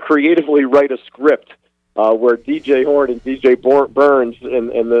could more creatively write a script where DJ Horn and DJ Burns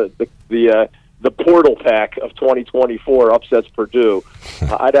and the portal pack of 2024 upsets Purdue.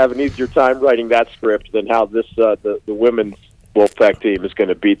 I'd have an easier time writing that script than how this the women's Wolfpack team is going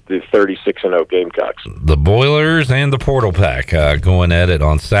to beat the 36-0 Gamecocks. The Boilers and the Portal Pack going at it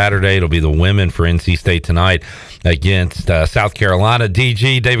on Saturday. It'll be the women for NC State tonight against South Carolina.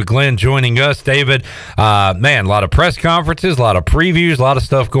 DG, David Glenn joining us. David, man, a lot of press conferences, a lot of previews, a lot of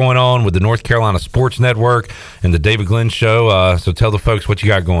stuff going on with the North Carolina Sports Network and the David Glenn Show. So tell the folks what you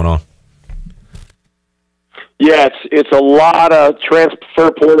got going on. Yeah, it's a lot of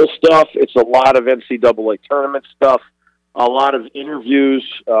transfer portal stuff. It's a lot of NCAA tournament stuff. A lot of interviews,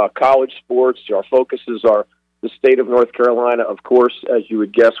 college sports. Our focuses are the state of North Carolina, of course, as you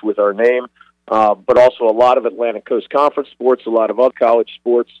would guess with our name, but also a lot of Atlantic Coast Conference sports, a lot of other college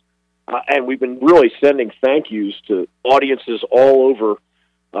sports. And we've been really sending thank yous to audiences all over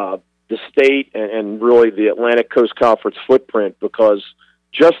the state and really the Atlantic Coast Conference footprint, because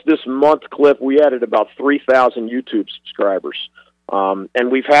just this month, Cliff, we added about 3,000 YouTube subscribers. And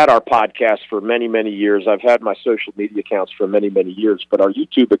we've had our podcast for many, many years. I've had my social media accounts for many, many years, but our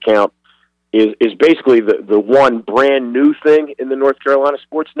YouTube account is basically the one brand new thing in the North Carolina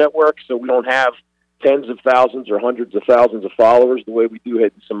Sports Network. So we don't have tens of thousands or hundreds of thousands of followers the way we do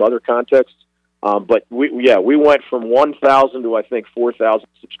in some other contexts. But we went from 1,000 to I think 4,000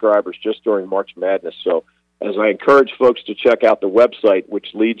 subscribers just during March Madness. So as I encourage folks to check out the website,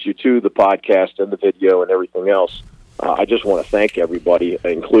 which leads you to the podcast and the video and everything else, I just want to thank everybody,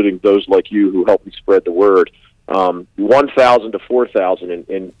 including those like you who helped me spread the word. 1,000 to 4,000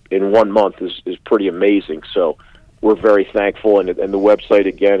 in 1 month is pretty amazing. So we're very thankful, and the website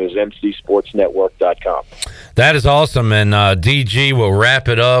again is ncsportsnetwork.com. That is awesome, and DG will wrap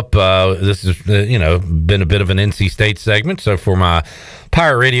it up. This has been a bit of an NC State segment, so for my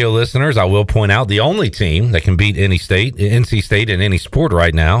Pirate Radio listeners, I will point out the only team that can beat NC State in any sport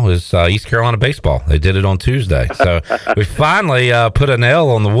right now is East Carolina baseball. They did it on Tuesday, so we finally put an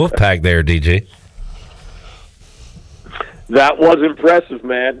L on the Wolfpack there, DG. That was impressive,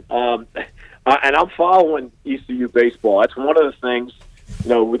 man. And I'm following ECU baseball. That's one of the things,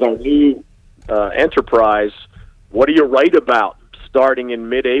 with our new enterprise. What do you write about starting in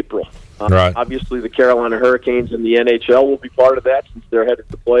mid-April? Right. Obviously, the Carolina Hurricanes and the NHL will be part of that since they're headed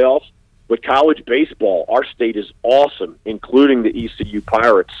to the playoffs. But college baseball, our state is awesome, including the ECU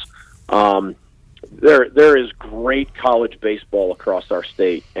Pirates. There is great college baseball across our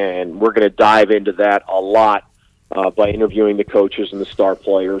state, and we're going to dive into that a lot by interviewing the coaches and the star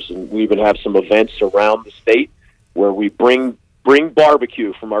players. And we even have some events around the state where we bring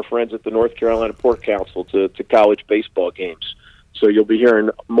barbecue from our friends at the North Carolina Port Council to college baseball games. So you'll be hearing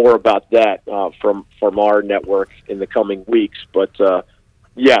more about that from our network in the coming weeks. But,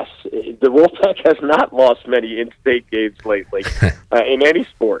 yes, the Wolfpack has not lost many in-state games lately in any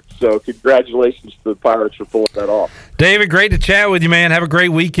sport. So congratulations to the Pirates for pulling that off. David, great to chat with you, man. Have a great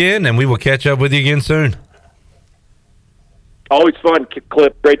weekend, and we will catch up with you again soon. Always fun,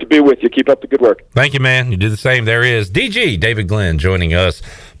 Cliff. Great to be with you. Keep up the good work. Thank you, man. You do the same. There is DG, David Glenn, joining us,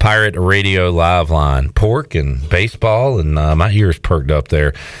 Pirate Radio Live Line. Pork and baseball, and my ears perked up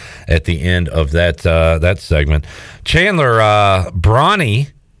there at the end of that segment. Chandler,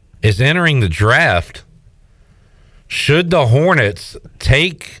 Bronny is entering the draft. Should the Hornets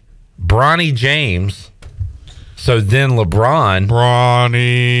take Bronny James, so then Bronny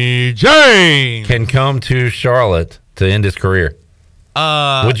James can come to Charlotte to end his career?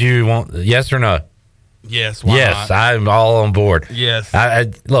 Would you want, yes or no? Yes. Why yes, not? I'm all on board. Yes.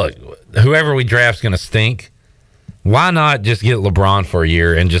 I look, whoever we draft's going to stink. Why not just get LeBron for a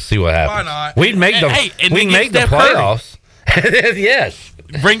year and just see what happens? Why not? We'd make the playoffs. Yes.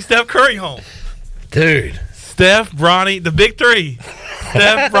 Bring Steph Curry home, dude. Steph, Bronny, the big three.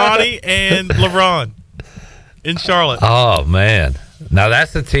 Steph, Bronny, and LeBron in Charlotte. Oh man. Now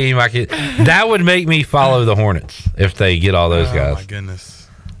that's the team I could. That would make me follow the Hornets if they get all those guys. Oh my goodness!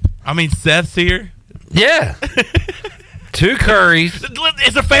 I mean, Seth's here. Yeah, 2 Currys.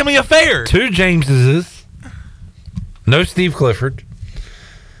 It's a family affair. 2 Jameses. No Steve Clifford.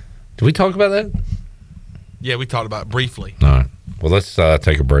 Did we talk about that? Yeah, we talked about it briefly. All right. Well, let's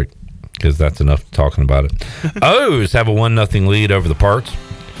take a break because that's enough talking about it. O's have a 1-0 lead over the Parts.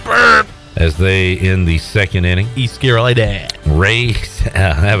 As they in the second inning. East Carolina Rays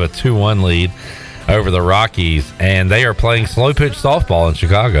have a 2-1 lead over the Rockies, and they are playing slow pitch softball in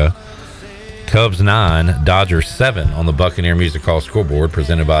Chicago. Cubs 9, Dodgers 7 on the Buccaneer Music Hall scoreboard,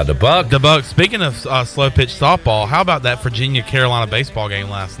 presented by DeBuck. DeBuck, speaking of slow pitch softball, how about that Virginia-Carolina baseball game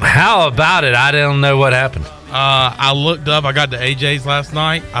last night? How about it? I don't know what happened. I looked up. I got to AJ's last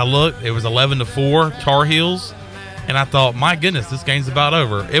night. I looked. It was 11-4 Tar Heels, and I thought, my goodness, this game's about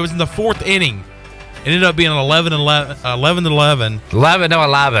over. It was in the 4th inning. It ended up being an 11-11.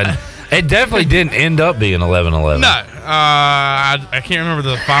 11-11. It definitely didn't end up being 11-11. No, I can't remember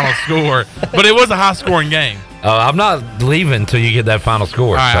the final score, but it was a high-scoring game. I'm not leaving until you get that final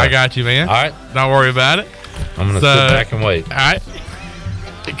score. All right, I got you, man. All right. Don't worry about it. I'm going to sit back and wait. All right.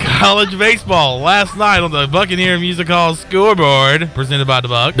 College baseball last night on the Buccaneer Music Hall scoreboard, presented by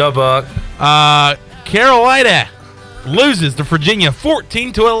DeBuck. Carolina loses to Virginia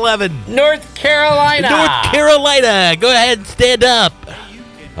 14-11. North Carolina. Go ahead and stand up.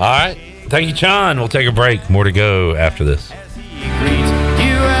 All right. Thank you, John. We'll take a break. More to go after this.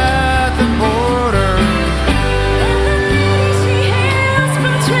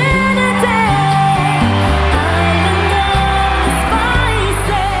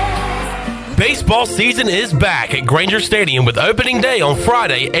 Baseball season is back at Granger Stadium with opening day on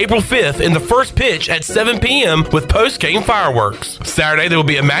Friday, April 5th, and the first pitch at 7 p.m. with post-game fireworks. Saturday, there will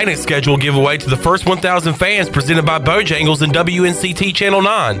be a magnet schedule giveaway to the first 1,000 fans presented by Bojangles and WNCT Channel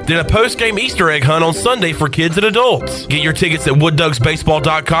 9. Then a post-game Easter egg hunt on Sunday for kids and adults. Get your tickets at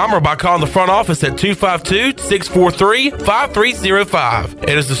woodducksbaseball.com or by calling the front office at 252-643-5305.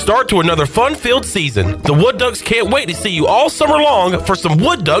 It is the start to another fun-filled season. The Wood Ducks can't wait to see you all summer long for some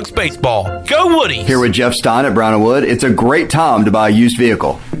Wood Ducks baseball. Go Woodies! Here with Jeff Stein at Brown & Wood. It's a great time to buy a used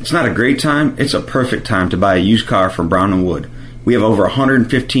vehicle. It's not a great time, it's a perfect time to buy a used car from Brown & Wood. We have over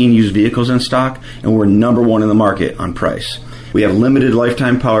 115 used vehicles in stock, and we're number one in the market on price. We have limited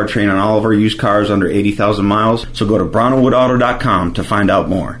lifetime powertrain on all of our used cars under 80,000 miles, so go to brownandwoodauto.com to find out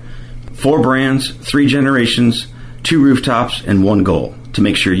more. 4 brands, 3 generations, 2 rooftops, and 1 goal, to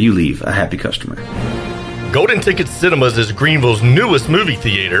make sure you leave a happy customer. Golden Ticket Cinemas is Greenville's newest movie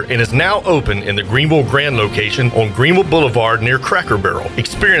theater and is now open in the Greenville Grand location on Greenville Boulevard near Cracker Barrel.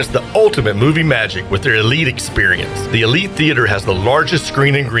 Experience the ultimate movie magic with their Elite experience. The Elite Theater has the largest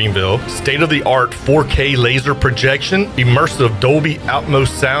screen in Greenville, state-of-the-art 4K laser projection, immersive Dolby Atmos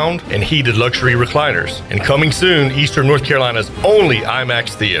sound, and heated luxury recliners. And coming soon, Eastern North Carolina's only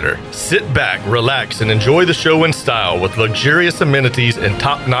IMAX theater. Sit back, relax, and enjoy the show in style with luxurious amenities and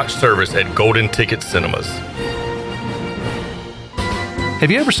top-notch service at Golden Ticket Cinemas. Have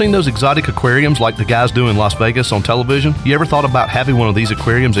you ever seen those exotic aquariums like the guys do in Las Vegas on television? You ever thought about having one of these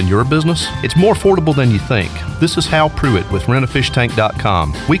aquariums in your business? It's more affordable than you think. This is Hal Pruitt with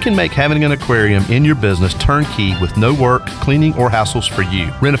rentafishtank.com. We can make having an aquarium in your business turnkey with no work, cleaning, or hassles for you.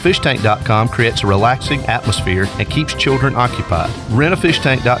 Rentafishtank.com creates a relaxing atmosphere and keeps children occupied.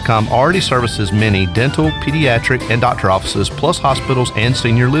 Rentafishtank.com already services many dental, pediatric, and doctor offices, plus hospitals and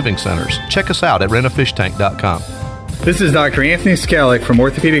senior living centers. Check us out at rentafishtank.com. This is Dr. Anthony Skellick from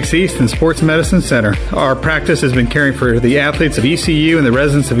Orthopedics East and Sports Medicine Center. Our practice has been caring for the athletes of ECU and the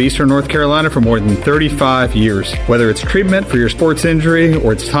residents of Eastern North Carolina for more than 35 years. Whether it's treatment for your sports injury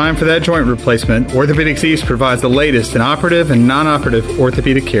or it's time for that joint replacement, Orthopedics East provides the latest in operative and non-operative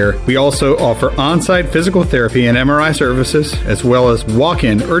orthopedic care. We also offer on-site physical therapy and MRI services, as well as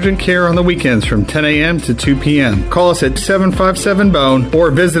walk-in urgent care on the weekends from 10 a.m. to 2 p.m. Call us at 757-BONE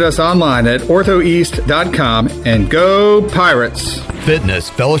or visit us online at orthoeast.com and go Pirates! Fitness,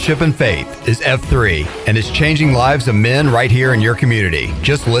 fellowship, and faith is F3 and is changing lives of men right here in your community.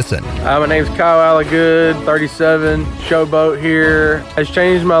 Just listen. My name's Kyle Allagood, 37, Showboat here. Has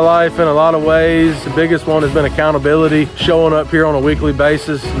changed my life in a lot of ways. The biggest one has been accountability, showing up here on a weekly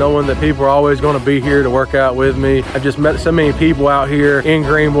basis, knowing that people are always going to be here to work out with me. I've just met so many people out here in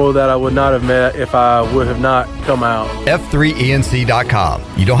Greenville that I would not have met if I would have not come out. F3ENC.com.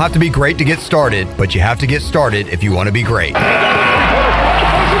 You don't have to be great to get started, but you have to get started if you want to be great.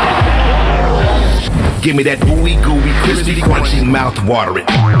 Give me that gooey, crispy, crunchy, mouth-watering.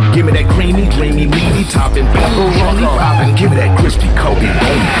 Give me that creamy, meaty, topping, pepperoni popping. Give me that crispy, Kobe,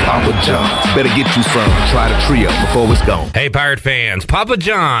 Papa John's. Better get you some. Try the trio before it's gone. Hey, Pirate fans, Papa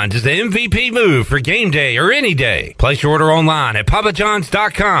John's is the MVP move for game day or any day. Place your order online at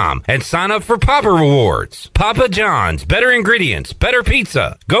papajohns.com and sign up for Papa Rewards. Papa John's, better ingredients, better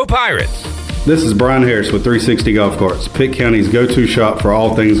pizza. Go Pirates! This is Brian Harris with 360 Golf Carts, Pitt County's go-to shop for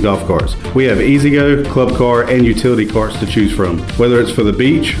all things golf carts. We have E-Z-Go, club car, and utility carts to choose from. Whether it's for the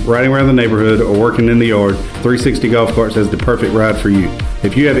beach, riding around the neighborhood, or working in the yard, 360 Golf Carts has the perfect ride for you.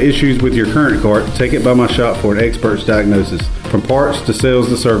 If you have issues with your current cart, take it by my shop for an expert's diagnosis. From parts to sales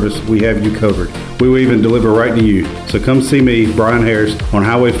to service, we have you covered. We will even deliver right to you. So come see me, Brian Harris, on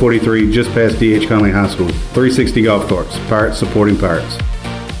Highway 43 just past D.H. Conley High School. 360 Golf Carts. Pirates supporting Pirates.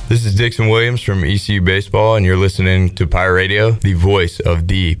 This is Dixon Williams from ECU Baseball, and you're listening to Pirate Radio, the voice of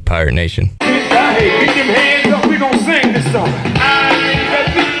the Pirate Nation. Hey, get them hands up, we gon' sing this song. I got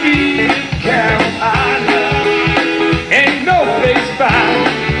to be Carolina, ain't no place fine,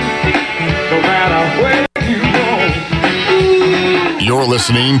 no matter where you go. You're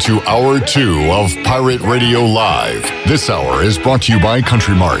listening to Hour 2 of Pirate Radio Live. This hour is brought to you by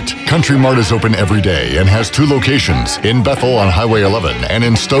Country Mart. Country Mart is open every day and has 2 locations, in Bethel on Highway 11 and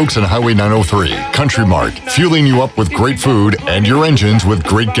in Stokes on Highway 903. Country Mart, fueling you up with great food and your engines with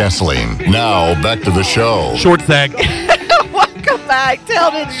great gasoline. Now, back to the show. Short stack. Welcome back.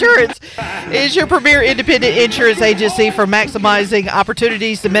 Town Insurance is your premier independent insurance agency for maximizing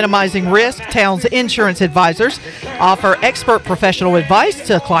opportunities to minimizing risk. Town's insurance advisors offer expert professional advice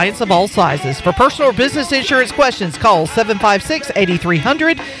to clients of all sizes. For personal or business insurance questions, call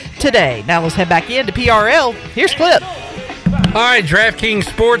 756-8300 today. Now let's head back into PRL. Here's Clip. All right, DraftKings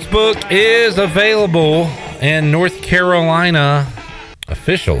Sportsbook is available in North Carolina.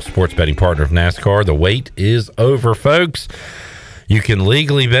 Official sports betting partner of NASCAR. The wait is over, folks. You can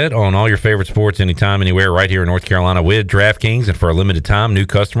legally bet on all your favorite sports anytime, anywhere, right here in North Carolina with DraftKings. And for a limited time, new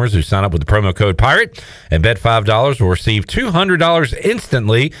customers who sign up with the promo code PIRATE and bet $5 will receive $200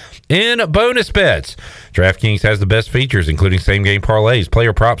 instantly in bonus bets. DraftKings has the best features, including same-game parlays,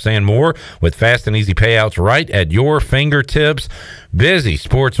 player props, and more, with fast and easy payouts right at your fingertips. Busy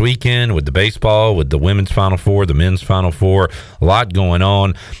sports weekend with the baseball, with the women's Final Four, the men's Final Four. A lot going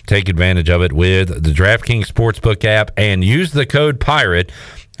on. Take advantage of it with the DraftKings Sportsbook app and use the code PIRATE.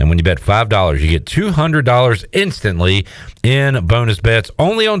 And when you bet $5, you get $200 instantly in bonus bets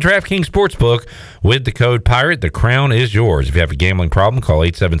only on DraftKings Sportsbook with the code PIRATE. The crown is yours. If you have a gambling problem, call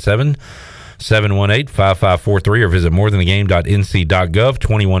 877-718-5543 or visit morethanagame.nc.gov.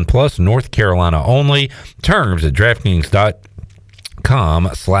 21 plus, North Carolina only. Terms at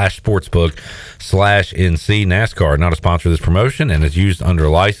DraftKings.com/sportsbook/NC. NASCAR, not a sponsor of this promotion and is used under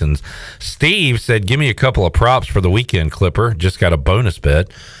license. Steve said, give me a couple of props for the weekend, Clipper. Just got a bonus bet.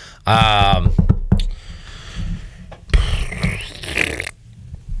 I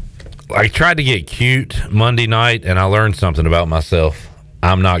tried to get cute Monday night, and I learned something about myself.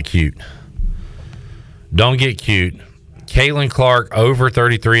 I'm not cute. Don't get cute. Caitlin Clark over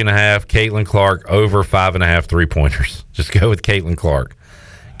 33.5. Caitlin Clark over 5.5 3-pointers. Just go with Caitlin Clark.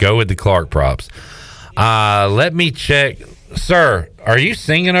 Go with the Clark props. Let me check. Sir, are you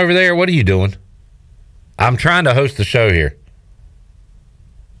singing over there? What are you doing? I'm trying to host the show here.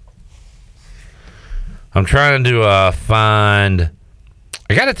 I'm trying to find...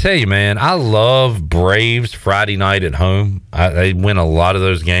 I got to tell you, man, I love Braves Friday night at home. They win a lot of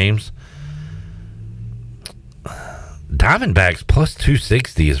those games. Diamondbacks plus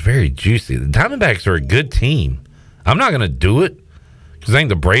 260 is very juicy. The Diamondbacks are a good team. I'm not going to do it because I think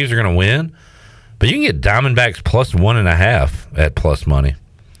the Braves are going to win. But you can get Diamondbacks plus 1.5 at plus money.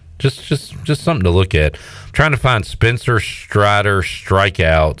 Just something to look at. I'm trying to find Spencer Strider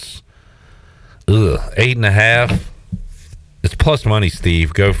strikeouts. 8.5. It's plus money,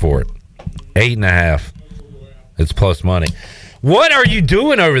 Steve. Go for it. 8.5. It's plus money. What are you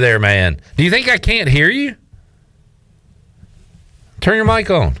doing over there, man? Do you think I can't hear you? Turn your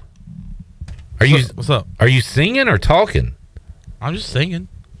mic on. What's up? Are you singing or talking? I'm just singing.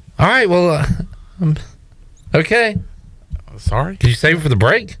 All right, well, okay. Sorry. Did you save it for the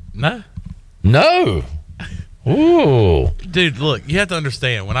break? No. No. Ooh. Dude, look, you have to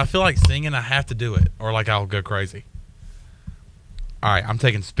understand. When I feel like singing, I have to do it, or like I'll go crazy. All right, I'm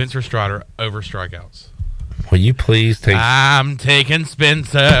taking Spencer Strider over strikeouts. Will you please take... I'm taking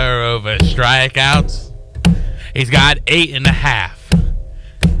Spencer over strikeouts. He's got 8.5.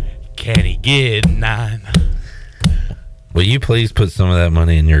 Can he get 9? Will you please put some of that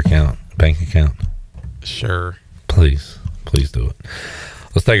money in your bank account? Sure. Please do it.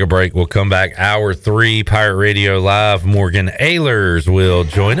 Let's take a break. We'll come back. Hour 3, Pirate Radio Live. Morgan Ahlers will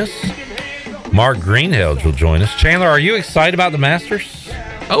join us. Mark Greenheld will join us. Chandler, are you excited about the Masters?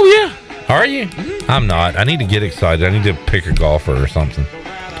 Oh, yeah. Are you? Mm-hmm. I'm not. I need to get excited. I need to pick a golfer or something.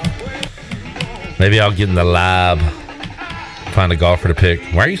 Maybe I'll get in the lab, find a golfer to pick.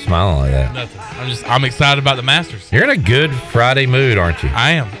 Why are you smiling like that? Nothing. I'm excited about the Masters. You're in a good Friday mood, aren't you?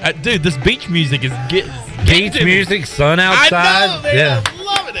 I am. Dude, this beach music is getting beach music, sun outside. I know, man. Yeah. I'm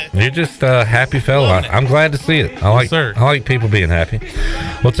loving it. You're just a happy fella. I'm glad to see it. I like people being happy.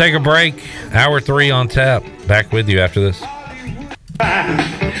 We'll take a break. Hour 3 on tap. Back with you after this.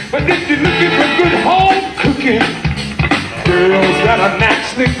 But if you're looking for good home cooking, girls that are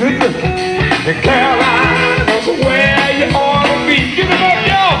naturally good looking. The Carolinas where you ought to be. Give it up,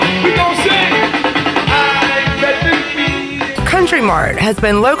 y'all. We gon' sing. I bet the Country Mart has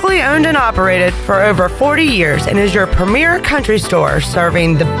been locally owned and operated for over 40 years and is your premier country store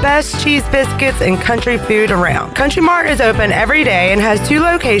serving the best cheese biscuits and country food around. Country Mart is open every day and has 2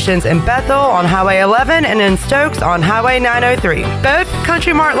 locations in Bethel on Highway 11 and in Stokes on Highway 903. Both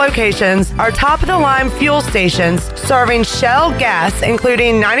Country Mart locations are top-of-the-line fuel stations serving Shell gas,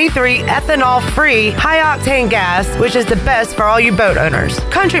 including 93 ethanol-free high-octane gas, which is the best for all you boat owners.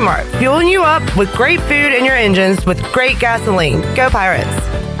 Country Mart, fueling you up with great food in your engines with great gasoline. Go Pirates!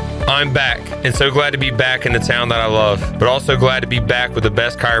 I'm back, and so glad to be back in the town that I love, but also glad to be back with the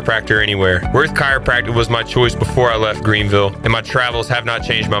best chiropractor anywhere. Worth Chiropractic was my choice before I left Greenville, and my travels have not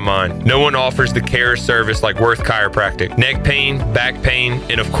changed my mind. No one offers the care or service like Worth Chiropractic. Neck pain, back pain,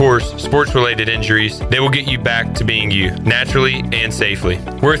 and of course, sports-related injuries, they will get you back to being you, naturally and safely.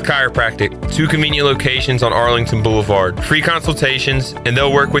 Worth Chiropractic, 2 convenient locations on Arlington Boulevard. Free consultations, and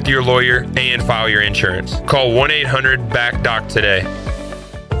they'll work with your lawyer and file your insurance. Call 1-800-BACK-DOC today.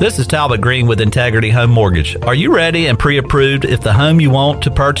 This is Talbot Green with Integrity Home Mortgage. Are you ready and pre-approved if the home you want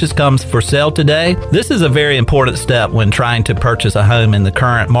to purchase comes for sale today? This is a very important step when trying to purchase a home in the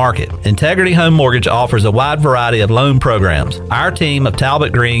current market. Integrity Home Mortgage offers a wide variety of loan programs. Our team of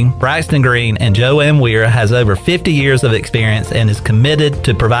Talbot Green, Braxton Green, and Joanne Weir has over 50 years of experience and is committed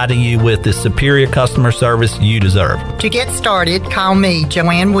to providing you with the superior customer service you deserve. To get started, call me,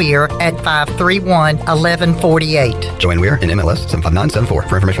 Joanne Weir, at 531-1148. Joanne Weir, in MLS 75974.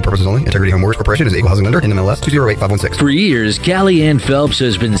 For informational purposes only, Integrity Home Mortgage Corporation is an equal housing lender, NMLS 208516. For years, Callie Ann Phelps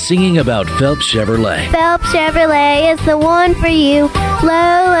has been singing about Phelps Chevrolet. Phelps Chevrolet is the one for you.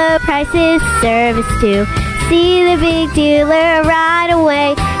 Low, low prices, service too. See the big dealer right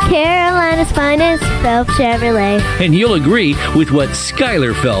away. Carolina's finest, Phelps Chevrolet. And you'll agree with what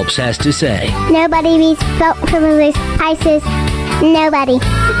Skylar Phelps has to say. Nobody beats Phelps Chevrolet's prices. Nobody.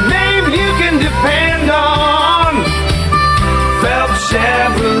 The name you can depend on. Phelps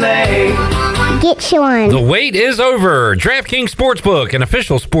Chevrolet. Get you one. The wait is over. DraftKings Sportsbook, an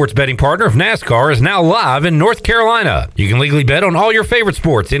official sports betting partner of NASCAR, is now live in North Carolina. You can legally bet on all your favorite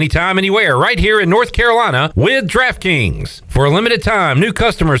sports anytime, anywhere, right here in North Carolina with DraftKings. For a limited time, new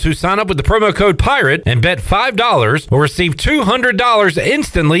customers who sign up with the promo code PIRATE and bet $5 will receive $200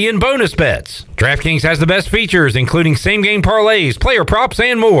 instantly in bonus bets. DraftKings has the best features, including same-game parlays, player props,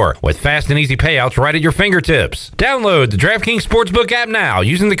 and more, with fast and easy payouts right at your fingertips. Download the DraftKings Sportsbook app now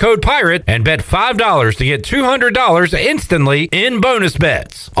using the code PIRATE and bet $5 to get $200 instantly in bonus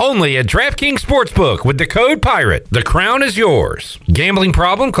bets. Only at DraftKings Sportsbook with the code PIRATE. The crown is yours. Gambling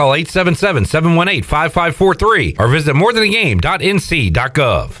problem? Call 877-718-5543 or visit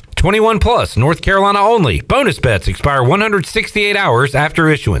morethanagame.nc.gov. 21 plus, North Carolina only. Bonus bets expire 168 hours after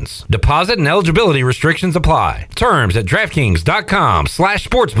issuance. Deposit and eligibility restrictions apply. Terms at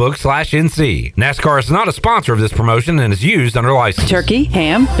DraftKings.com/sportsbook/NC. NASCAR is not a sponsor of this promotion and is used under license. Turkey,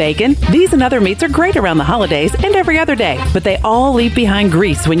 ham, bacon, these and other meats are great around the holidays and every other day, but they all leave behind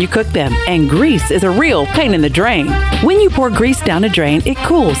grease when you cook them, and grease is a real pain in the drain. When you pour grease down a drain, it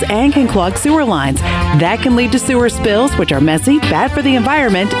cools and can clog sewer lines. That can lead to sewer spills, which are messy, bad for the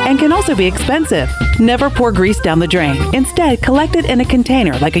environment, and can also be expensive. Never pour grease down the drain. Instead, collect it in a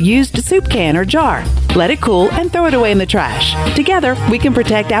container like a used soup can or jar. Let it cool and throw it away in the trash. Together, we can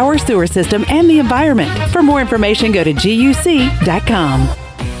protect our sewer system and the environment. For more information, go to GUC.com.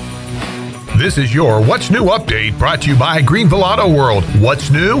 This is your What's New update brought to you by Greenville Auto World. What's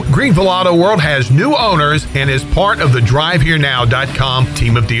new? Greenville Auto World has new owners and is part of the DriveHereNow.com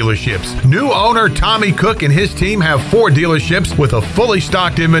team of dealerships. New owner Tommy Cook and his team have 4 dealerships with a fully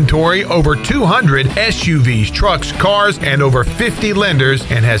stocked inventory, over 200 SUVs, trucks, cars, and over 50 lenders,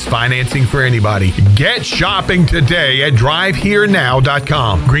 and has financing for anybody. Get shopping today at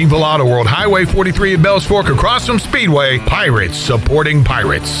DriveHereNow.com. Greenville Auto World, Highway 43 at Bells Fork across from Speedway. Pirates supporting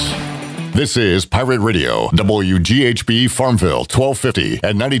pirates. This is Pirate Radio, WGHB Farmville, 1250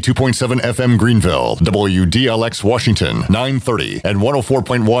 at 92.7 FM Greenville, WDLX Washington, 930 and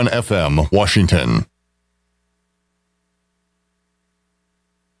 104.1 FM Washington.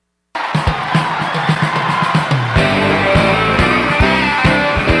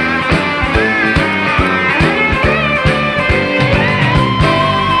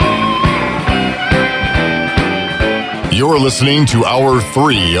 You're listening to Hour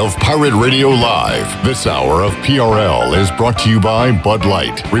 3 of Pirate Radio Live. This hour of PRL is brought to you by Bud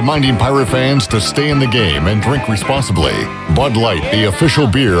Light, reminding Pirate fans to stay in the game and drink responsibly. Bud Light, the official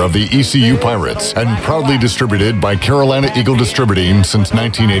beer of the ECU Pirates, and proudly distributed by Carolina Eagle Distributing since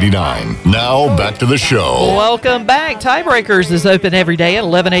 1989. Now, back to the show. Welcome back. Tiebreakers is open every day at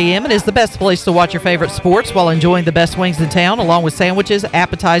 11 a.m. and is the best place to watch your favorite sports while enjoying the best wings in town, along with sandwiches,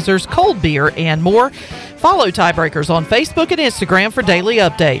 appetizers, cold beer, and more. Follow Tiebreakers on Facebook and Instagram for daily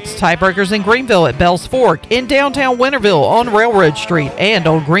updates. Tiebreakers in Greenville at Bells Fork, in downtown Winterville on Railroad Street, and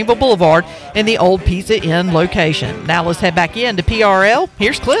on Greenville Boulevard in the old Pizza Inn location. Now let's head back into PRL.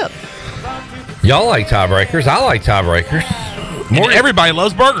 Here's Clip. Y'all like tiebreakers. I like tiebreakers. Everybody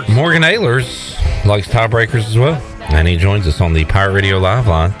loves burgers. Morgan Ahlers likes tiebreakers as well, and he joins us on the Pirate Radio Live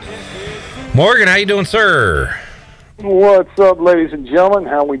line. Morgan, how you doing, sir? What's up, ladies and gentlemen?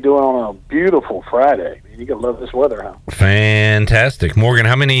 How we doing on a beautiful Friday? You gotta love this weather, huh? Fantastic. Morgan,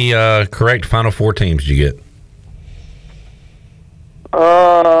 how many correct Final Four teams did you get?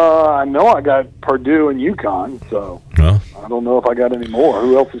 I know I got Purdue and UConn, so I don't know if I got any more.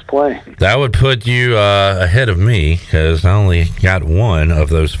 Who else is playing? That would put you ahead of me because I only got one of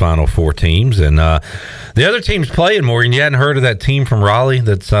those Final Four teams. And the other team's playing, Morgan. You hadn't heard of that team from Raleigh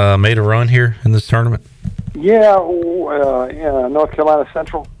that's made a run here in this tournament? Yeah, North Carolina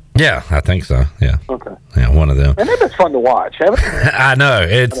Central. Yeah, I think so. Yeah. Okay. Yeah, one of them. And they've been fun to watch, haven't they? I know.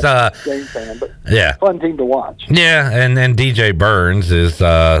 It's game fan, but yeah, fun team to watch. Yeah, and DJ Burns is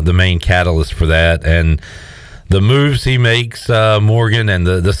the main catalyst for that, and the moves he makes, Morgan, and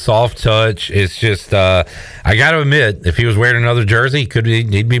the soft touch. It's just I got to admit, if he was wearing another jersey,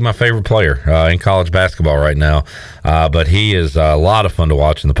 he'd be my favorite player in college basketball right now. But he is a lot of fun to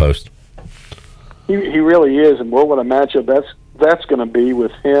watch in the post. He really is, and what a matchup that's going to be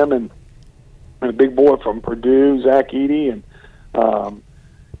with him and a big boy from Purdue, Zach Edey. And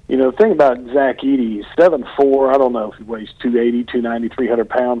the thing about Zach Edey, he's 7'4". I don't know if he weighs 280, 290, 300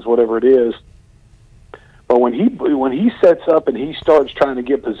 pounds, whatever it is. But when he sets up and he starts trying to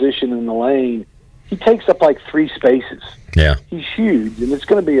get position in the lane, he takes up like 3 spaces. Yeah, he's huge, and it's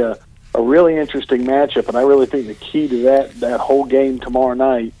going to be a really interesting matchup. And I really think the key to that whole game tomorrow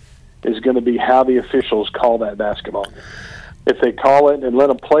night is going to be how the officials call that basketball game. If they call it and let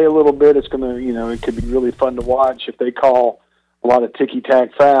them play a little bit, it's going to, it could be really fun to watch. If they call a lot of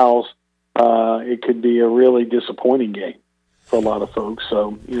ticky-tack fouls, it could be a really disappointing game for a lot of folks.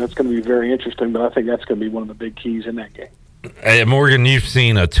 So, it's going to be very interesting, but I think that's going to be one of the big keys in that game. Hey, Morgan, you've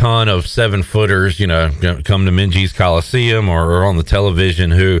seen a ton of 7-footers, come to Minji's Coliseum or on the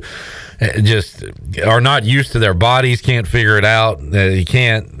television who just are not used to their bodies, can't figure it out. You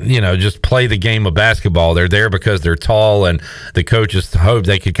can't, just play the game of basketball. They're there because they're tall, and the coaches hope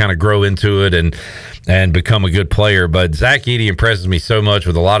they could kind of grow into it and become a good player. But Zach Edey impresses me so much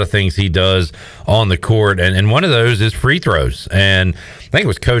with a lot of things he does on the court, and one of those is free throws. And I think it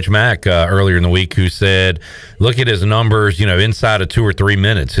was Coach Mack earlier in the week who said, look at his numbers, inside of 2 or 3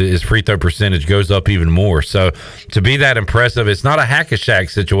 minutes, his free throw percentage goes up even more. So to be that impressive, it's not a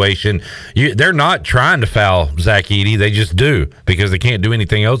hack-a-shack situation. They're not trying to foul Zach Edey. They just do because they can't do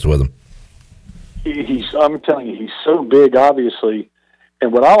anything else with him. I'm telling you, he's so big, obviously.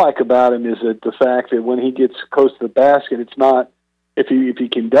 And what I like about him is that the fact that when he gets close to the basket, it's not, if he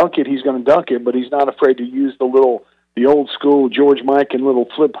can dunk it, he's going to dunk it, but he's not afraid to use the old school George Mikan little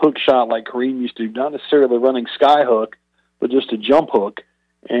flip hook shot like Kareem used to do, not necessarily running sky hook, but just a jump hook.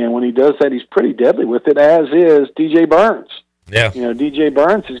 And when he does that, he's pretty deadly with it, as is DJ Burns. Yeah. DJ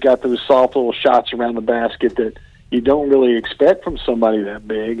Burns has got those soft little shots around the basket that you don't really expect from somebody that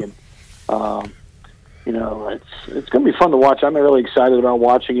big. And, it's going to be fun to watch. I'm really excited about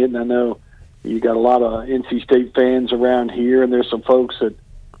watching it, and I know you got a lot of NC State fans around here, and there's some folks that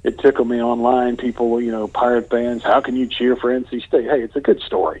it tickled me online, people, Pirate fans, how can you cheer for NC State? Hey, it's a good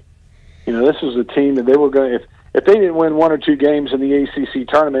story. This was a team that they were going to, if they didn't win 1 or 2 games in the ACC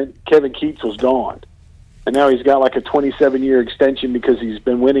tournament, Kevin Keats was gone. And now he's got like a 27-year extension because he's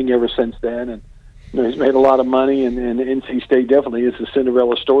been winning ever since then. And he's made a lot of money, and NC State definitely is the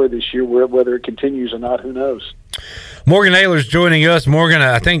Cinderella story this year. Whether it continues or not, who knows? Morgan Ahlers joining us. Morgan,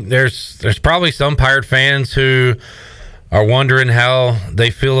 I think there's probably some Pirate fans who are wondering how they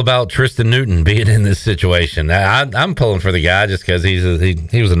feel about Tristan Newton being in this situation. I'm pulling for the guy just because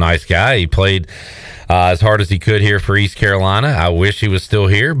he was a nice guy. He played as hard as he could here for East Carolina. I wish he was still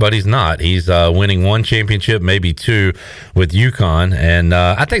here, but he's not. He's winning 1 championship, maybe 2 with UConn, and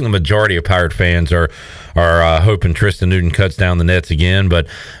I think the majority of Pirate fans are hoping Tristan Newton cuts down the nets again. But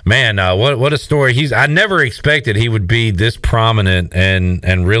man, what a story! I never expected he would be this prominent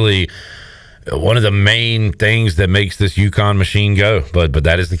and really one of the main things that makes this UConn machine go. But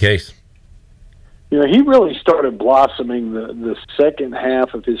that is the case. You know, he really started blossoming the second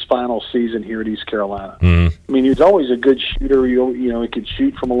half of his final season here at East Carolina. Mm-hmm. I mean, he was always a good shooter. You know, he could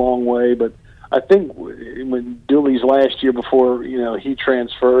shoot from a long way. But I think when Dooley's last year before, you know, he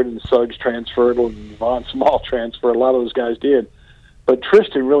transferred and Suggs transferred and Von Small transferred, a lot of those guys did. But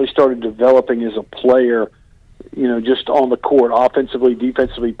Tristan really started developing as a player, you know, just on the court, offensively,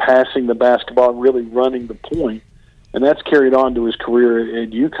 defensively, passing the basketball, really running the point. And that's carried on to his career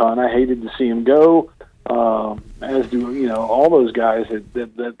at UConn. I hated to see him go, as do, you know, all those guys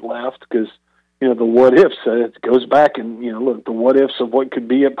that left, because, you know, the what ifs, it goes back and, you know, look, the what ifs of what could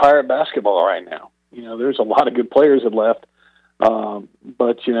be at Pirate basketball right now. You know, there's a lot of good players that left.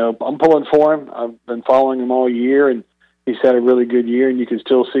 But, you know, I'm pulling for him. I've been following him all year, and he's had a really good year, and you can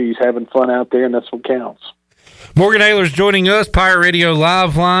still see he's having fun out there, and that's what counts. Morgan Ahlers joining us, Pirate Radio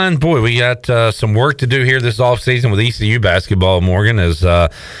Live Line. Boy, we got some work to do here this offseason with ECU basketball, Morgan, as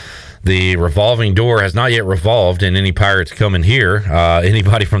the revolving door has not yet revolved in any Pirates coming here,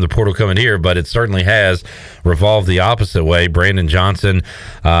 anybody from the portal coming here, but it certainly has revolved the opposite way. Brandon Johnson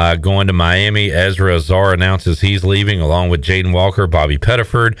going to Miami. Ezra Azar announces he's leaving, along with Jaden Walker, Bobby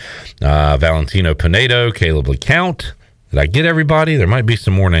Pettiford, Valentino Pinedo, Caleb LeCount. Did I get everybody? There might be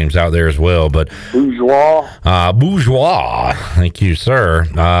some more names out there as well, but Bourgeois. Thank you, sir.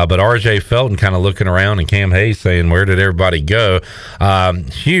 But RJ Felton kind of looking around, and Cam Hayes saying, where did everybody go?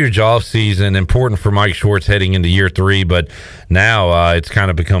 Huge offseason, important for Mike Schwartz heading into year 3, but now it's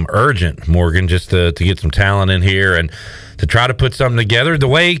kind of become urgent, Morgan, just to get some talent in here and to try to put something together the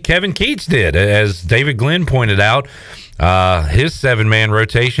way Kevin Keats did. As David Glenn pointed out, his 7-man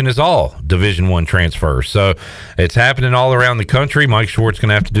rotation is all Division I transfers. So it's happening all around the country. Mike Schwartz going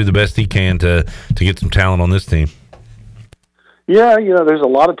to have to do the best he can to get some talent on this team. Yeah, you know, there's a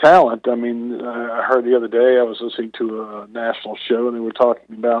lot of talent. I mean, I heard the other day, I was listening to a national show, and they were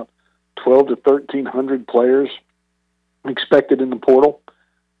talking about 12 to 1,300 players expected in the portal.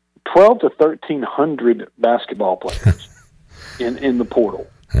 12 to 1,300 basketball players in the portal.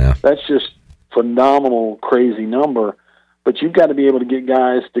 Yeah. That's just phenomenal, crazy number. But you've got to be able to get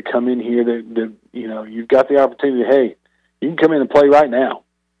guys to come in here that you know, you've got the opportunity. Hey, you can come in and play right now.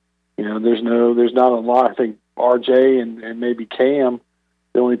 You know, there's not a lot. I think RJ and maybe Cam,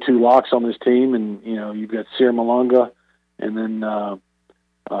 the only 2 locks on this team, and you know, you've got Sir Malunga, and then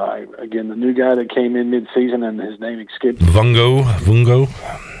again the new guy that came in mid-season, and his name escaped. Vungo.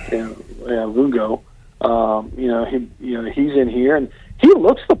 Yeah, Vungo. He's in here, and he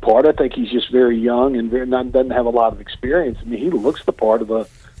looks the part. I think he's just very young and doesn't have a lot of experience. I mean, he looks the part of a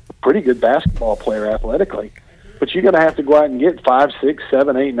pretty good basketball player athletically. But you're going to have to go out and get 5, 6,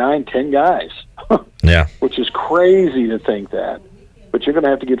 7, 8, 9, 10 guys. Yeah. Which is crazy to think that. But you're going to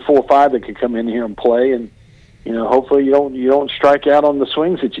have to get 4 or 5 that can come in here and play, and you know, hopefully you don't strike out on the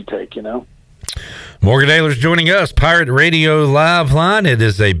swings that you take. You know. Morgan Ahlers joining us, Pirate Radio Live Line. It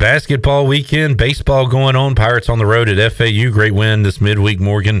is a basketball weekend, baseball going on. Pirates on the road at FAU. Great win this midweek,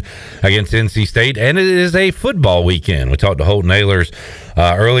 Morgan, against NC State. And it is a football weekend. We talked to Holton Ahlers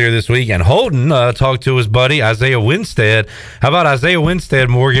earlier this week, and Holton talked to his buddy Isaiah Winstead. How about Isaiah Winstead,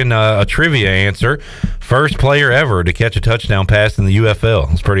 Morgan? A trivia answer. First player ever to catch a touchdown pass in the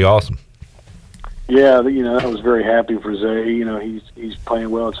UFL. It's pretty awesome. Yeah, you know, I was very happy for Zay. You know, he's playing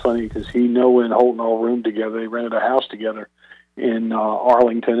well. It's funny because he and Holton all roomed together. They rented a house together in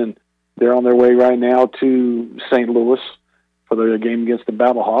Arlington, and they're on their way right now to St. Louis for the game against the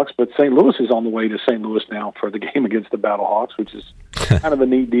Battlehawks. But St. Louis is on the way to St. Louis now for the game against the Battlehawks, which is kind of a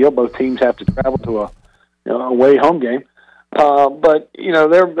neat deal. Both teams have to travel to a away home game. But, you know,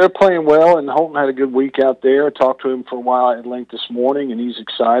 they're playing well, and Holton had a good week out there. I talked to him for a while at length this morning, and he's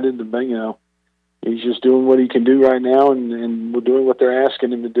excited to be, you know, he's just doing what he can do right now, and we're doing what they're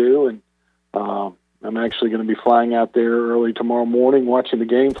asking him to do. And I'm actually going to be flying out there early tomorrow morning, watching the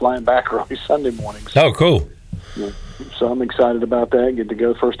game, flying back early Sunday morning. So, oh, cool. So I'm excited about that. Get to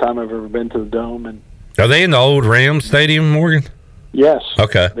go. First time I've ever been to the Dome. And are they in the old Rams Stadium, Morgan? Yes.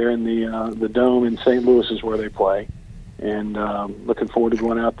 Okay. They're in the Dome in St. Louis is where they play. And looking forward to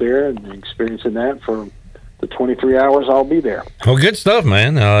going out there and experiencing that for the 23 hours I'll be there. Well, good stuff,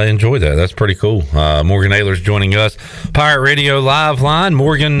 man. I enjoy that. That's pretty cool. Morgan Ahlers joining us, Pirate Radio Live Line.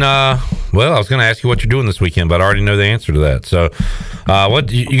 Morgan, well, I was going to ask you what you're doing this weekend, but I already know the answer to that. So,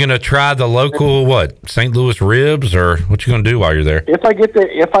 what you going to try the local St. Louis ribs, or what you going to do while you're there? If I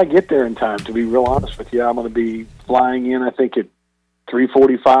get there in time, to be real honest with you, I'm going to be flying in. I think at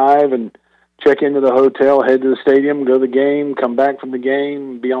 3:45 and check into the hotel, head to the stadium, go to the game, come back from the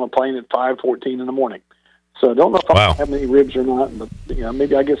game, be on a plane at 5:14 in the morning. So I don't know if I have any ribs or not, but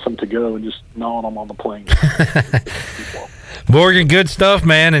maybe I get some to go and just gnaw on them on the plane. Morgan, good stuff,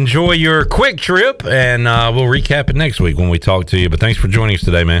 man. Enjoy your quick trip, and we'll recap it next week when we talk to you. But thanks for joining us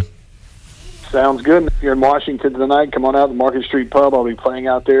today, man. Sounds good. If you're in Washington tonight, come on out to the Market Street Pub. I'll be playing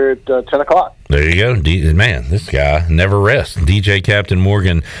out there at 10 o'clock. There you go. Man, this guy never rests. DJ Captain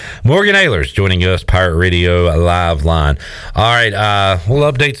Morgan Ahlers joining us, Pirate Radio Live Line. All right,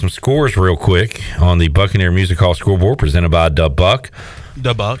 we'll update some scores real quick on the Buccaneer Music Hall scoreboard presented by Da Buck.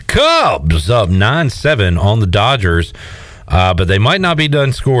 Cubs up 9-7 on the Dodgers. But they might not be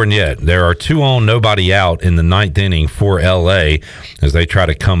done scoring yet. There are 2 on, nobody out in the 9th inning for L.A. as they try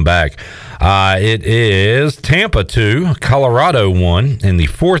to come back. It is Tampa 2, Colorado 1 in the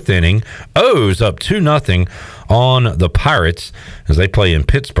 4th inning. O's up 2-0 on the Pirates as they play in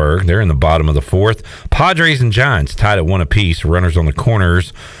Pittsburgh. They're in the bottom of the 4th. Padres and Giants tied at 1 apiece. Runners on the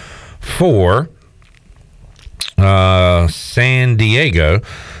corners for San Diego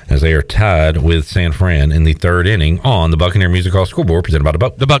as they are tied with San Fran in the 3rd inning on the Buccaneer Music Hall scoreboard presented by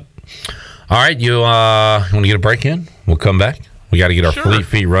The Buck. All right, you want to get a break in? We'll come back. We got to get our Fleet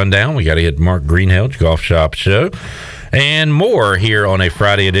Feet rundown. We got to get Mark Greenhedge Golf Shop Show and more here on a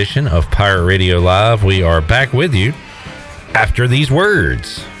Friday edition of Pirate Radio Live. We are back with you after these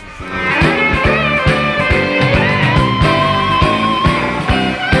words.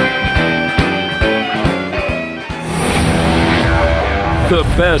 The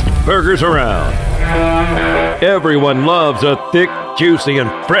best burgers around. Everyone loves a thick, juicy, and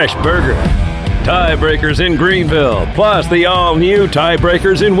fresh burger. Tiebreakers in Greenville, plus the all-new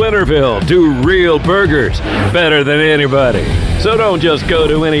Tiebreakers in Winterville do real burgers better than anybody. So don't just go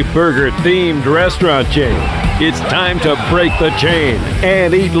to any burger-themed restaurant chain. It's time to break the chain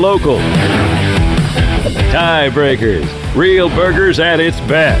and eat local. Tiebreakers, real burgers at its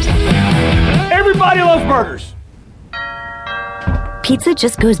best. Everybody loves burgers. Pizza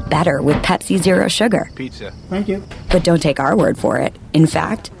just goes better with Pepsi Zero Sugar. Pizza. Thank you. But don't take our word for it. In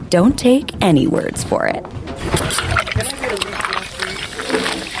fact, don't take any words for it.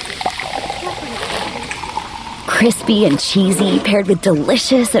 Crispy and cheesy, paired with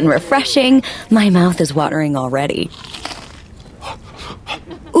delicious and refreshing. My mouth is watering already.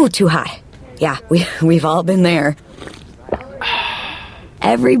 Ooh, too high. Yeah, we've all been there.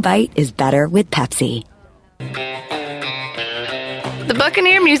 Every bite is better with Pepsi. The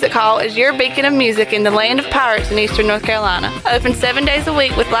Buccaneer Music Hall is your beacon of music in the land of pirates in eastern North Carolina. Open 7 days a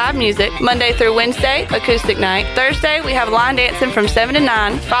week with live music, Monday through Wednesday, acoustic night. Thursday, we have line dancing from 7 to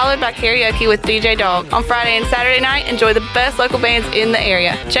 9, followed by karaoke with DJ Dog. On Friday and Saturday night, enjoy the best local bands in the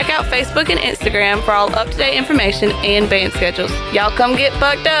area. Check out Facebook and Instagram for all up-to-date information and band schedules. Y'all come get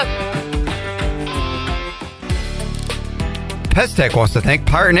bucked up. Pest Tech wants to thank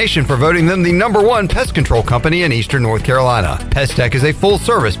Pirate Nation for voting them the #1 pest control company in eastern North Carolina. Pest Tech is a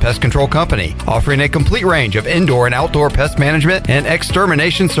full-service pest control company offering a complete range of indoor and outdoor pest management and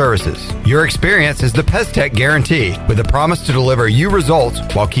extermination services. Your experience is the Pest Tech guarantee, with a promise to deliver you results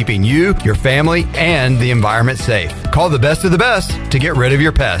while keeping you, your family, and the environment safe. Call the best of the best to get rid of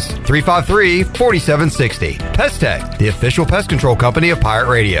your pests. 353-4760. Pest Tech, the official pest control company of Pirate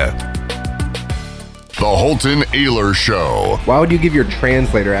Radio. The Holton Ahlers Show. Why would you give your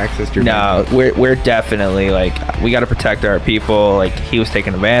translator access to your No, we're definitely, we got to protect our people. He was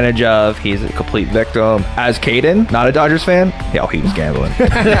taken advantage of. He's a complete victim. As Caden, not a Dodgers fan, he was gambling.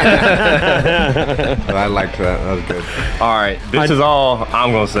 I liked that. That was good. All right, this is all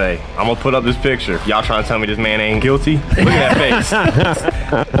I'm going to say. I'm going to put up this picture. Y'all trying to tell me this man ain't guilty? Look at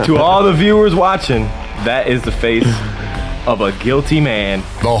that face. To all the viewers watching, that is the face of a guilty man.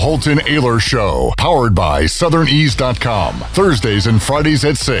 The Holton Ahlers Show, powered by SouthernEase.com. Thursdays and Fridays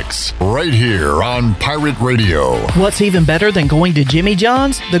at 6, right here on Pirate Radio. What's even better than going to Jimmy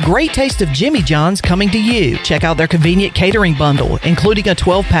John's? The great taste of Jimmy John's coming to you. Check out their convenient catering bundle, including a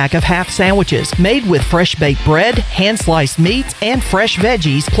 12-pack of half sandwiches made with fresh baked bread, hand-sliced meats, and fresh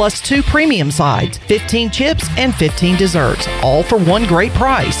veggies, plus 2 premium sides, 15 chips, and 15 desserts, all for one great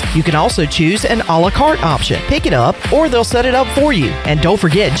price. You can also choose an a la carte option. Pick it up, or they'll set it up for you. And don't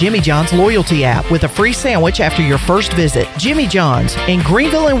forget Jimmy John's loyalty app with a free sandwich after your first visit. Jimmy John's in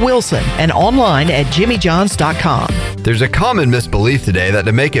Greenville and Wilson, and online at jimmyjohns.com. There's a common misbelief today that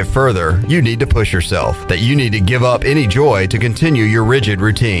to make it further, you need to push yourself, that you need to give up any joy to continue your rigid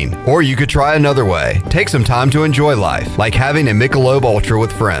routine. Or you could try another way. Take some time to enjoy life, like having a Michelob Ultra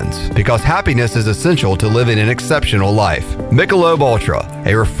with friends, because happiness is essential to living an exceptional life. Michelob Ultra,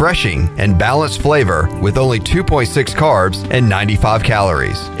 a refreshing and balanced flavor with only 2.6 carbs and 95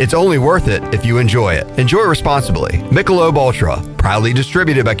 calories. It's only worth it if you enjoy it. Enjoy responsibly. Michelob Ultra, Proudly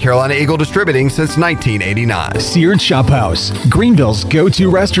distributed by Carolina Eagle Distributing since 1989. Seared Shop House, Greenville's go-to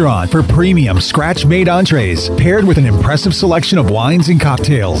restaurant for premium scratch-made entrees, paired with an impressive selection of wines and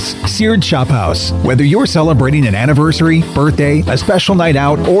cocktails. Seared Shop House. Whether you're celebrating an anniversary, birthday, a special night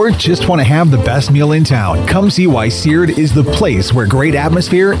out, or just want to have the best meal in town, come see why Seared is the place where great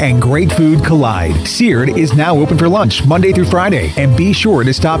atmosphere and great food collide. Seared is now open for lunch Monday through Friday, and be sure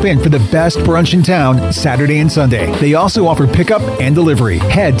to stop in for the best brunch in town Saturday and Sunday. They also offer pickup and delivery.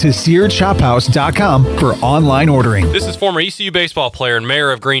 Head to SearedShopHouse.com for online ordering. This is former ECU baseball player and mayor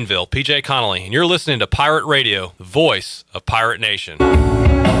of Greenville, PJ Connolly, and you're listening to Pirate Radio, the voice of Pirate Nation.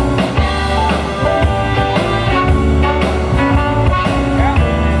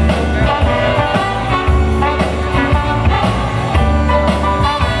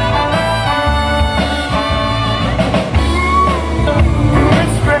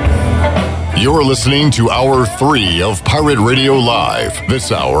 You're listening to Hour 3 of Pirate Radio Live.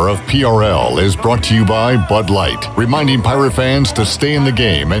 This hour of PRL is brought to you by Bud Light, reminding Pirate fans to stay in the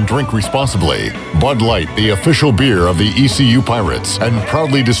game and drink responsibly. Bud Light, the official beer of the ECU Pirates, and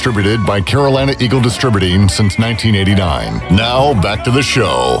proudly distributed by Carolina Eagle Distributing since 1989. Now, back to the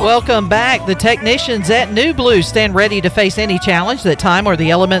show. Welcome back. The technicians at New Blue stand ready to face any challenge that time or the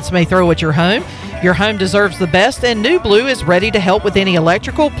elements may throw at your home. Your home deserves the best, and New Blue is ready to help with any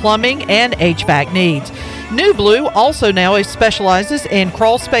electrical, plumbing, and HVAC needs. New Blue also now specializes in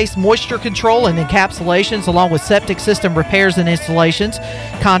crawl space moisture control and encapsulations, along with septic system repairs and installations.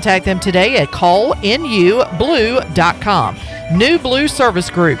 Contact them today at callnublue.com. New Blue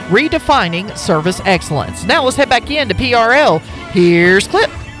Service Group, redefining service excellence. Now let's head back into PRL. Here's Clip.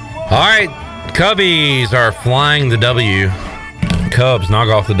 All right, Cubbies are flying the W. Cubs knock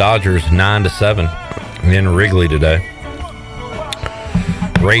off the Dodgers 9-7 in Wrigley today.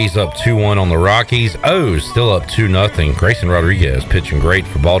 Rays up 2-1 on the Rockies. O's still up 2-0. Grayson Rodriguez pitching great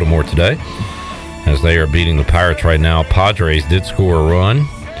for Baltimore today as they are beating the Pirates right now. Padres did score a run,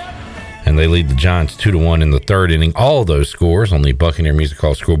 and they lead the Giants 2-1 in the third inning. All of those scores on the Buccaneer Music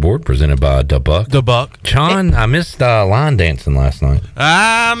Hall scoreboard presented by Da Buck. Da Buck. John, I missed line dancing last night.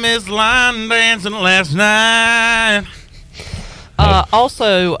 I missed line dancing last night.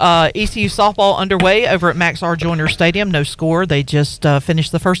 Also, ECU softball underway over at Max R. Joyner Stadium. No score. They just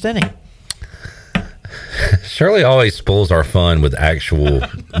finished the first inning. Shirley always spoils our fun with actual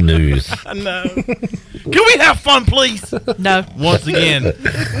news. I know. Can we have fun, please? No. Once again,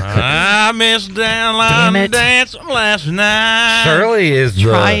 I missed line dancing last night. Shirley is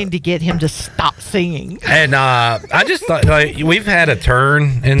trying to get him to stop singing. And I just thought, like, we've had a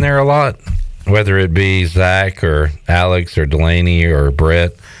turn in there a lot. Whether it be Zach or Alex or Delaney or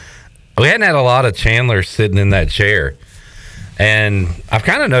Brett, we hadn't had a lot of Chandler sitting in that chair. And I've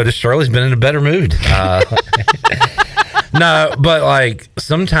kind of noticed Shirley's been in a better mood. No, but like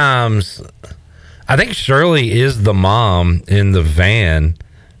sometimes I think Shirley is the mom in the van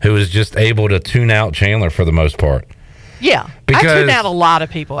who is just able to tune out Chandler for the most part. Yeah, because I tuned out a lot of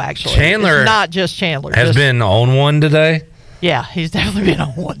people, actually. Chandler, it's not just Chandler. Has been on one today. Yeah, he's definitely been on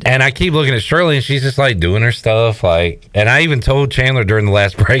one day. And I keep looking at Shirley, and she's just like doing her stuff. Like, and I even told Chandler during the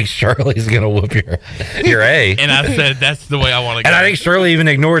last break, Shirley's gonna whoop your A. And I said that's the way I want to go. And I think Shirley even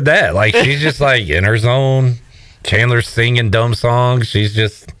ignored that. Like, she's just like in her zone. Chandler's singing dumb songs. She's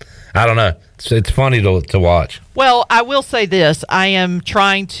just, I don't know. It's funny to watch. Well, I will say this: I am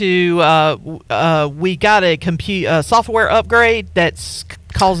trying to. We got a software upgrade that's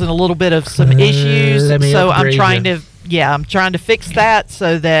causing a little bit of some issues, so I'm trying to. Yeah, I'm trying to fix that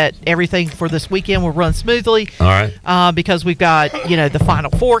so that everything for this weekend will run smoothly. All right. Because we've got, the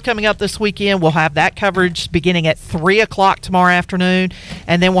Final Four coming up this weekend. We'll have that coverage beginning at 3 o'clock tomorrow afternoon.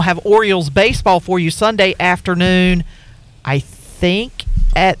 And then we'll have Orioles baseball for you Sunday afternoon, I think,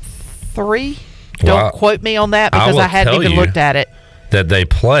 at 3. Don't quote me on that because I hadn't even looked at it. That they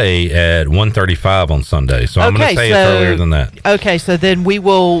play at 1:35 on Sunday, so I'm going to say it's earlier than that. Okay, so then we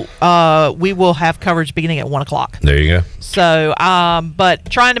will have coverage beginning at 1 o'clock. There you go. So,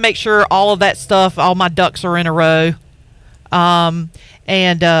 but trying to make sure all of that stuff, all my ducks are in a row, so I've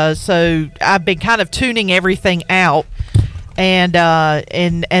been kind of tuning everything out, and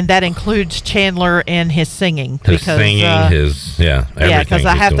that includes Chandler and his singing. Because I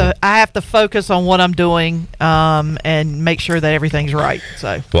have to focus on what I'm doing and make sure that everything's right.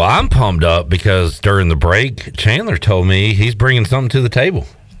 So well, I'm pumped up because during the break, Chandler told me he's bringing something to the table,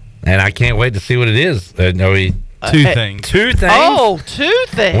 and I can't wait to see what it is. Two things. Oh, 2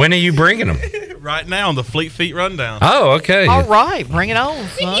 things. When are you bringing them? Right now on the Fleet Feet Rundown. Oh, okay. All right, bring it on,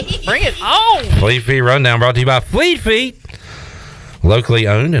 son. Bring it on. Fleet Feet Rundown brought to you by Fleet Feet. Locally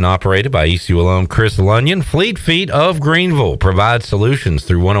owned and operated by ECU alum Chris Lunyon, Fleet Feet of Greenville provides solutions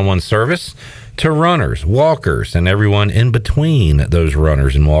through one-on-one service to runners, walkers, and everyone in between those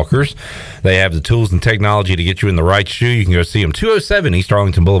runners and walkers. They have the tools and technology to get you in the right shoe. You can go see them 207 East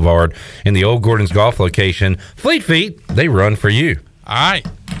Arlington Boulevard in the Old Gordon's Golf location. Fleet Feet, they run for you. All right.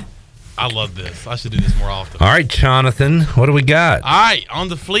 I love this. I should do this more often. All right, Jonathan, what do we got? All right, on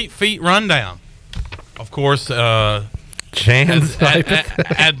the Fleet Feet rundown. Of course, Chance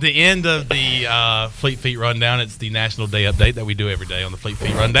at the end of the Fleet Feet rundown, it's the National Day update that we do every day on the Fleet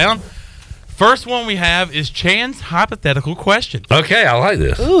Feet rundown. First one we have is Chan's hypothetical question. Okay, I like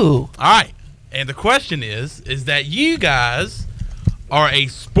this. Ooh. All right. And the question is that you guys are a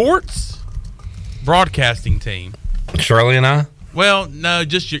sports broadcasting team. Shirley and I? Well, no,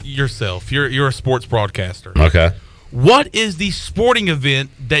 just yourself. You're a sports broadcaster. Okay. What is the sporting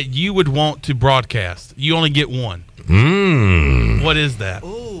event that you would want to broadcast? You only get one. What is that?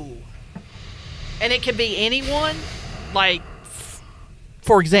 Ooh. And it can be anyone, like,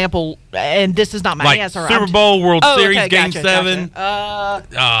 for example, and this is not my like answer. Super Bowl, World Series, okay, Game gotcha, 7,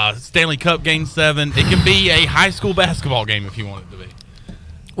 gotcha. Stanley Cup Game 7. It can be a high school basketball game if you want it to be.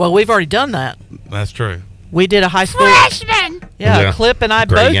 Well, we've already done that. That's true. We did a high school freshman. Yeah, Clip and I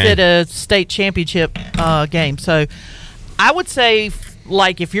Great both game. did a state championship game. So I would say,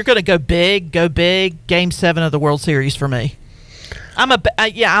 like, if you're going to go big, Game 7 of the World Series for me. I'm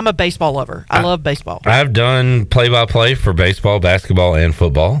a baseball lover. I love baseball. I've done play-by-play for baseball, basketball, and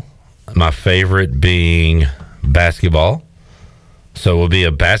football. My favorite being basketball. So it would be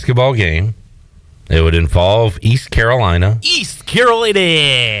a basketball game. It would involve East Carolina. East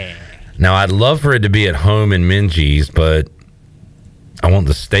Carolina. Now, I'd love for it to be at home in Minges, but I want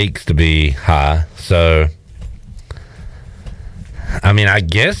the stakes to be high. So, I mean, I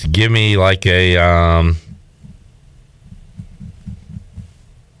guess give me like a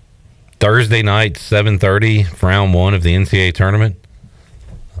Thursday night, 7:30, for round 1 of the NCAA tournament.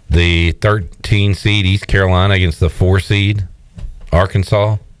 The 13 seed East Carolina against the 4 seed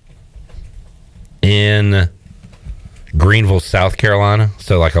Arkansas in Greenville, South Carolina.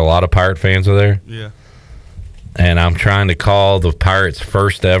 So, like, a lot of Pirate fans are there. Yeah. And I'm trying to call the Pirates'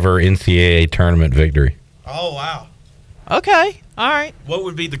 first ever NCAA tournament victory. Oh, wow. Okay. All right. What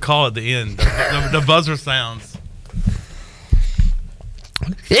would be the call at the end? The buzzer sounds.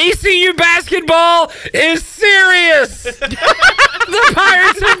 ECU basketball is serious. The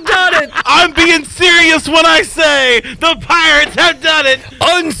Pirates have done it. I'm being serious when I say the Pirates have done it.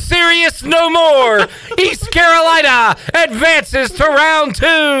 Unserious no more. East Carolina advances to round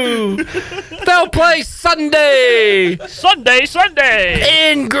 2. They'll play Sunday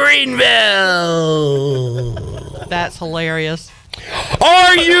in Greenville. That's hilarious.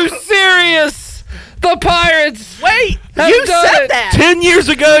 Are you serious? The Pirates. Wait, have you done said it. that 10 years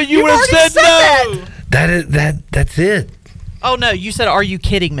ago. You would have said no. That's it. Oh no, you said, "Are you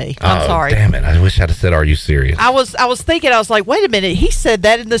kidding me?" I'm sorry. Damn it! I wish I'd have said, "Are you serious?" I was thinking. I was like, "Wait a minute." He said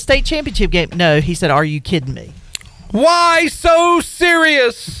that in the state championship game. No, he said, "Are you kidding me?" Why so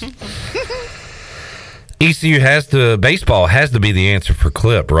serious? ECU baseball has to be the answer for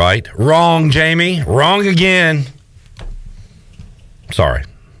Clip, right? Wrong, Jamie. Wrong again. Sorry.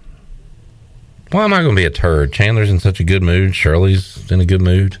 Why am I going to be a turd? Chandler's in such a good mood. Shirley's in a good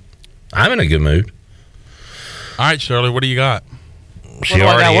mood. I'm in a good mood. All right, Shirley, what do you got? She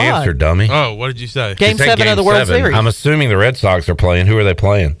already answered, dummy. Oh, what did you say? Game 7 of the World Series. I'm assuming the Red Sox are playing. Who are they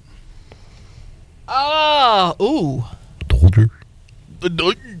playing? Ooh. Dodgers.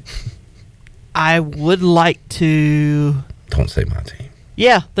 I would like to. Don't say my team.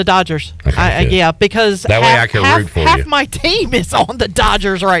 Yeah, the Dodgers. Okay, yeah, because that way I can root for half you. my team is on the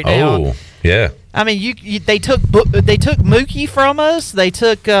Dodgers right now. Oh, yeah. I mean, they took Mookie from us. They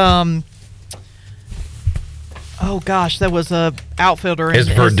took oh gosh, that was a outfielder. Is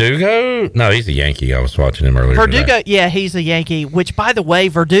Verdugo? No, he's a Yankee. I was watching him earlier. Verdugo, today. yeah, he's a Yankee. Which, by the way,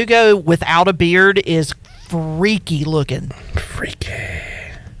 Verdugo without a beard is freaky looking. Freaky.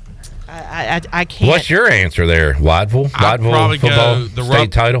 I can't. What's your answer there, Whiteville? I'd probably football go the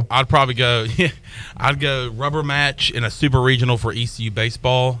state title. I'd probably go. I'd go rubber match in a super regional for ECU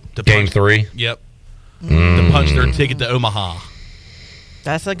baseball. To Game punch, 3. Yep. To punch their ticket to Omaha.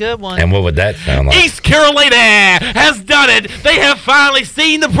 That's a good one. And what would that sound like? East Carolina has done it. They have finally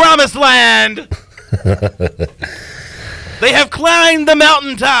seen the promised land. They have climbed the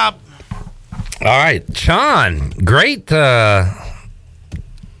mountaintop. All right, Sean. Great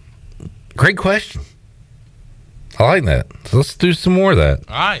question. I like that. So let's do some more of that.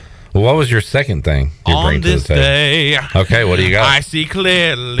 All right. Well, what was your second thing? On this day. Okay, what do you got? I see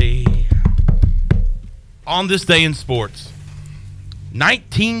clearly. On this day in sports,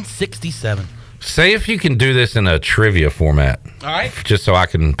 1967. Say if you can do this in a trivia format. All right. Just so I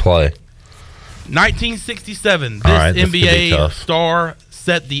can play. 1967. This All right, this could be NBA tough. star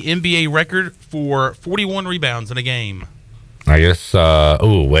set the NBA record for 41 rebounds in a game. I guess.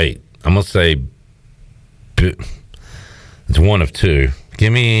 Wait. I'm gonna say it's one of two.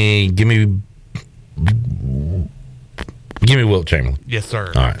 Give me Wilt Chamberlain. Yes,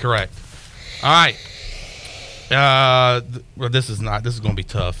 sir. All right. Correct. All right. Well, this is going to be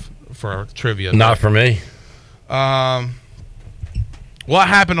tough for trivia. Not for me. What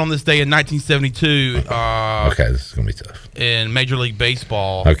happened on this day in 1972? Okay, this is going to be tough. In Major League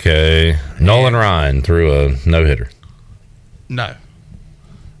Baseball. Okay. Nolan Ryan threw a no-hitter. No.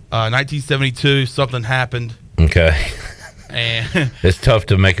 1972, something happened. Okay. And it's tough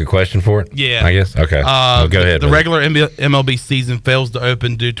to make a question for it. Yeah. I guess. Okay. Well, go ahead. The brother. regular MLB season fails to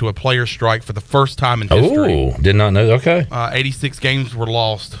open due to a player strike for the first time in history. Oh, did not know. Okay. 86 games were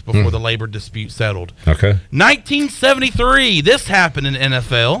lost before the labor dispute settled. Okay. 1973. This happened in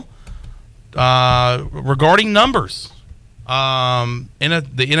NFL regarding numbers. The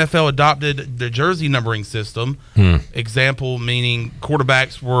NFL adopted the jersey numbering system. Example meaning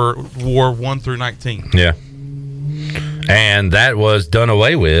quarterbacks wore 1 through 19. Yeah. And that was done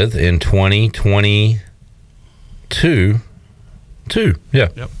away with in 2022. Yeah.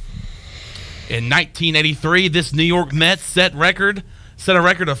 Yep. In 1983, this New York Mets set a record of his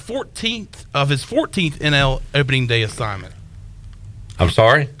 14th NL opening day assignment. I'm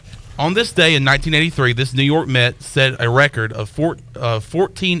sorry? On this day in 1983, this New York Mets set a record of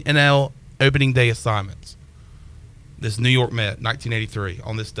 14 NL opening day assignments. This New York Met, 1983,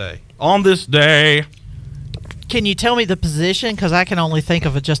 on this day. On this day. Can you tell me the position? Because I can only think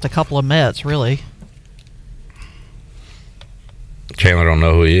of just a couple of Mets, really. Chandler don't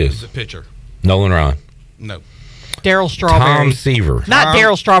know who he is. He's a pitcher. Nolan Ryan. No. Darryl Strawberry. Tom Seaver. Not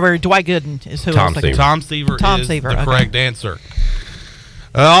Darryl Strawberry. Dwight Gooden is who I was thinking. Tom Seaver is the okay. correct answer.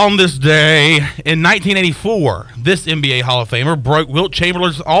 On this day in 1984, this NBA Hall of Famer broke Wilt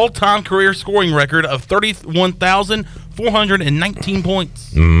Chamberlain's all-time career scoring record of 31,419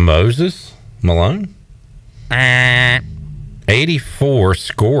 points. Moses Malone? 84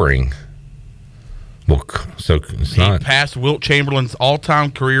 scoring. Well, so it's He not. passed Wilt Chamberlain's all-time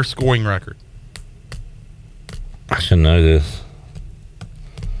career scoring record. I should know this.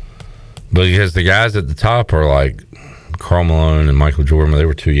 But because the guys at the top are like Karl Malone and Michael Jordan, they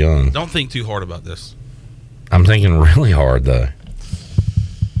were too young. Don't think too hard about this. I'm thinking really hard, though.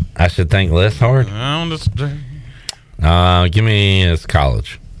 I should think less hard. On this day. Give me it's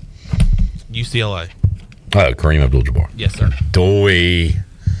college. UCLA. Oh, Kareem Abdul-Jabbar. Yes, sir. Doy.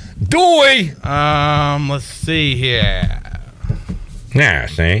 Let's see here. Yeah,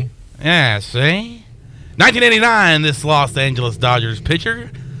 see? 1989, this Los Angeles Dodgers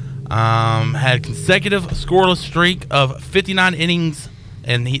pitcher had consecutive scoreless streak of 59 innings,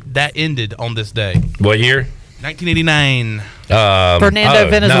 and that ended on this day. What year? 1989. Fernando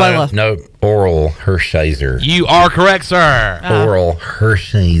Venezuela. No, Oral Hershiser. You are correct, sir. Oral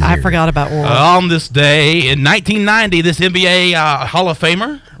Hershiser. I forgot about Oral. On this day in 1990, this NBA Hall of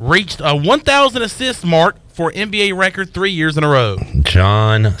Famer reached a 1,000 assist mark for NBA record 3 years in a row.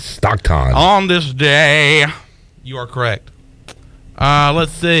 John Stockton. On this day, you are correct.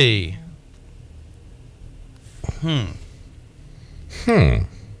 Let's see. I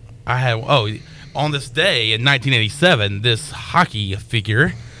have. On this day in 1987, this hockey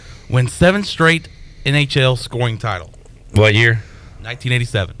figure wins 7 straight NHL scoring title. What year?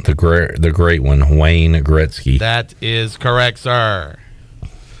 1987. The great one, Wayne Gretzky. That is correct, sir.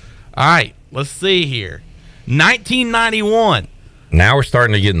 All right, let's see here. 1991. Now we're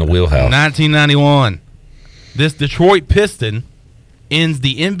starting to get in the wheelhouse. 1991. This Detroit Piston ends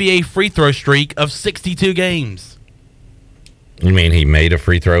the NBA free throw streak of 62 games. You mean he made a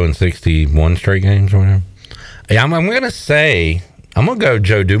free throw in 61 straight games or whatever? Yeah, I'm going to say, I'm going to go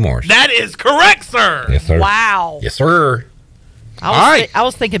Joe Dumars. That is correct, sir. Yes, sir. Wow. Yes, sir. I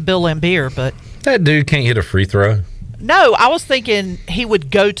was thinking Bill Laimbeer, but that dude can't hit a free throw. No, I was thinking he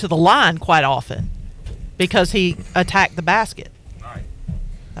would go to the line quite often because he attacked the basket. All right.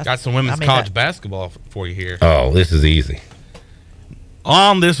 Got some women's college basketball for you here. Oh, this is easy.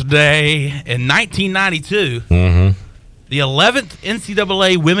 On this day in 1992, the 11th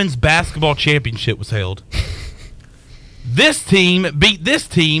NCAA Women's Basketball Championship was held. This team beat this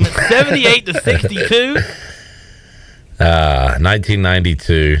team 78-62.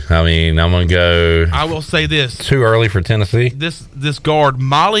 1992. I mean, I'm going to go. I will say this. Too early for Tennessee. This guard,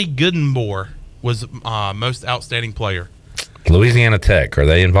 Molly Goodenbohr, was most outstanding player. Louisiana Tech, are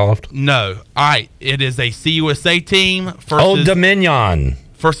they involved? No. All right. It is a CUSA team versus Old Dominion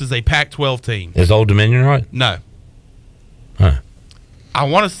versus a Pac-12 team. Is Old Dominion right? No. Huh. I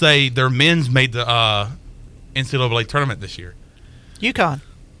want to say their men's made the NCAA tournament this year. UConn.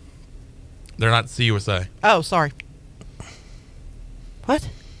 They're not CUSA. Oh, sorry. What?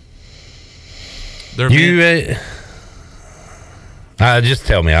 They're just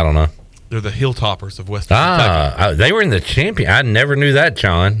tell me. I don't know. They're the Hilltoppers of Western Kentucky. They were in the champion. I never knew that,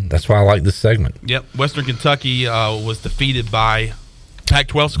 John. That's why I like this segment. Yep. Western Kentucky was defeated by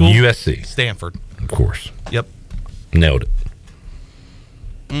Pac-12 school. USC. Stanford. Of course. Yep. Nailed it.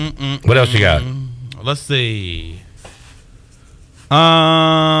 What else you got? Let's see. Win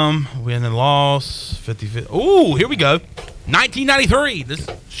and loss. 50. Ooh, here we go. 1993. This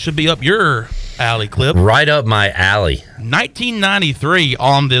should be up your alley, Clip. Right up my alley. 1993,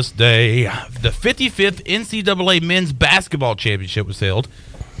 on this day, the 55th NCAA Men's Basketball Championship was held.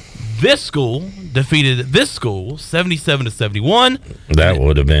 This school defeated this school 77-71. That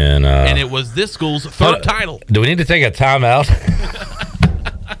would have been... and it was this school's third title. Do we need to take a timeout?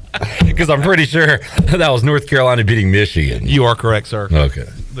 Because I'm pretty sure that was North Carolina beating Michigan. You are correct, sir. Okay.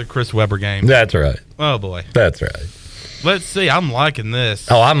 The Chris Webber game. That's right. Oh, boy. That's right. Let's see. I'm liking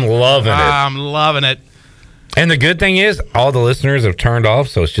this. Oh, I'm loving it. I'm loving it. And the good thing is, all the listeners have turned off,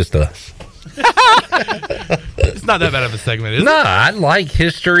 so it's just us. It's not that bad of a segment, is it? No, I like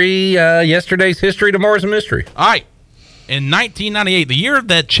history. Yesterday's history, tomorrow's a mystery. All right. In 1998, the year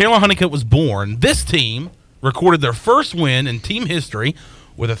that Chandler Honeycutt was born, this team recorded their first win in team history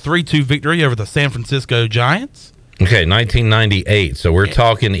with a 3-2 victory over the San Francisco Giants. Okay, 1998. So we're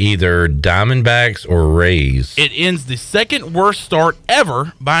talking either Diamondbacks or Rays. It ends the second worst start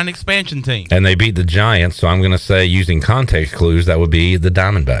ever by an expansion team. And they beat the Giants, so I'm going to say, using context clues, that would be the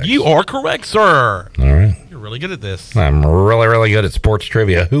Diamondbacks. You are correct, sir. All right. You're really good at this. I'm really, really good at sports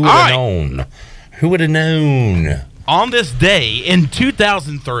trivia. Who would have known? Who would have known? On this day in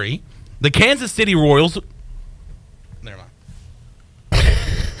 2003, the Kansas City Royals... Never mind.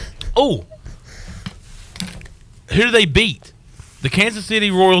 Oh! Who do they beat? The Kansas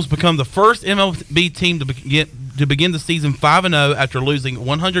City Royals become the first MLB team to begin the season 5-0 after losing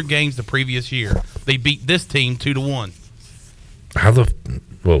 100 games the previous year. They beat this team 2-1. How the...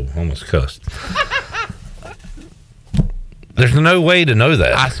 Whoa, almost cussed. There's no way to know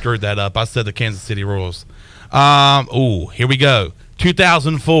that. I screwed that up. I said the Kansas City Royals. Here we go.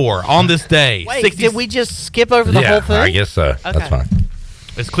 2004, on this day. Wait, did we just skip over the whole thing? I guess so. Okay. That's fine.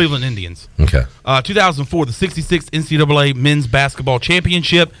 It's Cleveland Indians. Okay. 2004, the 66th NCAA Men's Basketball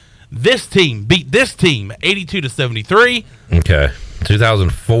Championship. This team beat this team 82-73. Okay.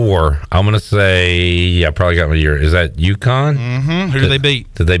 2004, I'm going to say, I probably got my year. Is that UConn? Mm-hmm. Who did they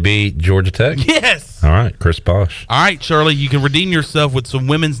beat? Did they beat Georgia Tech? Yes. All right, Chris Bosh. All right, Shirley, you can redeem yourself with some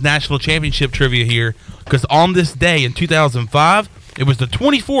women's national championship trivia here, because on this day in 2005, it was the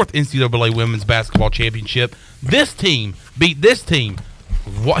 24th NCAA Women's Basketball Championship. This team beat this team.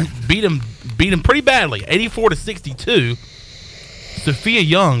 Beat them pretty badly, 84-62. Sophia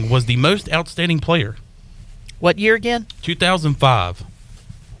Young was the most outstanding player. What year again? 2005.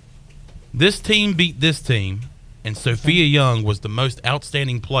 This team beat this team, and Sophia Young was the most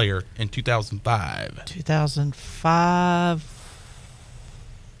outstanding player in 2005. 2005.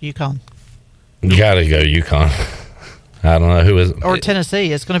 UConn. You got to go UConn. I don't know who is. Or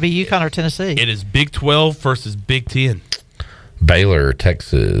Tennessee. It's going to be UConn or Tennessee. It is Big 12 versus Big 10. Baylor,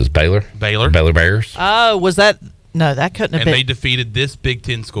 Texas. Baylor Bears. Oh, was that? No, that couldn't have and been. And they defeated this Big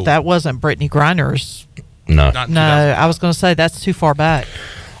 10 school. That wasn't Brittany Griner's. No. No, I was going to say that's too far back.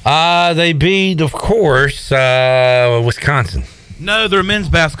 They beat, of course, Wisconsin. No, their men's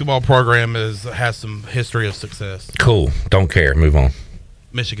basketball program has some history of success. Cool. Don't care. Move on.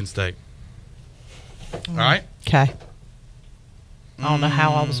 Michigan State. All right. Okay. I don't know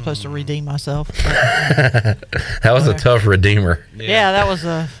how I was supposed to redeem myself. That was a tough redeemer. Yeah, that was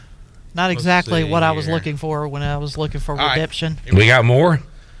not exactly what I was looking for when I was looking for redemption. We got more?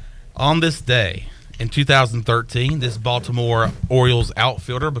 On this day in 2013, this Baltimore Orioles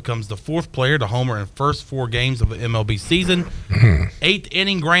outfielder becomes the fourth player to homer in first 4 games of the MLB season. 8th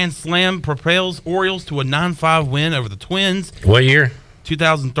inning grand slam propels Orioles to a 9-5 win over the Twins. What year?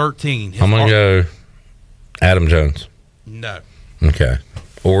 2013. I'm going to go Adam Jones. No. Okay.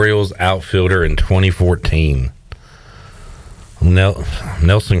 Orioles outfielder in 2014.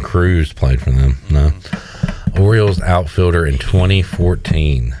 Nelson Cruz played for them. No. Orioles outfielder in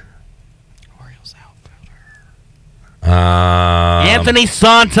 2014. Orioles outfielder. Anthony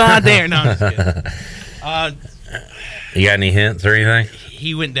Santander. No, I'm just kidding. You got any hints or anything?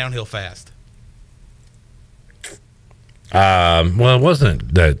 He went downhill fast. Well, it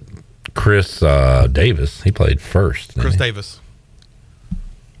wasn't that Chris Davis. He played first. Chris Davis.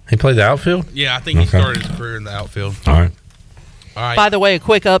 He played the outfield? Yeah, I think he started his career in the outfield. All right. By the way, a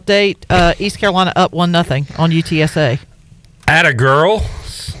quick update. East Carolina up 1-0 on UTSA. Atta girl.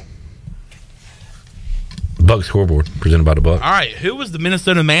 Buck scoreboard presented by the Buck. All right. Who was the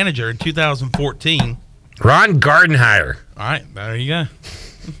Minnesota manager in 2014? Ron Gardenhire. All right. There you go.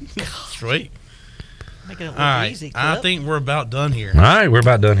 Sweet. Making it look All right. easy, I Clip. think we're about done here. All right, we're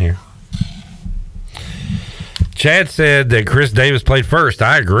about done here. Chad said that Chris Davis played first.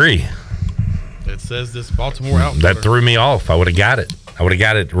 I agree. It says this Baltimore outfielder. That threw me off. I would have got it. I would have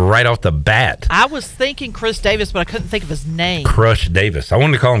got it right off the bat. I was thinking Chris Davis, but I couldn't think of his name. Crush Davis. I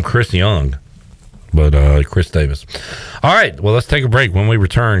wanted to call him Chris Young, but Chris Davis. All right, well, let's take a break. When we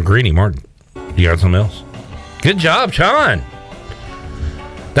return, Greeny, Martin, you got something else? Good job, Sean.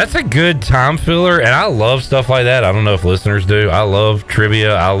 That's a good time filler, and I love stuff like that. I don't know if listeners do. I love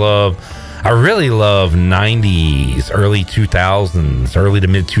trivia. I really love 90s, early 2000s, early to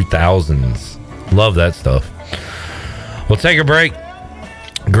mid 2000s. Love that stuff. We'll take a break.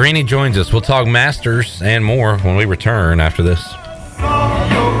 Greeny joins us. We'll talk Masters and more when we return after this.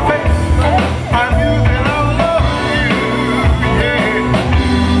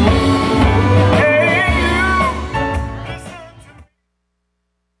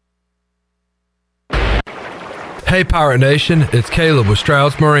 Hey Pirate Nation, it's Caleb with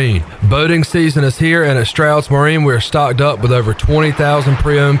Stroud's Marine. Boating season is here, and at Stroud's Marine we're stocked up with over 20,000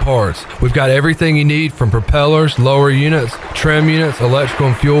 pre-owned parts. We've got everything you need from propellers, lower units, trim units, electrical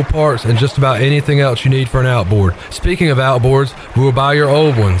and fuel parts, and just about anything else you need for an outboard. Speaking of outboards, we will buy your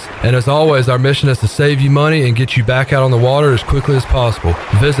old ones. And as always, our mission is to save you money and get you back out on the water as quickly as possible.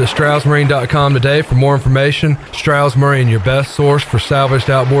 Visit StroudsMarine.com today for more information. Stroud's Marine, your best source for salvaged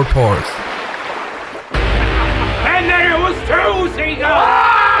outboard parts.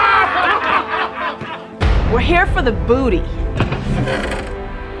 We're here for the booty.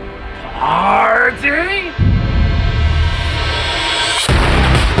 Party!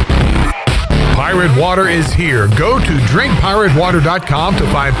 Pirate Water is here. Go to drinkpiratewater.com to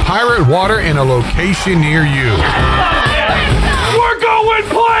find pirate water in a location near you. We're going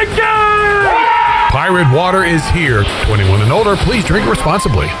plankton! Pirate Water is here. 21 and older, please drink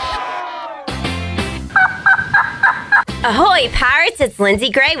responsibly. Ahoy, Pirates! It's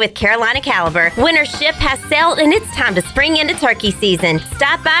Lindsay Gray with Carolina Caliber. Winter ship has sailed and it's time to spring into turkey season.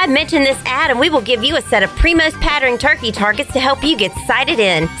 Stop by, mention this ad, and we will give you a set of Primos Pattern turkey targets to help you get sighted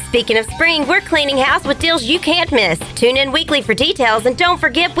in. Speaking of spring, we're cleaning house with deals you can't miss. Tune in weekly for details, and don't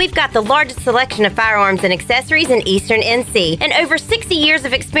forget we've got the largest selection of firearms and accessories in Eastern NC and over 60 years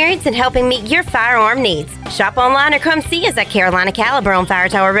of experience in helping meet your firearm needs. Shop online or come see us at Carolina Caliber on Fire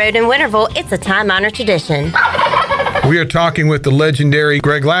Tower Road in Winterville. It's a time-honored tradition. We are talking with the legendary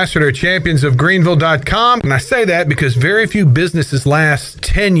Greg Lassiter, champions of Greenville.com. And I say that because very few businesses last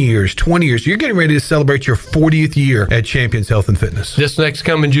 10 years, 20 years. You're getting ready to celebrate your 40th year at Champions Health and Fitness. This next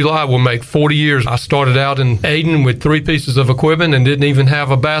coming July will make 40 years. I started out in Aden with 3 pieces of equipment and didn't even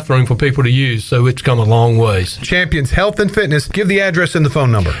have a bathroom for people to use. So it's come a long ways. Champions Health and Fitness. Give the address and the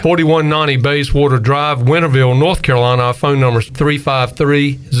phone number. 4190 Bayswater Drive, Winterville, North Carolina. Our phone number is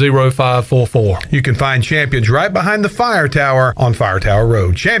 353-0544. You can find Champions right behind the Fire Tower on Fire Tower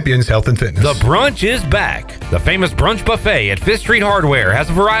Road. Champions Health and Fitness. The brunch is back. The famous brunch buffet at Fifth Street Hardware has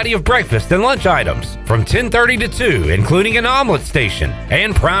a variety of breakfast and lunch items from 10:30 to 2, including an omelet station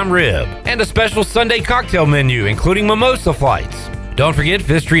and prime rib, and a special Sunday cocktail menu, including mimosa flights. Don't forget,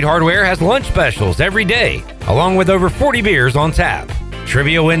 Fifth Street Hardware has lunch specials every day, along with over 40 beers on tap.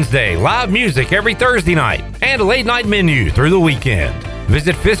 Trivia Wednesday, live music every Thursday night, and a late night menu through the weekend.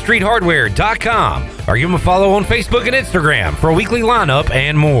 Visit FifthStreetHardware.com or give them a follow on Facebook and Instagram for a weekly lineup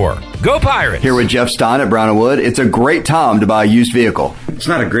and more. Go Pirates! Here with Jeff Stein at Brown & Wood. It's a great time to buy a used vehicle. It's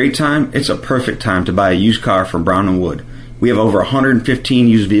not a great time, it's a perfect time to buy a used car from Brown & Wood. We have over 115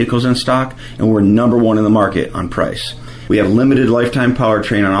 used vehicles in stock, and we're #1 in the market on price. We have limited lifetime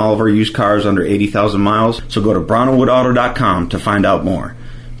powertrain on all of our used cars under 80,000 miles, so go to brownandwoodauto.com to find out more.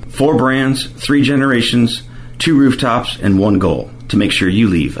 4 brands, 3 generations, 2 rooftops, and 1 goal: to make sure you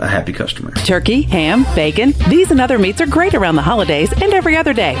leave a happy customer. Turkey, ham, bacon, these and other meats are great around the holidays and every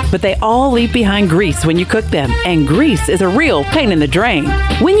other day, but they all leave behind grease when you cook them, and grease is a real pain in the drain.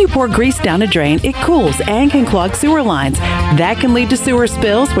 When you pour grease down a drain, it cools and can clog sewer lines. That can lead to sewer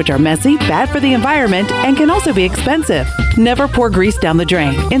spills, which are messy, bad for the environment, and can also be expensive. Never pour grease down the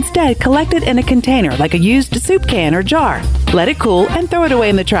drain. Instead, collect it in a container like a used soup can or jar. Let it cool and throw it away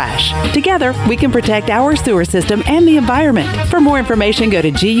in the trash. Together, we can protect our sewer system and the environment. For more information, go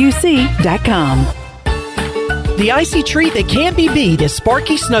to GUC.com. The icy treat that can't be beat is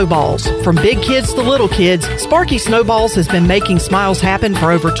Sparky Snowballs. From big kids to little kids, Sparky Snowballs has been making smiles happen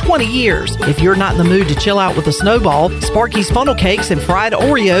for over 20 years. If you're not in the mood to chill out with a snowball, Sparky's funnel cakes and fried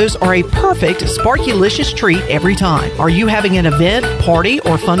Oreos are a perfect Sparky-licious treat every time. Are you having an event, party,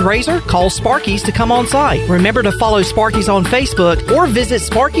 or fundraiser? Call Sparky's to come on site. Remember to follow Sparky's on Facebook or visit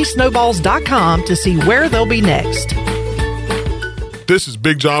SparkySnowballs.com to see where they'll be next. This is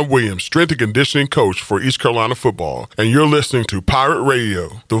Big John Williams, strength and conditioning coach for East Carolina football, and you're listening to Pirate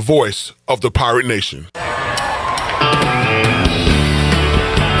Radio, the voice of the Pirate Nation. And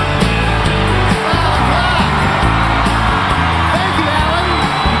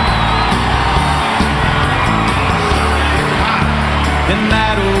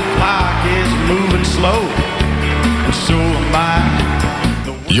that old clock is moving slow, and so am I.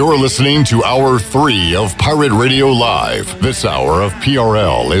 You're listening to Hour 3 of Pirate Radio Live. This hour of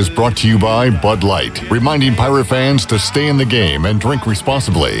PRL is brought to you by Bud Light, reminding Pirate fans to stay in the game and drink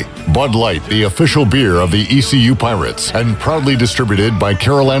responsibly. Bud Light, the official beer of the ECU Pirates, and proudly distributed by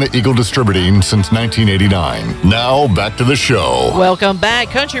Carolina Eagle Distributing since 1989. Now, back to the show. Welcome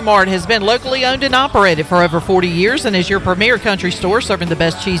back. Country Mart has been locally owned and operated for over 40 years and is your premier country store serving the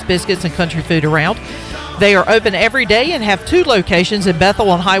best cheese, biscuits, and country food around. They are open every day and have 2 locations in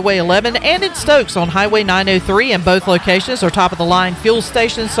Bethel on Highway 11 and in Stokes on Highway 903, and both locations are top-of-the-line fuel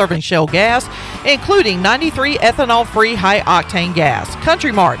stations serving Shell gas, including 93 ethanol-free high-octane gas.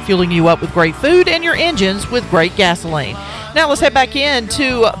 Country Mart, fueling you up with great food and your engines with great gasoline. Now let's head back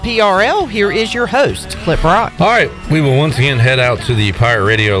into PRL. Here is your host, Clip Brock. All right, we will once again head out to the Pirate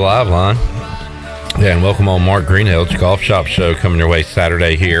Radio Live line. Yeah, and welcome on Mark Greenhill's Golf Shop Show coming your way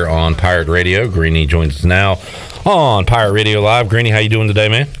Saturday here on Pirate Radio. Greeny joins us now on Pirate Radio Live. Greeny, how you doing today,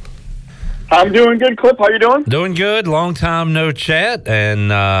 man? I'm doing good, Clip. How you doing? Doing good. Long time no chat.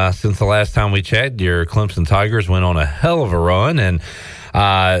 And since the last time we chatted, your Clemson Tigers went on a hell of a run. And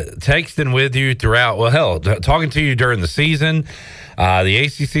texting with you throughout, well, hell, talking to you during the season, the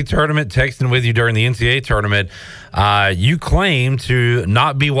ACC tournament, texting with you during the NCAA tournament. You claim to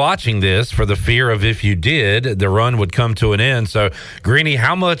not be watching this for the fear of if you did, the run would come to an end. So, Greeny,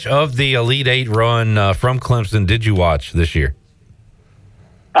 how much of the Elite Eight run from Clemson did you watch this year?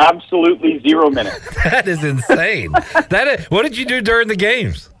 Absolutely 0 minutes. That is insane. What did you do during the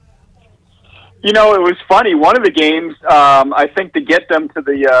games? You know, it was funny. One of the games, I think, to get them to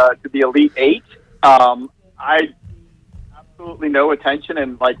the Elite Eight, I absolutely no attention,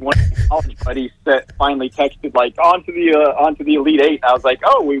 and like one of my college buddies finally texted like onto the Elite Eight. I was like,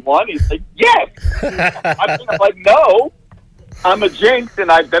 "Oh, we won." He's like, "Yes." I'm like, "No, I'm a jinx." And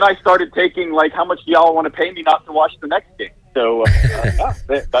then I started taking like, "How much do y'all want to pay me not to watch the next game?" So yeah,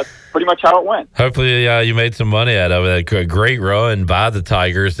 that's pretty much how it went. Hopefully you made some money out of it. A great run by the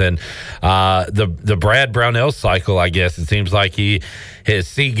Tigers, and the Brad Brownell cycle, I guess it seems like his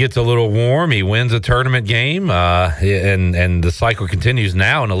seat gets a little warm. He wins a tournament game, and the cycle continues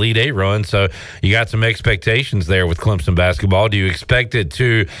now, an Elite Eight run. So you got some expectations there with Clemson basketball. Do you expect it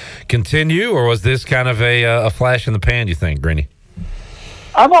to continue, or was this kind of a flash in the pan, you think, Greeny?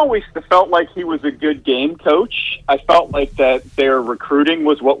 I've always felt like he was a good game coach. I felt like that their recruiting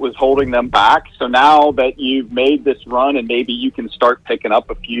was what was holding them back. So now that you've made this run and maybe you can start picking up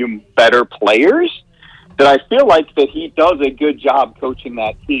a few better players, that I feel like that he does a good job coaching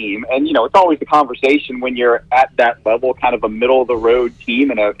that team. And, you know, it's always a conversation when you're at that level, kind of a middle-of-the-road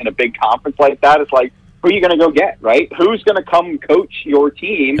team in a big conference like that. It's like, who are you going to go get, right? Who's going to come coach your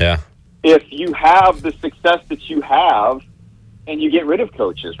team if you have the success that you have and you get rid of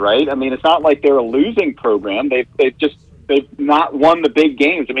coaches, right? I mean, it's not like they're a losing program. They've not won the big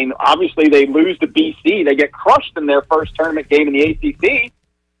games. I mean, obviously they lose to BC. They get crushed in their first tournament game in the ACC,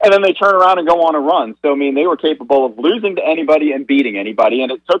 and then they turn around and go on a run. So, I mean, they were capable of losing to anybody and beating anybody,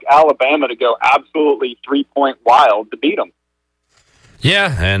 and it took Alabama to go absolutely 3-point wild to beat them.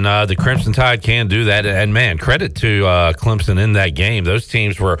 Yeah, and the Crimson Tide can do that. And, man, credit to Clemson in that game. Those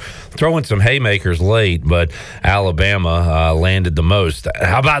teams were throwing some haymakers late, but Alabama landed the most.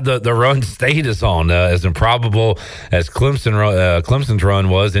 How about the run State is on? As improbable as Clemson's run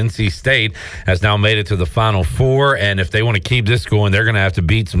was, NC State has now made it to the Final Four, and if they want to keep this going, they're going to have to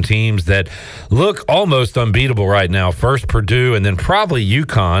beat some teams that look almost unbeatable right now. First Purdue, and then probably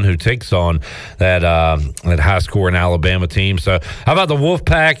UConn, who takes on that high-scoring Alabama team. So how about the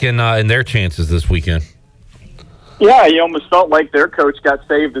Wolfpack and their chances this weekend? Yeah, you almost felt like their coach got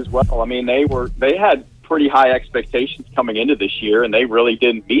saved as well. I mean, they had pretty high expectations coming into this year, and they really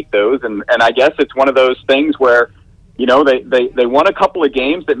didn't meet those. And I guess it's one of those things where, you know, they won a couple of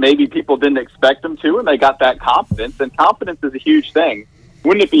games that maybe people didn't expect them to, and they got that confidence. And confidence is a huge thing.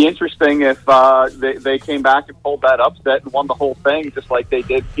 wouldn't it be interesting if they came back and pulled that upset and won the whole thing, just like they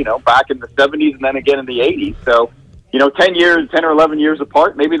did, back in the 70s and then again in the 80s? So, 10 or 11 years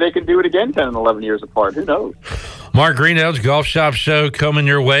apart, maybe they can do it again 10 and 11 years apart. Who knows? Mark Greenell's Golf Shop Show coming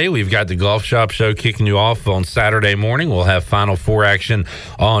your way. We've got the Golf Shop Show kicking you off on Saturday morning. We'll have Final Four action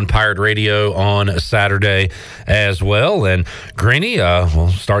on Pirate Radio on Saturday as well. And Greeny, we'll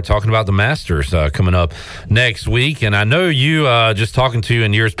start talking about the Masters coming up next week. And I know you, just talking to you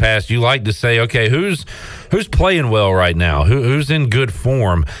in years past, you like to say, okay, who's playing well right now? Who's in good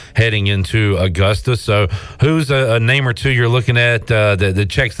form heading into Augusta? So who's a name or two you're looking at that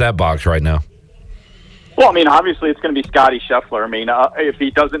checks that box right now? Well, obviously it's going to be Scotty Scheffler. If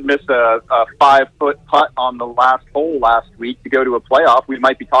he doesn't miss a 5-foot putt on the last hole last week to go to a playoff, we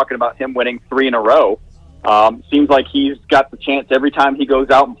might be talking about him winning 3 in a row. Seems like he's got the chance every time he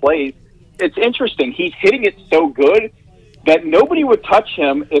goes out and plays. It's interesting. He's hitting it so good that nobody would touch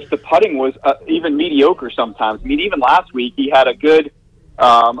him if the putting was even mediocre sometimes. Even last week he had a good,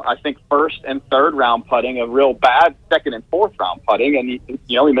 I think, first and third round putting, a real bad second and fourth round putting, and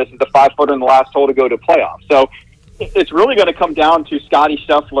he only misses the 5-footer in the last hole to go to playoffs. So it's really going to come down to Scotty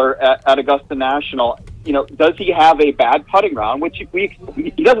Scheffler at Augusta National. Does he have a bad putting round, which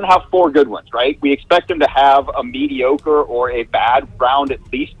he doesn't have 4 good ones, right? We expect him to have a mediocre or a bad round at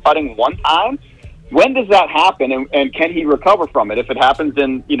least putting one time. When does that happen, and can he recover from it? If it happens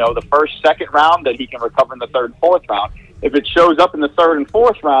in, the first, second round, then he can recover in the third and fourth round. If it shows up in the third and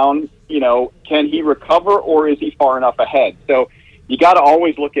fourth round, can he recover, or is he far enough ahead? So you got to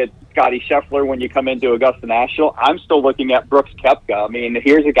always look at Scotty Scheffler when you come into Augusta National. I'm still looking at Brooks Koepka.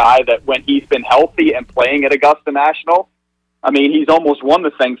 Here's a guy that when he's been healthy and playing at Augusta National, he's almost won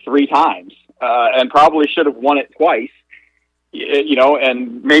the thing 3 times, and probably should have won it twice.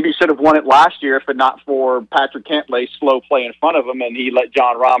 And maybe should have won it last year if it not for Patrick Cantlay's slow play in front of him, and he let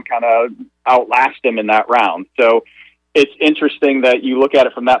John Rahm kind of outlast him in that round. So it's interesting that you look at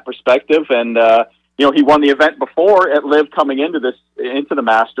it from that perspective. And, he won the event before at LIV coming into the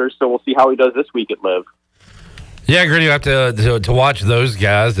Masters, so we'll see how he does this week at LIV. Yeah, Greeny, you have to watch those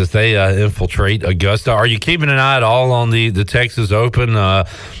guys as they infiltrate Augusta. Are you keeping an eye at all on the Texas Open? I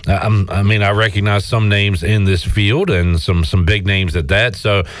recognize some names in this field and some big names at that.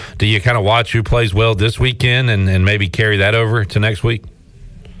 So do you kind of watch who plays well this weekend and maybe carry that over to next week?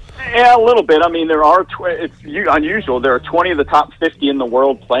 Yeah, a little bit. There are it's unusual. There are 20 of the top 50 in the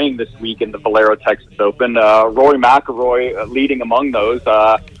world playing this week in the Valero Texas Open. Rory McIlroy leading among those.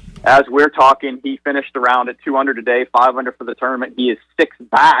 As we're talking, he finished the round at 2 under today, 5 under for the tournament. He is 6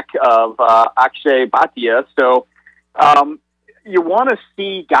 back of Akshay Bhatia. So you want to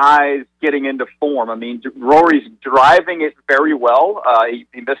see guys getting into form. Rory's driving it very well. He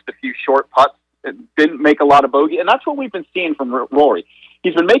missed a few short putts, didn't make a lot of bogey, and that's what we've been seeing from Rory.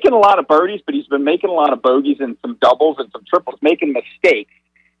 He's been making a lot of birdies, but he's been making a lot of bogeys and some doubles and some triples, making mistakes.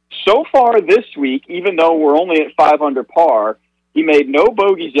 So far this week, even though we're only at 5 under par, he made no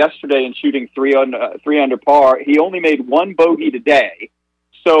bogeys yesterday in shooting 3 under par. He only made 1 bogey today.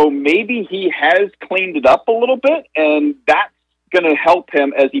 So maybe he has cleaned it up a little bit, and that's going to help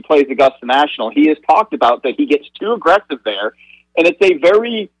him as he plays Augusta National. He has talked about that he gets too aggressive there, and it's a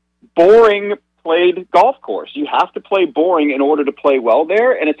very boring played golf course. You have to play boring in order to play well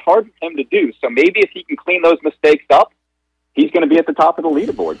there, and it's hard for him to do. So maybe if he can clean those mistakes up, he's going to be at the top of the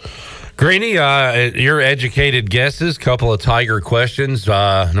leaderboard. Greeny, your educated guesses, couple of Tiger questions.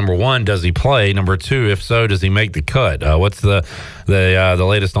 Number 1, does he play? Number 2, if so, does he make the cut? What's the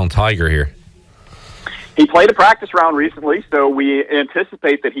latest on Tiger here? He played a practice round recently, so we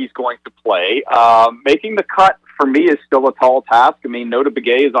anticipate that he's going to play. Making the cut, for me, is still a tall task. Nota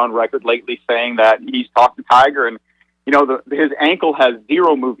Begay is on record lately saying that he's talked to Tiger, and his ankle has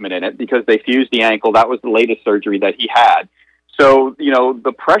 0 movement in it because they fused the ankle. That was the latest surgery that he had. So,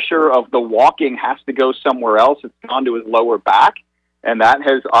 the pressure of the walking has to go somewhere else. It's gone to his lower back, and that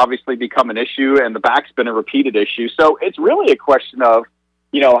has obviously become an issue, and the back's been a repeated issue. So it's really a question of,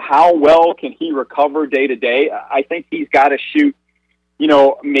 how well can he recover day to day? I think he's got to shoot,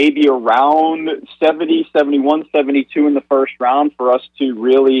 maybe around 70, 71, 72 in the first round for us to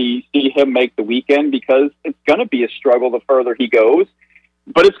really see him make the weekend, because it's going to be a struggle the further he goes.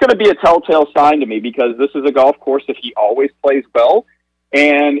 But it's going to be a telltale sign to me, because this is a golf course that he always plays well.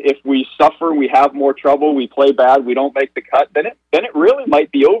 And if we suffer, we have more trouble, we play bad, we don't make the cut, then it really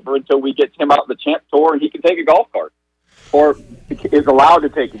might be over until we get him out of the Champ Tour and he can take a golf cart, or is allowed to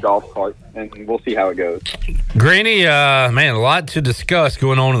take a golf cart, and we'll see how it goes. Greeny, man, a lot to discuss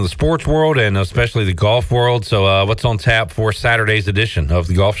going on in the sports world and especially the golf world. So what's on tap for Saturday's edition of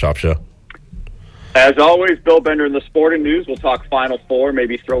the Golf Shop Show? As always, Bill Bender in the sporting news. We'll talk Final Four,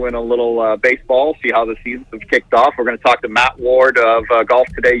 maybe throw in a little baseball, see how the seasons have kicked off. We're going to talk to Matt Ward of Golf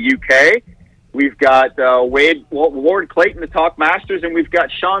Today UK. We've got Ward Clayton to talk Masters, and we've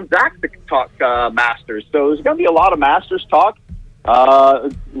got Sean Zach to talk Masters. So there's going to be a lot of Masters talk.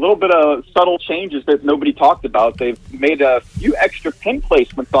 A little bit of subtle changes that nobody talked about. They've made a few extra pin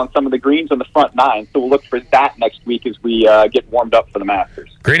placements on some of the greens on the front nine, so we'll look for that next week as we get warmed up for the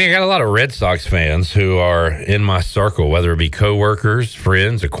Masters. Greeny, I got a lot of Red Sox fans who are in my circle, whether it be coworkers,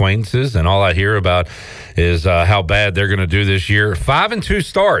 friends, acquaintances, and all I hear about is how bad they're going to do this year. 5-2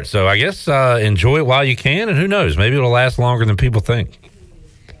 start, so I guess enjoy it while you can, and who knows, maybe it'll last longer than people think.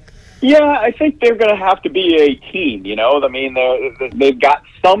 Yeah, I think they're going to have to be a team, you know. I mean, they've got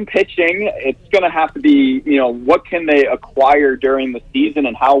some pitching. It's going to have to be, you know, what can they acquire during the season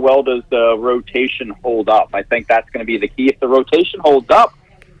and how well does the rotation hold up? I think that's going to be the key. If the rotation holds up,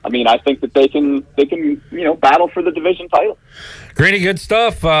 I mean, I think that they can, you know, battle for the division title. Greeny, good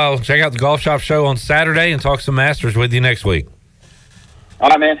stuff. Check out the Golf Shop Show on Saturday and talk some Masters with you next week. All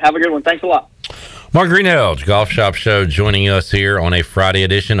right, man. Have a good one. Thanks a lot. Mark Greenhalgh, Golf Shop Show, joining us here on a Friday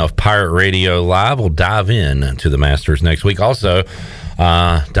edition of Pirate Radio Live. We'll dive in to the Masters next week. Also,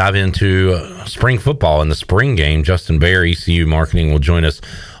 dive into spring football and the spring game. Justin Bear, ECU Marketing, will join us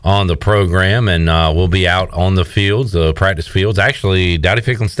on the program, and we'll be out on the fields, the practice fields, actually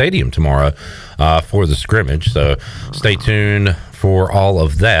Dowdy-Ficklin Stadium tomorrow for the scrimmage. So stay tuned for all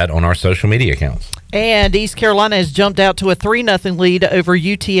of that on our social media accounts. And East Carolina has jumped out to a 3-0 lead over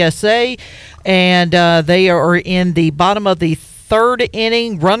UTSA, and they are in the bottom of the third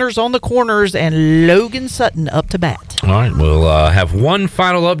inning, runners on the corners, and Logan Sutton up to bat. All right, we'll have one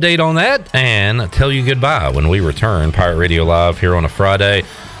final update on that and tell you goodbye when we return. Pirate Radio Live here on a Friday.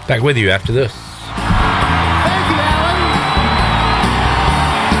 Back with you after this. Thank you, Alan.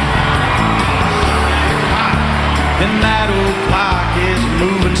 And that old clock is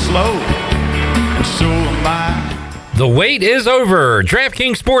moving slow. So am I. The wait is over.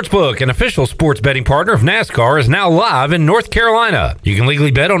 DraftKings Sportsbook, an official sports betting partner of NASCAR, is now live in North Carolina. You can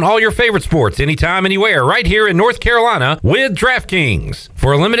legally bet on all your favorite sports anytime, anywhere, right here in North Carolina with DraftKings.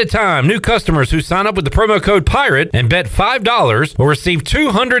 For a limited time, new customers who sign up with the promo code PIRATE and bet $5 will receive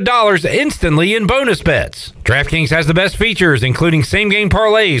 $200 instantly in bonus bets. DraftKings has the best features, including same-game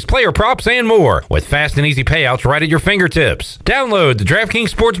parlays, player props, and more, with fast and easy payouts right at your fingertips. Download the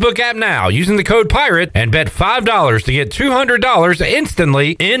DraftKings Sportsbook app now using the code PIRATE and bet $5 to get $200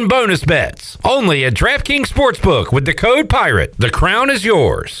 instantly in bonus bets. Only at DraftKings Sportsbook with the code PIRATE. The crown is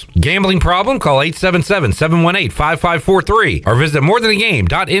yours. Gambling problem? Call 877-718-5543 or visit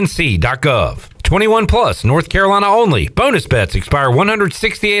morethanagame.nc.gov. 21 plus, North Carolina only. Bonus bets expire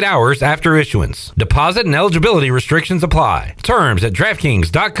 168 hours after issuance. Deposit and eligibility restrictions apply. Terms at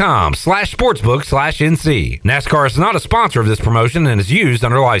DraftKings.com/sportsbook/NC. NASCAR is not a sponsor of this promotion and is used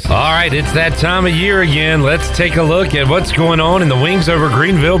under license. All right, it's that time of year again. Let's take a look at what's going on in the Wings Over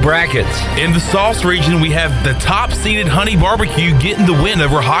Greenville brackets. In the sauce region, we have the top-seeded Honey Barbecue getting the win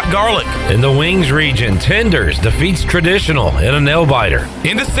over Hot Garlic. In the Wings region, Tenders defeats Traditional in a nail-biter.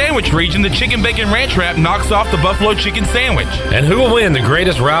 In the sandwich region, the Chicken Bacon Ranch Wrap knocks off the Buffalo Chicken Sandwich. And who will win the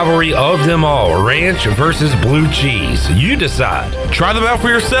greatest rivalry of them all, Ranch versus Blue Cheese? You decide. Try them out for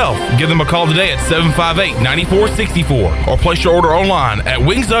yourself. Give them a call today at 758-9464 or place your order online at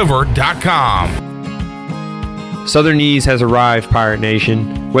wingsover.com. Southern Ease has arrived, Pirate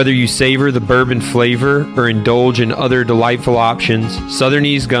Nation. Whether you savor the bourbon flavor or indulge in other delightful options, Southern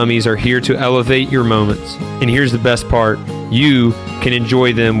Ease gummies are here to elevate your moments. And here's the best part. You can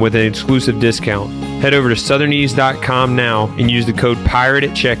enjoy them with an exclusive discount. Head over to southernease.com now and use the code PIRATE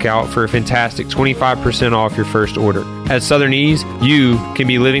at checkout for a fantastic 25% off your first order. At Southern Ease, you can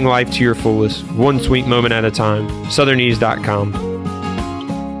be living life to your fullest, one sweet moment at a time. southernease.com.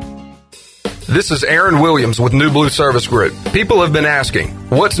 This is Aaron Williams with New Blue Service Group. People have been asking,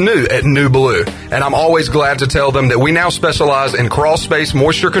 what's new at New Blue? And I'm always glad to tell them that we now specialize in crawl space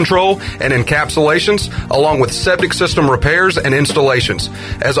moisture control and encapsulations, along with septic system repairs and installations.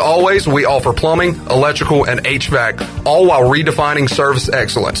 As always, we offer plumbing, electrical, and HVAC, all while redefining service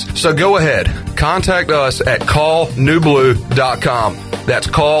excellence. So go ahead, contact us at callnewblue.com. That's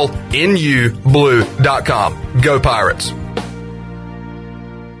callnublue.com. Go Pirates.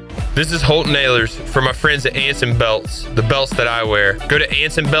 This is Holton Ahlers for my friends at Anson Belts, the belts that I wear. Go to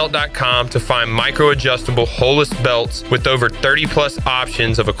ansonbelt.com to find micro-adjustable holeless belts with over 30 plus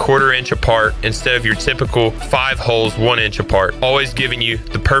options of a 1/4 inch apart instead of your typical 5 holes 1 inch apart, always giving you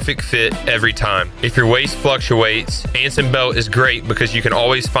the perfect fit every time. If your waist fluctuates, Anson Belt is great because you can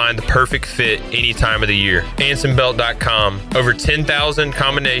always find the perfect fit any time of the year. AnsonBelt.com, over 10,000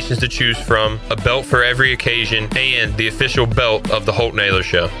 combinations to choose from, a belt for every occasion, and the official belt of the Holton Ahlers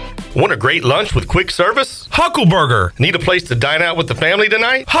Show. Want a great lunch with quick service? Huckleburger. Need a place to dine out with the family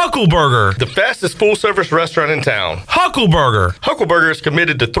tonight? Huckleburger. The fastest full-service restaurant in town. Huckleburger. Huckleburger is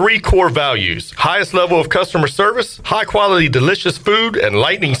committed to 3 core values: highest level of customer service, high-quality delicious food, and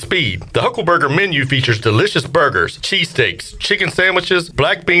lightning speed. The Huckleburger menu features delicious burgers, cheesesteaks, chicken sandwiches,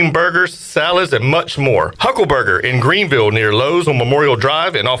 black bean burgers, salads, and much more. Huckleburger in Greenville near Lowe's on Memorial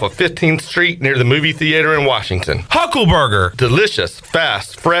Drive and off of 15th Street near the movie theater in Washington. Huckleburger. Delicious,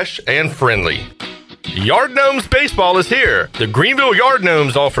 fast, fresh, and friendly. Yard Gnomes Baseball is here. The Greenville Yard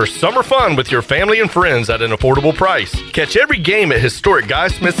Gnomes offer summer fun with your family and friends at an affordable price. Catch every game at historic Guy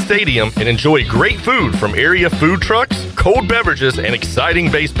Smith Stadium and enjoy great food from area food trucks, cold beverages, and exciting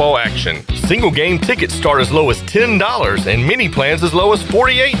baseball action. Single game tickets start as low as $10 and mini plans as low as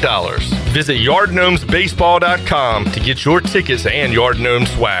 $48. Visit yardgnomesbaseball.com to get your tickets and Yard Gnome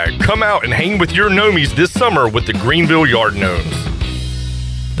swag. Come out and hang with your Gnomies this summer with the Greenville Yard Gnomes.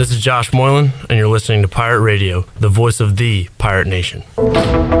 This is Josh Moylan, and you're listening to Pirate Radio, the voice of the Pirate Nation.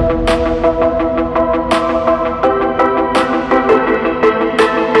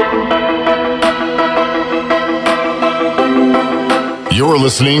 You're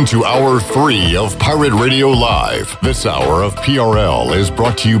listening to Hour 3 of Pirate Radio Live. This hour of PRL is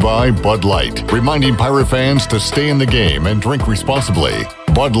brought to you by Bud Light, reminding Pirate fans to stay in the game and drink responsibly.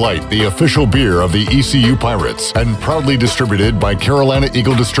 Bud Light, the official beer of the ECU Pirates, and proudly distributed by Carolina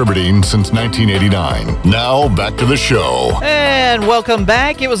Eagle Distributing since 1989. Now, back to the show. And welcome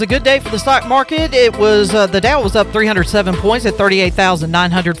back. It was a good day for the stock market. It was the Dow was up 307 points at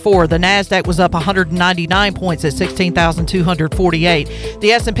 38,904. The NASDAQ was up 199 points at 16,248.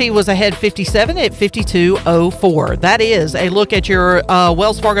 The S&P was ahead 57 at 5204. That is a look at your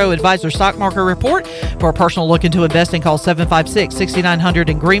Wells Fargo Advisor Stock Market Report. For a personal look into investing, call 756-6900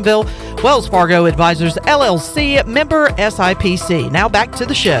 in Greenville. Wells Fargo Advisors, LLC, member SIPC. Now back to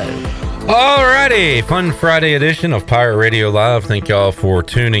the show. Alrighty, fun Friday edition of Pirate Radio Live. Thank y'all for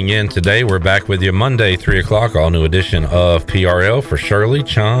tuning in today. We're back with you Monday, 3 o'clock, all new edition of PRL for Shirley,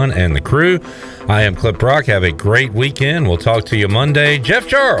 Chon, and the crew. I am Clip Brock. Have a great weekend. We'll talk to you Monday. Jeff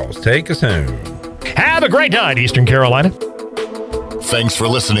Charles, take us home. Have a great night, Eastern Carolina. Thanks for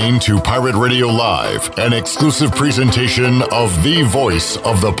listening to Pirate Radio Live, an exclusive presentation of the voice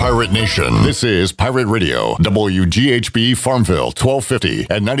of the Pirate Nation. This is Pirate Radio, WGHB Farmville, 1250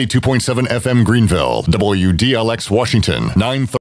 and 92.7 FM Greenville, WDLX Washington, 930.